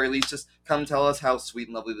if at the very least, just come tell us how sweet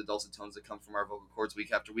and lovely the dulcet tones that come from our vocal cords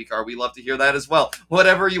week after week are. We love to hear that as well.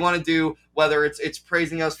 Whatever you want to do, whether it's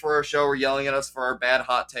praising us for our show or yelling at us for our bad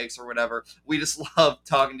hot takes or whatever, we just love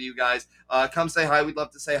talking to you guys. Come say hi. We'd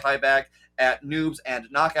love to say hi back at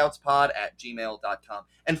noobsandknockoutspod@gmail.com.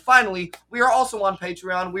 And finally, we are also on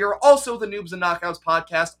Patreon. We are also the Noobs and Knockouts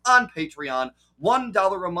podcast on Patreon.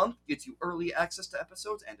 $1 a month gets you early access to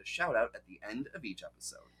episodes and a shout out at the end of each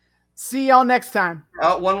episode. See y'all next time.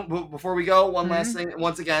 Before we go, one last thing.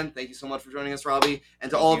 Once again, thank you so much for joining us, Robbie. And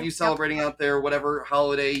to all of you celebrating out there, whatever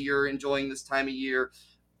holiday you're enjoying this time of year,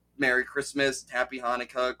 Merry Christmas, Happy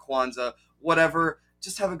Hanukkah, Kwanzaa, whatever.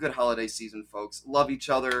 Just have a good holiday season, folks. Love each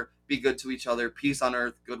other. Be good to each other. Peace on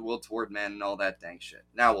earth, goodwill toward men, and all that dang shit.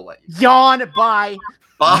 Now we'll let you go. Yawn. Bye.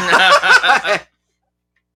 Bye.